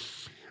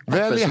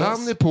 Väl i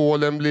hamn i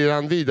Polen blir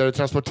han vidare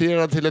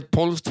transporterad till ett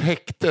polskt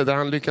häkte där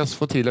han lyckas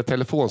få till ett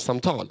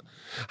telefonsamtal.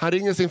 Han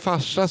ringer sin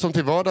farsa som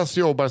till vardags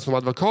jobbar som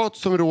advokat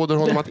som råder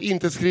honom att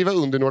inte skriva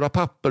under några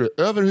papper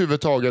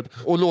överhuvudtaget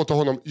och låta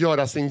honom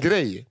göra sin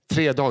grej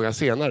 3 dagar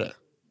senare.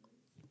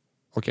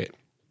 Okej.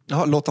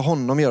 Ja, låta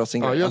honom göra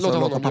sin grej. Ja, låta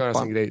honom göra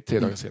sin grej 3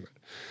 dagar senare.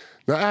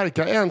 När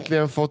Erka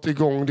äntligen fått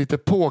igång lite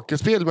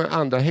pokerspel med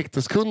andra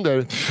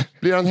häkteskunder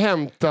blir han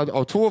hämtad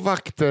av 2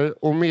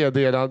 vakter och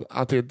meddelad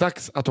att det är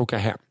dags att åka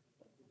hem.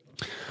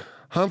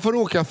 Han får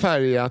åka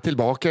färja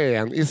tillbaka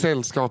igen i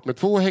sällskap med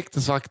 2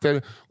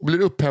 häktesvakter och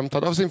blir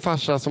upphämtad av sin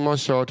farsa som har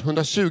kört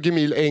 120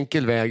 mil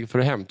enkel väg för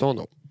att hämta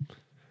honom.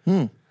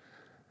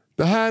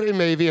 Det här är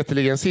mig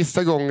veteligen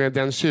sista gången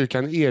den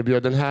kyrkan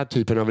erbjöd den här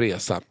typen av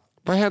resa.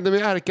 Vad hände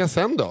med Erka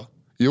sen då?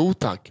 Jo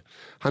tack.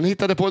 Han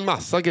hittade på en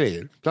massa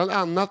grejer. Bland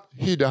annat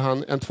hyrde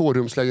han en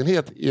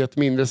 2-rumslägenhet i ett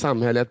mindre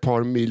samhälle ett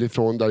par mil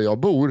ifrån där jag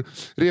bor.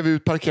 Rev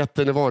ut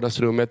parketten i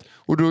vardagsrummet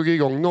och drog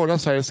igång norra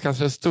Sveriges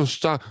kanske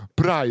största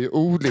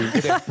brajodling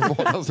direkt på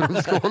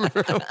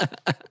vardagsrumsgolvet.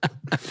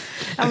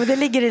 Ja, men det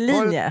ligger i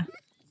linje.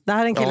 Det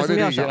här är en kille som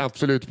gör så. Ja, det ligger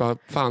absolut.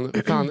 Fan,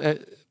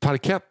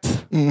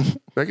 parkett.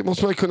 Det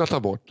måste man ju kunna ta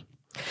bort.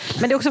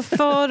 Men det är också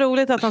för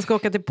roligt att han ska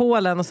åka till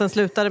Polen och sen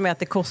slutar det med att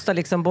det kostar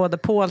liksom både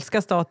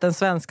polska staten,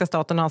 svenska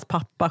staten och hans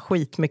pappa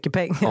skitmycket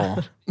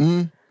pengar. Ja.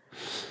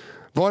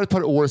 Var ett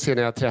par år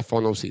sedan jag träffade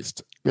honom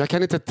sist. Men jag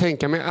kan inte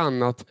tänka mig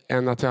annat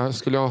än att jag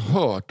skulle ha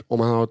hört om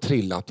han har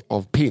trillat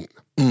av pinn.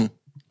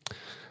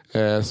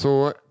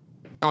 Så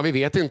ja, vi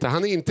vet inte.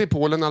 Han är inte i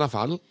Polen i alla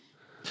fall.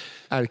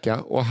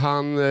 Erka. Och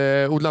han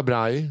odlar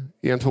braj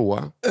i en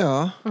 2:a.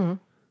 Ja.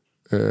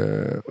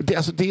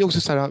 Det är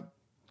också så här.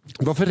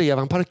 Varför rev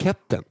han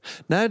parketten?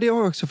 Nej, det har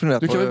jag också funderat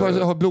på. Du kan väl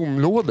bara ha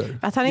blomlådor?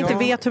 Att han inte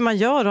vet hur man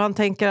gör och han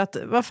tänker att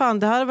vad fan,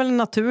 det här är väl en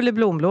naturlig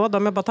blomlåda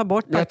om jag bara tar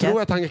bort parkett. Jag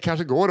tror att han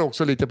kanske går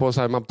också lite på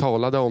så här, man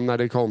talade om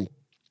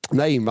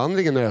när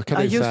invandringen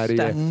ökade i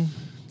Sverige.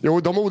 Jo,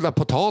 de odlar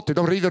potatis.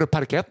 De river upp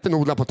parketten och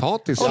odlar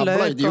potatis.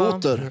 Jävla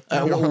idioter.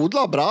 De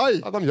odlar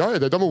braj. Ja, de gör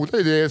det. De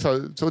odlar det.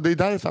 Så det är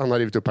därför han har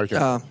rivit upp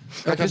parketten.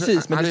 Ja,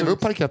 precis. Han rev upp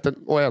parketten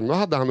och ändå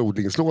hade han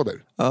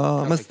odlingslådor.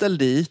 Ja, men ställ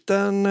dit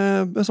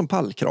en sån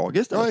pallkrage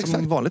istället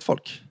som vanligt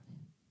folk.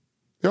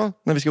 Ja.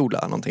 När vi ska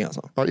odla någonting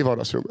alltså. Ja, i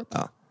vardagsrummet.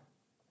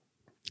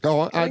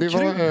 Ja, det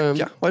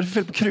var... Vad är det för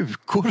fel på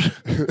krukor?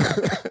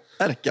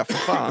 Erka, för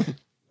fan.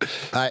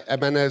 Nej,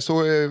 men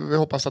så vi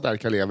hoppas att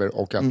Erka lever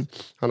och att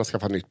han har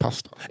skaffat nytt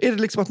pass då. Är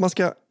det liksom att man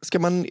ska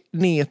man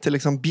ner till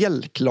liksom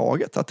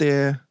bjälklaget? Att det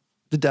är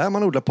där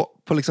man odlar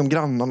på liksom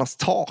grannarnas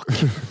tak?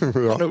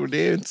 Det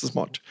är ju inte så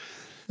smart.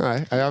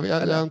 Nej, jag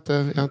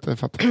har inte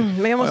fattat.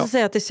 Men jag måste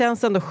säga att det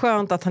känns ändå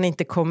skönt att han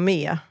inte kom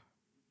med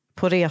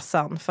på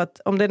resan. För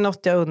att om det är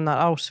något jag unnar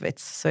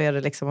Auschwitz så är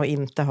det liksom att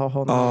inte ha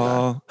honom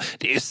där.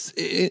 Det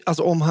är,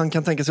 alltså om han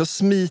kan tänka sig att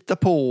smita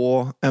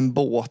på en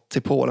båt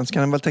till Polen så kan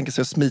han väl tänka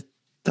sig att smita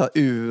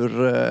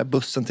ur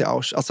bussen till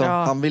Auschwitz. Alltså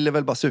han ville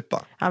väl bara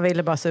supa. Han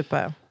ville bara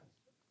supa, ja.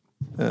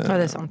 Ja,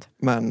 det är sant.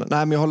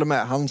 Men jag håller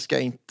med. Han ska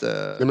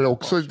inte... Ja, men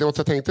också,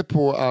 jag tänkte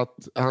på att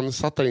han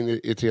satt där inne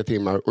i 3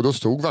 timmar och då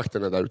stod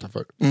vakterna där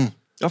utanför.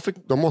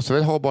 De måste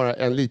väl ha bara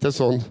en liten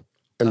sån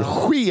en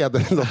sked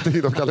eller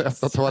någonting de kan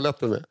öppna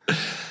toaletten med.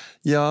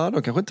 Ja,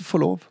 de kanske inte får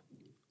lov.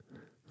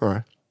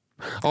 Nej.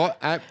 Ja,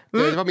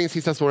 det var min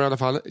sista story i alla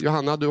fall.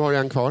 Johanna, du har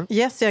en kvar.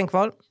 Yes, jag har en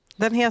kvar.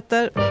 Den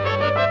heter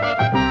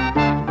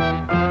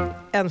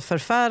En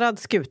förfärad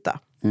skuta.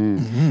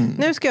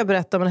 Nu ska jag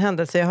berätta om en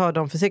händelse jag hörde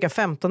om för cirka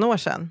 15 år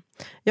sedan.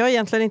 Jag är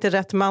egentligen inte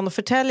rätt man att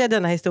förtälja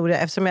denna historia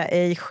eftersom jag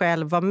ej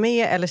själv var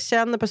med eller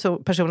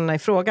känner personerna i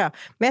fråga.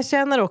 Men jag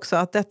känner också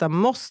att detta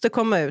måste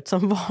komma ut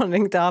som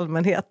varning till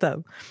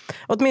allmänheten.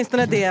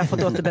 Åtminstone det jag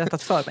fått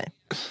återberättat för mig.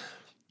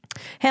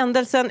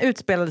 Händelsen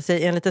utspelade sig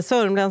i en liten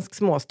sörmländsk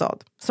småstad.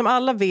 Som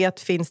alla vet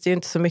finns det ju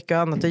inte så mycket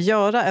annat att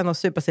göra än att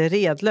supa sig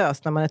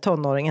redlös när man är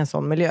tonåring i en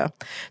sån miljö.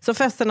 Så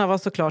festerna var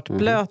såklart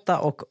blöta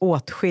och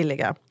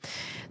åtskilliga.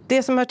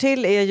 Det som hör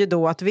till är ju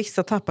då att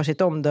vissa tappar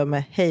sitt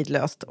omdöme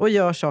hejdlöst och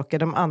gör saker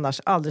de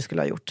annars aldrig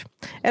skulle ha gjort.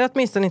 Eller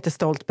åtminstone inte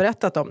stolt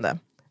berättat om det.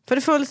 För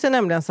det föll sig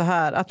nämligen så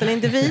här att en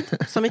individ,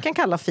 som vi kan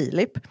kalla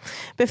Filip,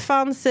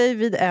 befann sig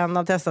vid en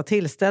av dessa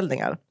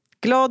tillställningar.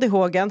 Glad i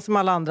hågen som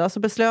alla andra så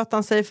beslöt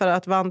han sig för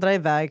att vandra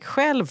iväg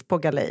själv på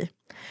galej.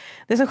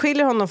 Det som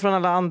skiljer honom från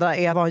alla andra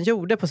är vad han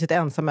gjorde på sitt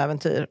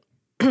ensamäventyr.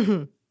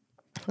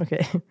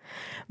 Okay.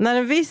 När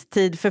en viss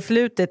tid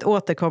förflutit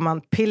återkom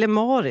han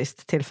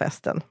pillemariskt till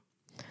festen.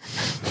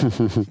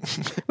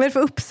 Vad är det för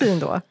uppsyn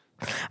då?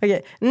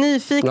 Okay.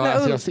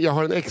 Nyfikna jag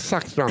har en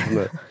exakt framför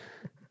mig.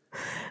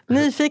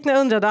 Nyfikna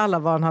undrade alla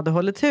var han hade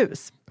hållit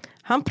hus.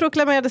 Han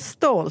proklamerade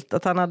stolt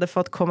att han hade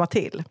fått komma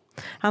till.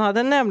 Han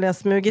hade nämligen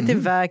smugit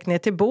iväg ner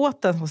till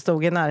båten som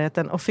stod i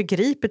närheten och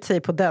förgripit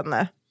sig på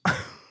denne.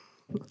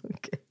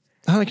 Okay.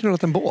 Han hade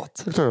knullat en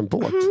båt. En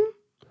båt?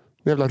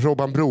 Jävla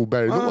Robban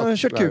Broberg-låt. Han har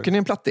kört kuken i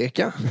en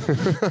platteka.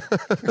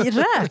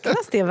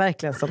 Räknas det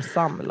verkligen som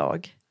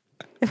samlag?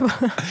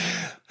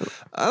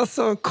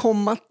 Alltså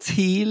komma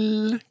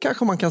till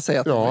kanske man kan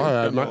säga att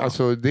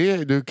alltså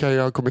du kan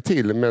ju ha kommit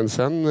till, men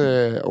sen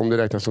om det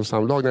räknas som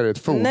samlag när det är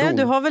ett fordon. Nej,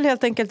 du har väl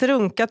helt enkelt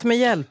runkat med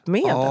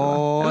hjälpmedel?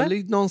 Ja,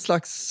 någon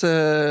slags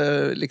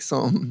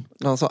liksom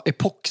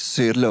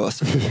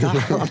epoxylös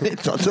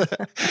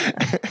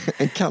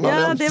en kanadens.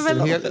 Ja, det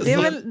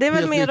är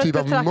väl mer att typ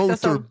av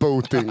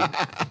motorboating.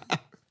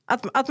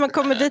 Att man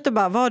kommer dit och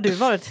bara, vad har du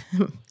varit?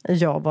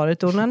 Jag har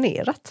varit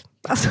onanerat.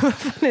 Alltså,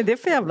 vad är det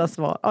för jävla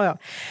svar?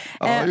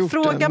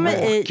 Fråga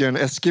mig en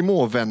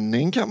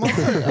Eskimo-vändning kan man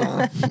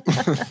säga.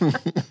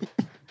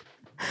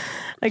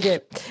 Okej.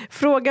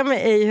 Fråga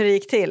mig ej hur det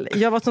gick till.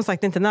 Jag var som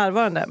sagt inte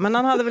närvarande. Men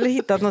han hade väl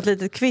hittat något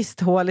litet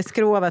kvisthål i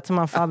skrovet som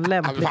han fann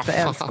lämpligt för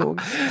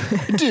älskog.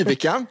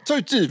 Dyvikan, ta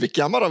ut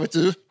dyvikan bara, vet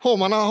du.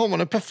 Har man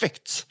det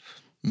perfekt.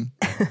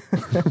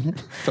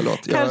 Förlåt,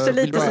 jag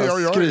vill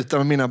bara skryta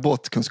med mina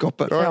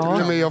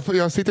båtkunskaper. Men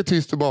jag sitter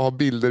tyst och bara har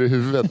bilder i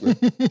huvudet nu.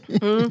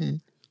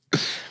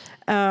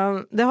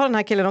 Det har den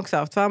här killen också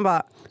haft. För han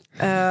bara,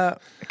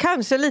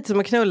 kanske lite som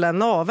att knulla en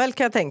navel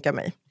kan jag tänka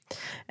mig.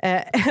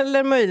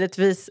 Eller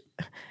möjligtvis,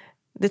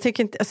 det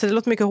tycker inte, alltså det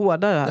låter mycket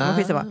hårdare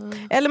här.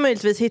 Eller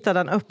möjligtvis hittade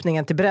han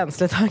öppningen till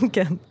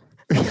bränsletanken.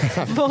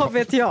 Vad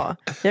vet jag?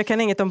 Jag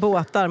kan inget om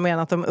båtar mer än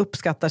att de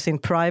uppskattar sin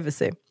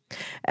privacy.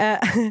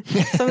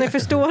 Som ni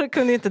förstår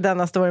kunde inte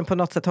denna storyn på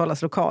något sätt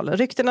hållas lokal.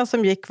 Ryktena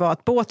som gick var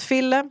att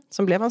Båtfille,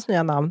 som blev hans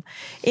nya namn,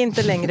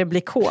 inte längre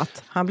blir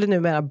kåt. Han blir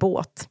numera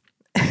båt.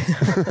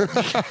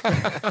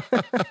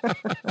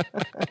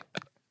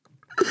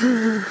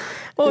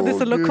 Det är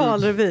så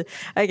lokalrevy.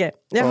 Okay.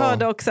 Jag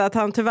hörde också att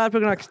han tyvärr på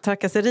grund av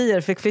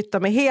trakasserier fick flytta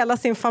med hela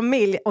sin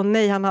familj, och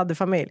nej, han hade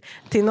familj,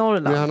 till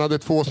Norrland. Nej, han hade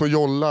 2 små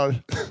jollar.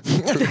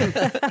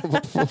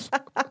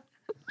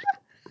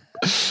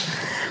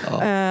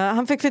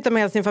 Han fick flytta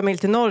med hela sin familj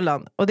till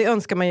Norrland, och det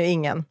önskar man ju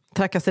ingen.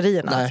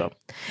 Trakasserierna alltså.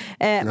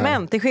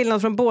 Men till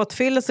skillnad från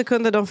Båtfille så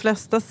kunde de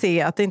flesta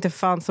se att det inte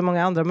fanns så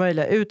många andra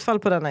möjliga utfall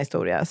på denna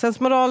historia.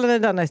 Sensmoralen i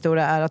denna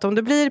historia är att om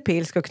du blir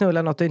pilsk och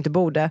knullar något du inte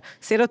borde,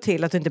 se då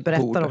till att du inte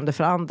berättar om det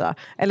för andra.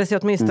 Eller se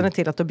åtminstone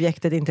till att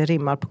objektet inte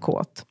rimmar på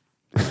kåt.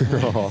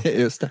 Ja,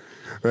 just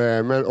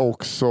det. Men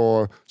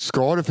också,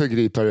 ska du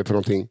förgripa dig på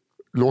någonting,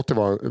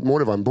 må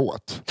det vara en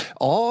båt?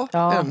 Ja,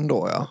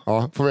 ändå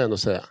Ja, får vi ändå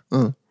säga.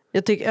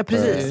 Jag tycker,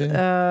 precis.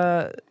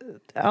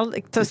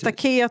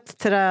 Staket,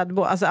 träd,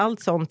 alltså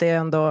allt sånt är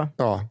ändå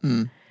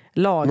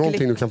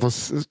lagligt.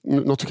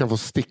 Något du kan få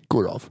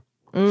stickor av.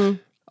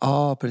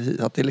 Ja, precis.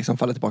 Att det liksom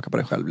faller tillbaka på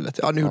dig själv.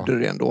 Ja, nu gjorde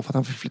det ändå för att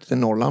han fick flytta till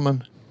Norrland,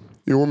 men...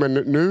 Jo, men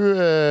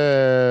nu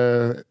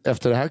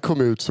efter det här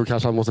kom ut så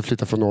kanske han måste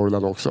flytta från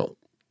Norrland också.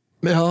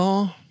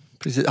 Ja,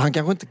 precis. Han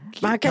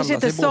kanske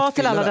inte sa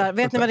till alla där,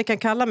 vet ni vad ni kan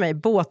kalla mig?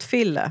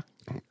 Båtfille.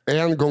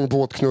 En gång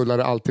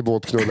båtknullare, alltid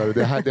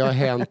båtknullare. Det har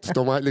hänt.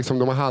 De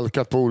har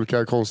halkat på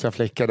olika konstiga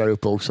fläckar där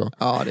uppe också.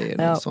 Ja, det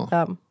är nog så.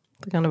 Ja,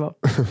 det kan det vara.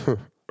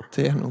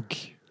 Det är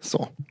nog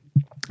så.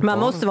 Man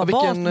måste vara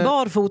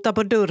barfota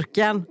på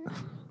durken.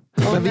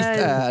 Men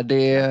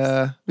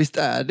visst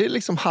är det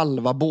liksom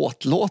halva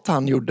båtlåt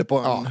han gjorde på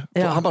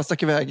en... Han bara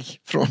stack iväg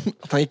från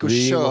att han gick och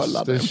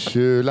kölade. Vi måste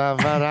kyla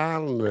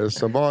varandra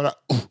så bara...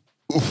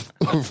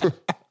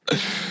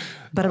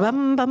 Det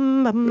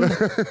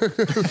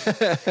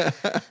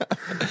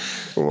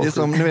är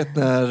som ni vet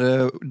när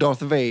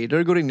Darth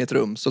Vader går in i ett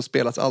rum så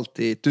spelas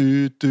alltid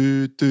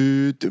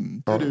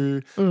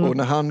och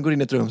när han går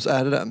in i ett rum så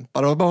är det den.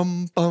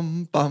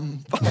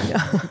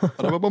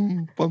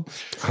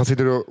 Han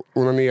sitter och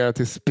onanerar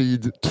till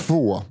Speed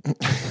 2.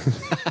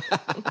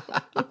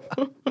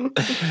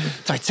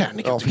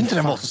 Titanic. Jag tycker inte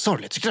den var så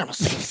sorglig. Jag tycker den var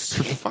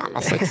sexig. Fan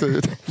vad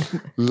sexigt.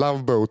 Love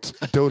Boat.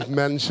 Don't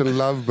mention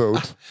Love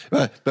Boat.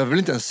 Behöver väl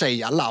inte ens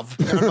säga love.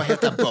 Det bara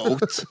heta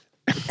Boat.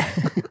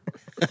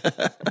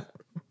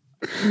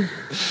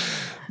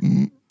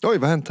 Oj,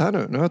 vad har hänt här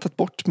nu? Nu har jag tagit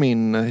bort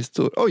min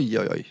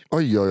historia.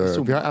 Oj.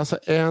 Vi har alltså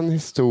en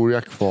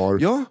historia kvar.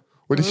 Ja.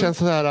 Och det känns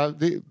så här,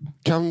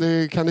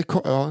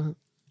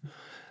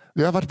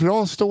 det har varit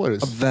bra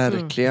stories. Ja,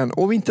 verkligen.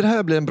 Och om inte det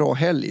här blir en bra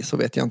helg så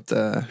vet jag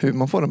inte hur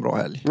man får en bra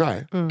helg.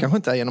 Nej. Kanske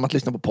inte genom att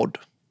lyssna på podd.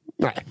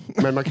 Nej,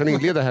 men man kan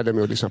inleda helgen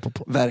med att lyssna på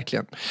podd.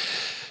 Verkligen.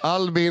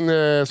 Albin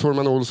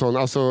Sårman Olsson,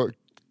 alltså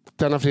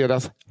denna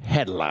fredags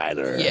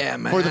headliner. Yeah,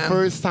 man. For the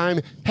first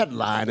time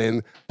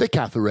headlining The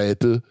Café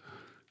Rape.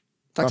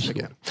 Tack så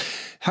mycket.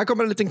 Här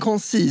kommer en liten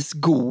koncis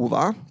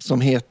gåva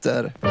som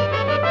heter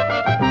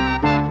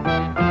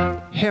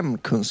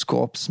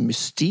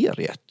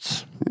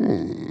Hemkunskapsmysteriet.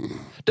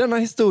 Denna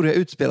historia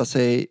utspelar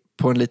sig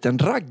på en liten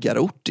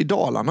raggarort i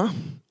Dalarna.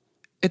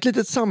 Ett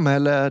litet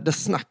samhälle där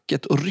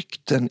snacket och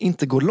rykten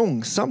inte går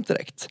långsamt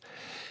direkt.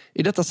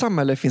 I detta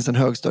samhälle finns en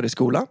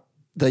högstadieskola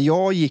där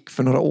jag gick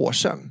för några år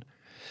sedan.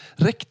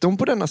 Rektorn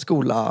på denna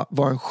skola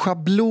var en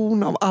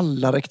schablon av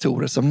alla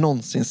rektorer som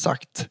någonsin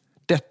sagt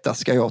detta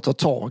ska jag ta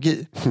tag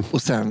i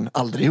och sen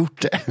aldrig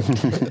gjort det.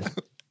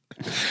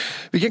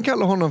 Vi kan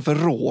kalla honom för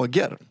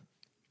Roger.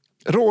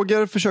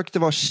 Roger försökte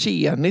vara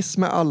tjenis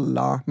med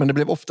alla, men det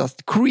blev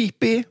oftast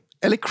creepy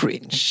eller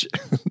cringe.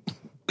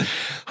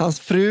 Hans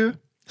fru,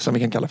 som vi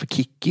kan kalla för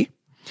Kiki,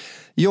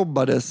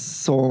 jobbade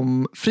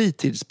som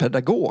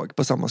fritidspedagog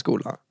på samma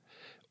skola.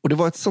 Och det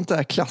var ett sånt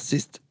där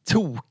klassiskt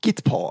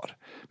tokigt par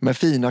med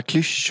fina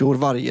klyschor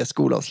varje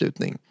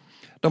skolavslutning.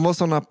 De var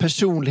sådana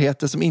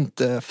personligheter som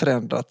inte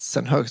förändrats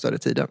sedan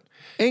högstadietiden.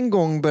 En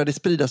gång började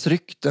spridas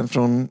rykten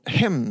från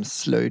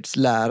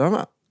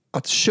hemslöjdslärarna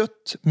att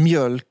kött,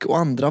 mjölk och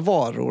andra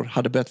varor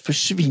hade börjat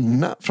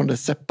försvinna från det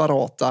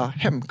separata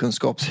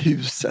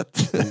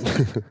hemkunskapshuset.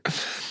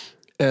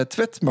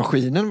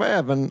 Tvättmaskinen var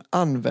även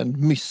använd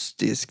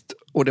mystiskt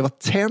och det var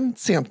tänt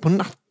sent på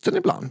natten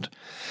ibland.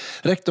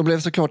 Rektorn blev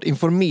såklart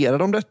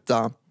informerad om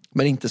detta,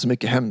 men inte så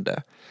mycket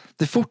hände.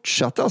 Det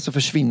fortsatte alltså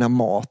försvinna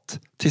mat.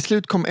 Till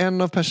slut kom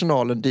en av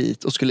personalen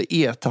dit och skulle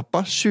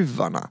ertappa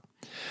tjuvarna.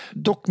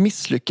 Dock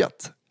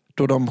misslyckat,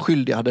 då de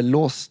skyldiga hade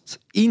låst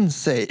in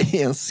sig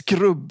i en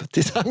skrubb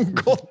tills han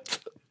gått.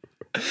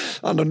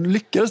 De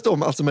lyckades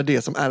de alltså med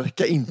det som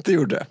Erka inte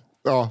gjorde.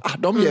 Ja.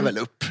 De ger väl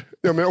upp.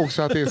 Ja, men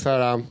också att det är så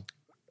här...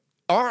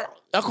 Ja,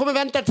 jag kommer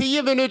vänta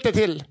 10 minuter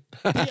till.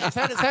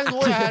 Sen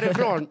går jag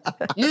härifrån.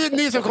 Nu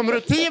ni som kommer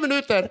ut 10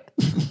 minuter.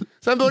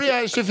 Sen börjar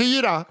jag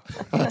 24.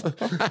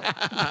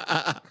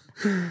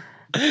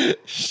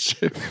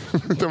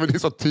 Det är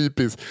så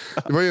typiskt.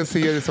 Det var ju en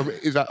serie som...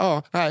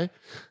 Nej,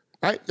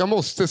 jag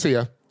måste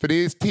se. För det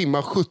är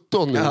timma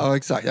 17 nu. Ja,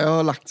 exakt. Jag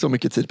har lagt så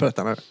mycket tid på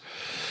detta nu.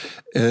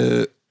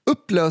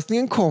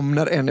 Upplösningen kom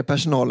när en i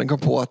personalen kom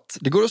på att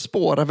det går att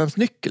spåra vems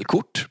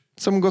nyckelkort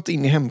som gått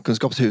in i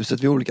hemkunskapshuset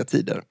vid olika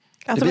tider.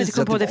 Alltså de inte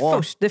kom på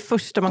det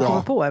första man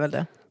kommer på är väl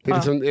det? Det är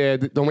liksom,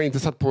 de har inte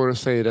satt på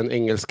sig den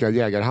engelska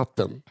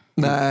jägarhatten.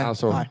 Nej.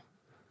 Alltså, nej.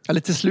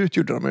 Eller till slut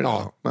gjorde de det.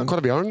 Ja, men...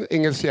 Kolla, vi har en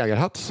engelsk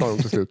jägarhatt, sa de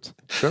till slut.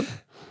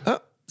 Ja,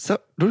 så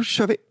då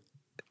kör vi.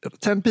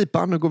 Tänd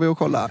pipan, nu går vi och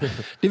kollar.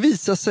 Det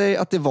visar sig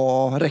att det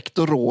var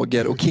rektor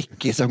Roger och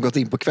Kiki som gått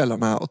in på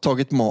kvällarna och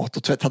tagit mat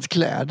och tvättat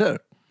kläder.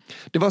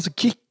 Det var alltså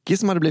Kiki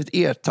som hade blivit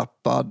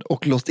ertappad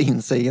och låst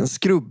in sig i en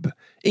skrubb.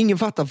 Ingen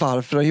fattar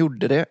varför han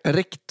gjorde det. En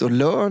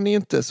rektorlön är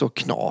inte så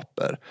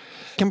knaper.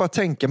 Jag kan bara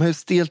tänka mig hur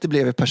stelt det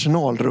blev i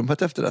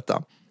personalrummet efter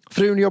detta.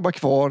 Frun jobbar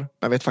kvar, men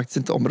jag vet faktiskt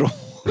inte om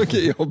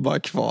Roger jobbar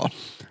kvar.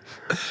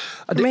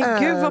 Ja,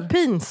 men gud vad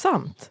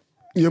pinsamt.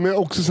 Ja, men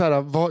också så här,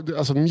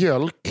 alltså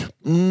mjölk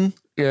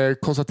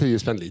kostar 10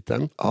 spänn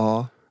liten.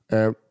 Ja.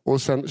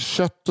 Och sen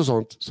kött och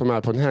sånt som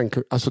är på en hänk.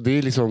 Alltså det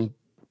är liksom,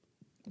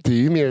 det är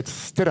ju mer ett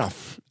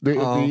straff. Det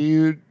är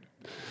ju...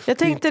 Jag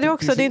tänkte det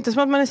också, det är inte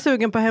som att man är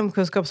sugen på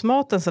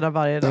hemkunskapsmaten sådär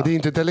varje dag. Nej, det är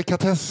inte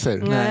delikatesser.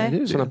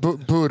 Nej. Sådana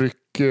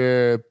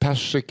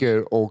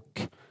persiker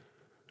och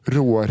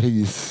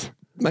råris.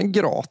 Men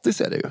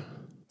gratis är det ju.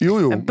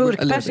 Jo. Men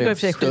burkpersikor är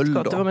för sig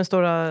skitgott. Det var min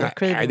stora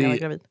craving när jag var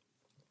gravid.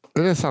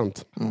 Det är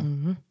sant.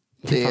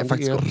 Det är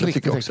faktiskt gott. Jag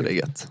tycker också det är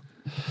gött.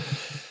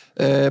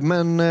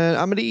 Men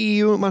det är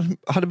ju, man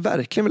hade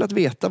verkligen velat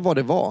veta vad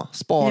det var.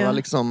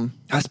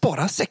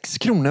 Spara 6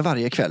 kronor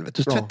varje kväll. Vet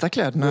du, tvätta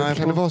kläderna.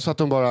 Kan det vara så att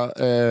de bara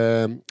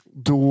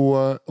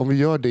om vi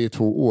gör det i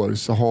 2 år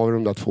så har vi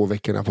de där 2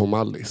 veckorna på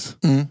Mallis.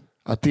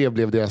 Att det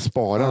blev deras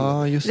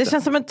sparande. Ja, det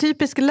känns som en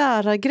typisk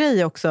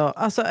lärargrej också.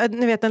 Alltså,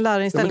 ni vet en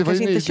lärarinställning,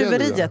 kanske inte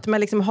tjuveriet,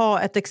 men liksom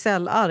ha ett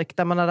Excel-ark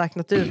där man har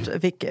räknat ut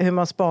hur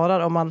man sparar.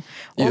 Om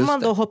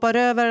man då hoppar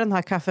över den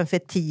här kaffen för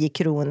 10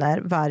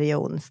 kronor varje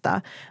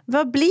onsdag.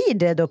 Vad blir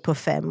det då på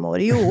 5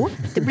 år? Jo,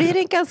 det blir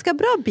en ganska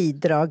bra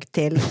bidrag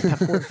till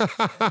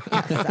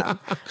pensionskassan.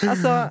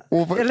 Alltså,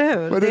 eller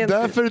hur? Var det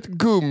därför ett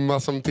gumma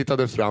som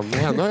tittade fram?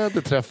 Henne har jag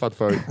inte träffat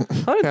förut.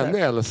 Henne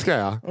älskar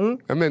jag.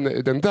 Jag menar,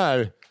 den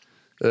där...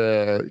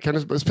 Kan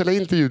du spela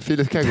in till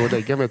ljudfiler så kan jag gå och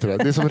lägga mig till det.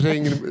 Det är som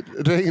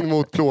regn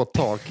mot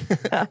plåttak.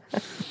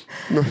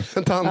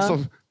 En tant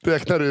som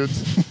räknar ut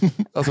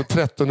alltså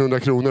 1300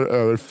 kronor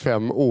över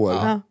 5 år.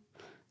 Ja.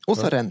 Och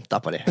så ränta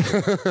på det.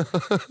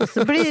 Och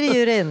så blir det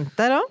ju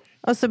ränta då.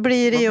 Och så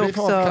blir det ju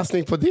också... Vad blir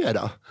avkastning på det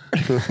då?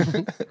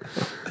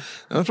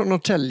 Jag är från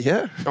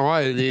Norrtälje.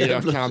 Ja,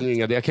 jag kan ju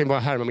inga. Jag kan ju bara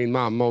härma min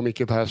mamma och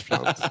Micke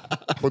Persbrandt.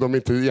 Och de är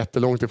inte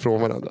jättelångt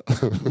ifrån varandra.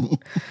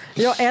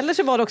 Ja, eller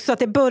så var det också så att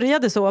det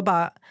började så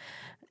bara...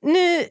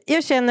 Nu,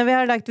 jag känner vi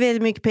har lagt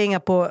väldigt mycket pengar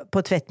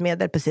på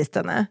tvättmedel på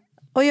sistone.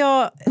 Och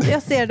jag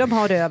ser de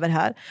har det över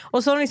här.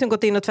 Och så har de liksom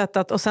gått in och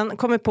tvättat. Och sen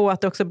kommer på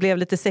att det också blev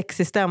lite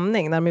sexig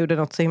stämning när de gjorde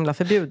något så himla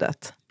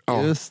förbjudet.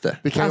 Ja, just det.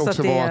 Det kan alltså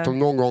också vara att de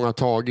någon gång har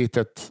tagit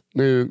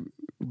nu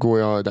går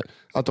jag där.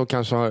 Att de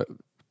kanske har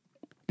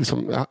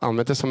liksom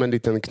använt det som en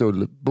liten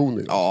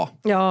knullboning.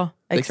 Ja,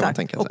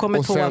 exakt. Och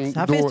kommer på att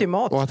här finns det ju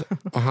mat.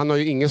 Och han har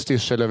ju ingen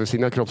styrsel över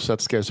sina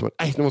kroppsvätskor. Så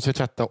nu måste vi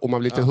tvätta. Och man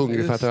blir lite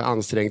hungrig för att det är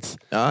ansträngt.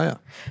 Ja.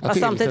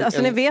 Samtidigt,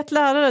 alltså ni vet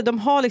lärare, de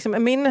har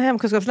liksom, min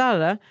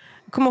hemkunskapslärare,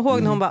 kommer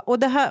ihåg när hon bara,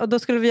 och då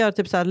skulle vi göra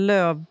typ så här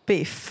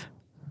lövbiff.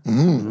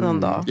 Någon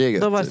dag.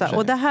 Då var det så här,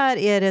 och det här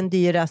är den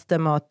dyraste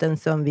maten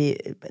som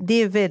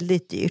det är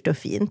väldigt dyrt och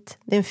fint.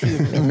 Det är en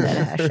fin middag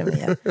det här som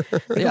är.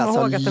 Det är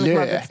alltså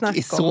lök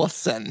i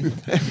såsen.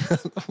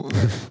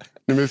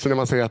 Nu minns när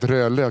man säger att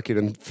rödlök är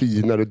den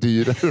finare och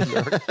dyrare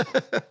lök.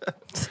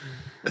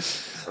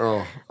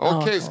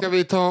 Okej, ska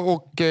vi ta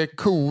och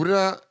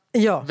kora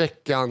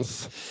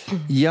veckans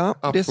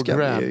det ska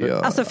vi ju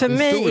göra. Alltså för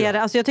mig är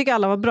det, alltså jag tycker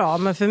alla var bra,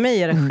 men för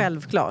mig är det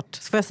självklart.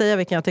 Så får jag säga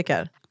vilken jag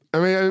tycker?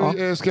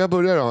 Ska jag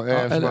börja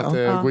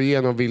då? Gå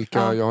igenom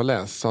vilka jag har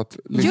läst. Så att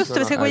just det,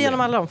 vi ska gå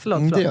igenom alla dem.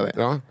 Förlåt. Det gör vi.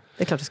 Ja.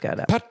 Det är klart du ska göra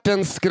det.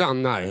 Pärtens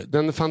grannar,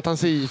 den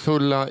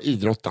fantasifulla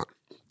idrottaren.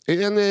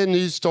 En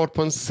ny start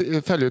på en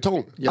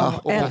följetong.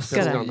 Ja,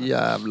 älskar det.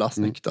 Jävla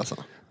snyggt alltså.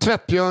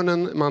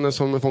 Tvättbjörnen, mannen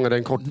som fångade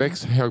en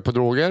kortväxt, hög på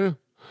droger.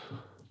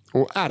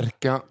 Och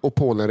Erka och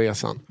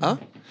Polenresan. Ja.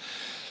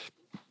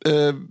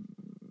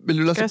 Vill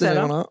du läsa upp det,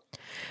 Johanna?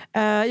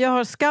 Jag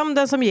har Skam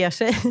den som ger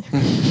sig.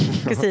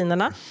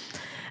 Kusinerna.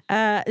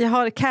 Jag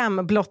har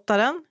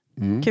Cam-blottaren.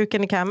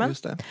 Kuken i Cammen.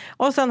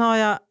 Och sen har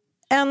jag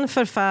En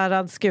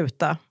förfärad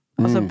skuta.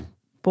 Alltså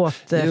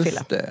båtfilla.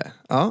 Just det.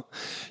 Ja.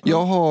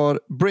 Jag har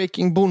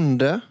Breaking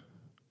Bonde.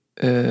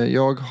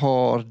 Jag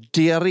har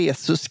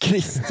Diaresus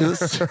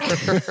Kristus.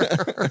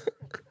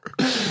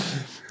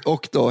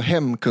 Och då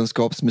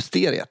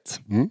Hemkunskapsmysteriet.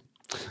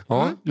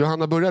 Ja,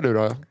 Johanna, börjar du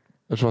då?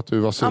 Jag tror att du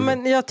var sugen. Ja,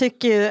 men jag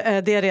tycker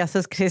ju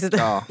Diaresus Kristus.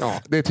 Ja,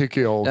 det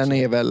tycker jag också.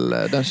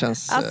 Den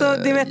känns... Alltså,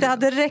 det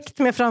hade räckt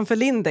med framför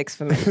Lindex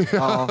för mig.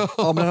 ja,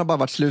 men den har bara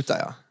varit slut där,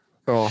 ja.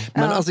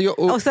 Men alltså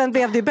och sen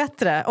blev det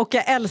bättre. Och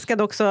jag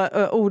älskade också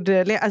ord.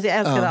 Alltså jag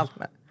älskade allt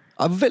med.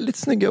 Ja, väldigt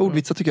snygga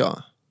ordvitsar tycker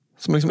jag.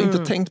 Som liksom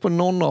inte tänkt på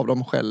någon av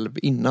dem själv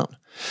innan.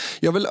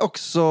 Jag vill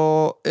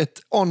också ett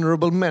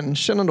honorable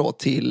mention ändå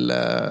till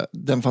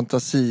den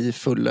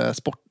fantasifulla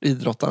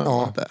sportidrottaren.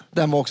 Ja.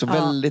 Den var också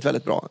väldigt,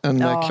 väldigt bra.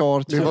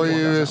 Klar. Det var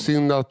ju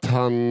synd att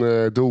han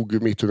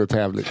dog mitt under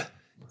tävling.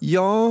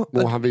 Ja,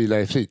 och han vila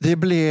i frid. Det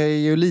blev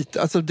ju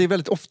lite, alltså det är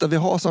väldigt ofta vi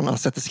har sådana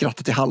sätter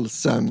skrattet i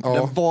halsen.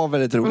 Det var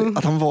väldigt roligt.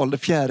 Att han valde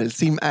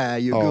fjärilsim är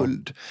ju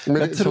guld. Men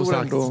jag tror som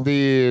sagt, ändå... det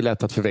är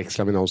lätt att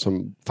förväxla med någon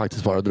som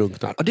faktiskt bara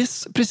drunknar. Ja, det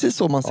är precis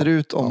så man ser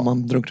ut om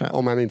man drunknar.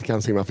 Om man inte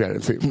kan simma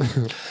fjärilsim.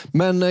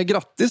 Men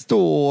grattis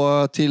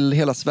då till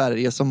hela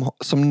Sverige som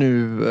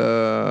nu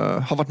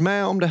har varit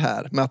med om det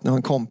här. Med att ni har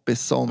en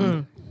kompis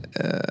som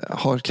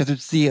har klätt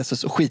ut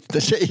Jesus och skiter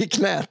sig i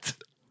knät.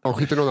 Ja,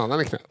 skiter någon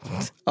annan i knät?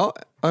 Ja,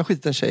 han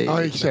skiter en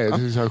tjej i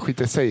knät. Ja,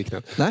 skiter sig i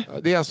knät. Nej.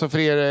 Det är alltså för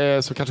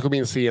er som kanske kom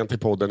in sent till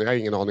podden. Jag har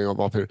ingen aning om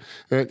varför.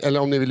 Eller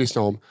om ni vill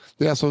lyssna om.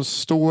 Det är alltså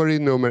story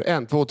nummer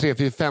 1, 2, 3,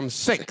 4, 5,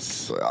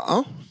 6.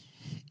 Ja.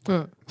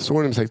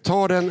 Story nummer 6.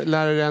 Ta den,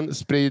 lär den,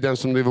 sprid den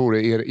som det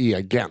vore er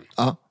egen.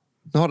 Ja.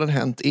 Nu har den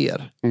hänt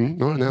er.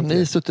 Nu har den hänt ni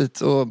har suttit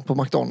på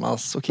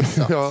McDonalds och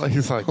kissat. Ja,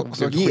 exakt. Och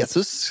så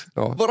Jesus,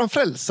 våran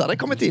frälsare,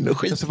 kommit in och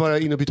skit. Jag ska bara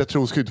in och byta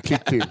trosskydd.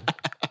 Klick till.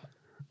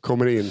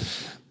 Kommer in.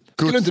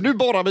 Skulle inte du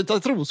bara byta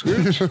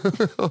trosskydd?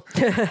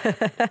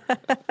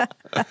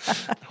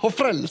 Har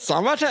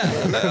frälsaren varit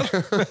här eller?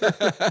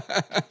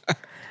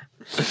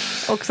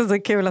 Också så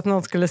kul att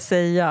någon skulle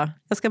säga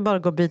jag ska bara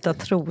gå och byta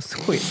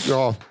trosskydd.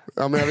 Ja,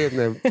 men jag vet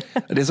inte.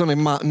 Det är så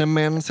när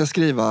män ska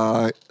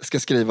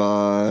skriva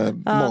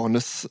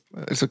manus,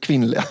 alltså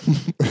kvinnliga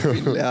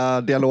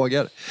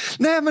dialoger.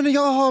 Nej, men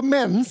jag har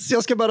mens.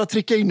 Jag ska bara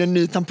trycka in en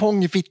ny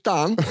tampong i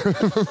fittan.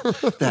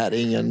 Det här är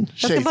ingen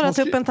tjej. Jag ska bara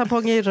ta upp en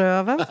tampong i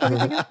röven.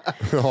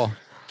 Ja.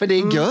 För det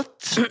är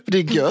gött. Det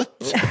är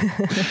gött.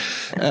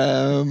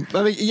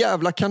 Men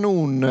jävla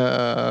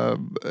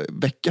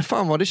kanonvecka.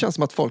 Fan vad det känns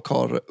som att folk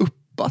har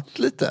uppat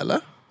lite, eller?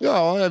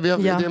 Ja, det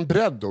är en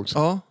bredd också.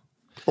 Ja.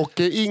 Och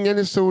ingen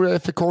historia är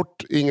för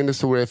kort, ingen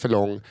historia är för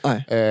lång.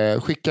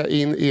 Skicka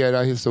in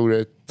era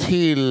historier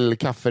till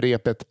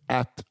kafferepet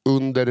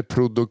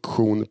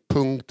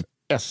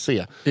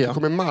 @underproduktion.se. Då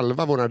kommer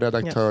Malva, vår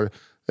redaktör,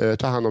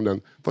 ta hand om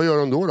den. Vad gör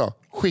de då?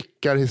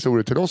 Skickar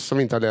historier till oss som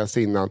vi inte har läst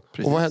innan.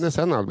 Precis. Och vad händer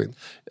sen, Albin?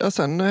 Ja,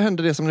 sen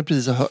händer det som ni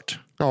precis har hört.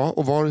 Ja,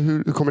 och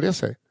hur kommer det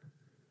sig?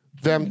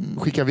 Vem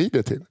skickar vi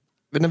det till?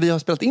 När vi har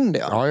spelat in det,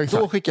 ja,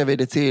 då skickar vi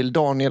det till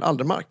Daniel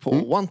Aldermark på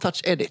One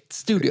Touch Edit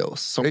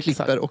Studios som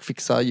klipper och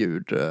fixar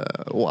ljud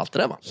och allt det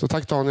där. Va? Så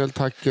tack Daniel,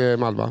 tack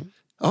Malva.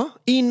 Ja,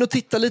 in och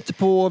titta lite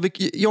på,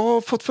 jag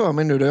har fått för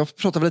mig nu, jag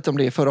pratade lite om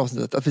det i förra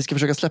avsnittet, att vi ska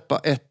försöka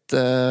släppa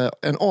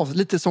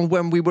lite som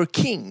When We Were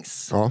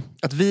Kings. Ja.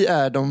 Att vi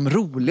är de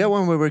roliga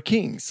When We Were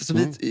Kings. Så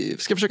vi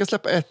ska försöka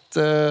släppa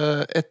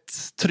ett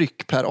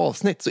tryck per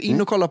avsnitt. Så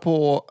in och kolla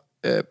på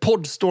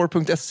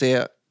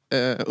podstore.se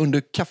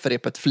under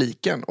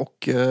kafferepet-fliken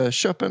och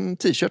köp en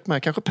t-shirt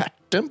med kanske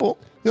pärten på.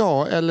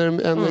 Ja, eller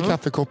en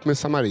kaffekopp med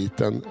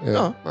samariten.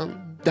 Ja.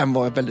 Den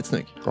var väldigt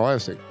snygg. Ja, jag är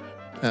snygg.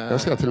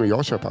 Jag ska till och med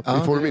jag köpa.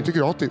 Vi får dem inte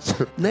gratis.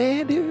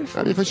 Nej, det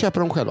är vi får köpa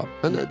dem själva.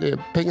 Men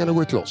pengarna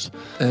går till oss.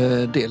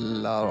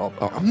 Delar av.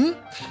 Ja.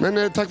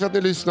 Men tack för att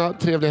ni lyssnade.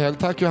 Trevlig helg.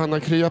 Tack Johanna,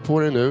 krya på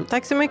dig nu.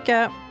 Tack så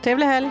mycket.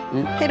 Trevlig helg.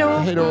 Hej då.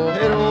 Hej då.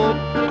 Hej då.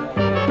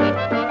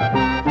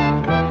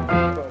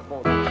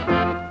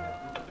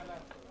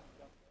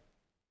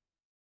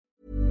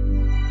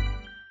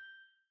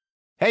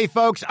 Hey,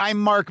 folks, I'm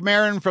Mark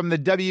Maron from the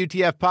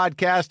WTF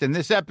Podcast, and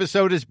this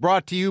episode is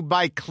brought to you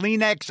by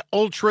Kleenex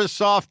Ultra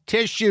Soft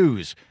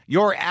Tissues,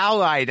 your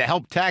ally to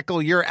help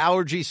tackle your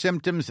allergy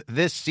symptoms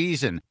this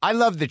season. I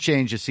love the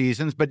change of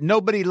seasons, but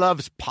nobody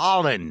loves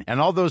pollen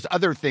and all those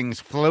other things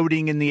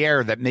floating in the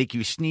air that make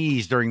you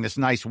sneeze during this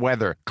nice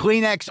weather.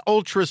 Kleenex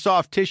Ultra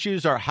Soft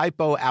Tissues are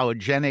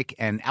hypoallergenic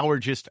and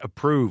allergist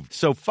approved,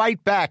 so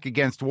fight back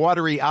against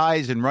watery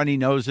eyes and runny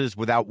noses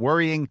without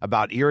worrying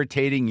about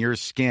irritating your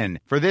skin.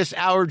 For this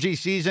allergy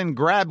season,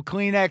 grab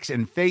Kleenex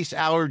and face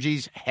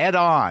allergies head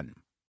on.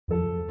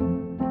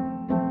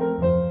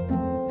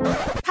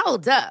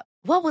 Hold up.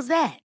 What was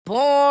that?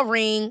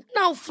 Boring.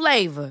 No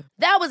flavor.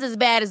 That was as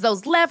bad as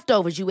those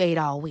leftovers you ate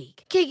all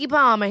week. Keke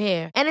Palmer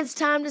here, and it's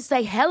time to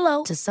say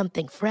hello to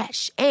something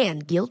fresh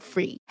and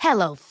guilt-free.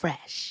 Hello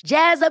Fresh.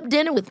 Jazz up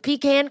dinner with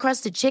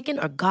pecan-crusted chicken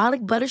or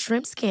garlic butter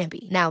shrimp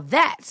scampi. Now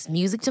that's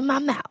music to my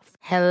mouth.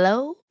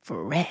 Hello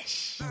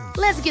Fresh.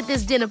 Let's get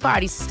this dinner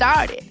party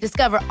started.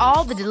 Discover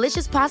all the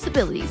delicious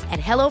possibilities at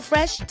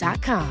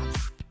HelloFresh.com.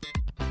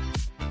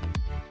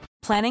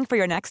 Planning for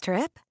your next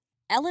trip?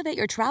 Elevate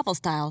your travel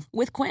style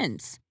with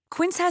Quince.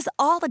 Quince has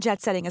all the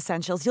jet-setting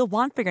essentials you'll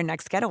want for your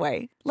next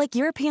getaway, like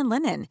European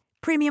linen,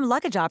 premium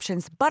luggage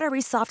options,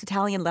 buttery soft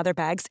Italian leather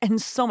bags,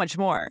 and so much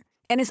more.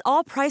 And is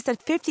all priced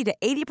at 50 to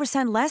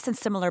 80% less than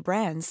similar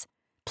brands.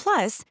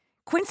 Plus,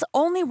 Quince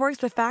only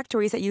works with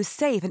factories that use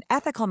safe and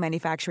ethical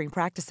manufacturing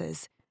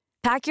practices.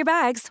 Pack your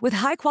bags with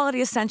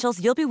high-quality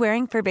essentials you'll be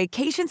wearing for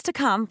vacations to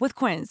come with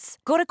Quince.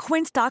 Go to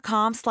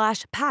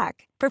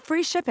quince.com/pack for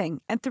free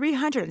shipping and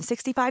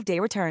 365-day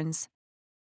returns.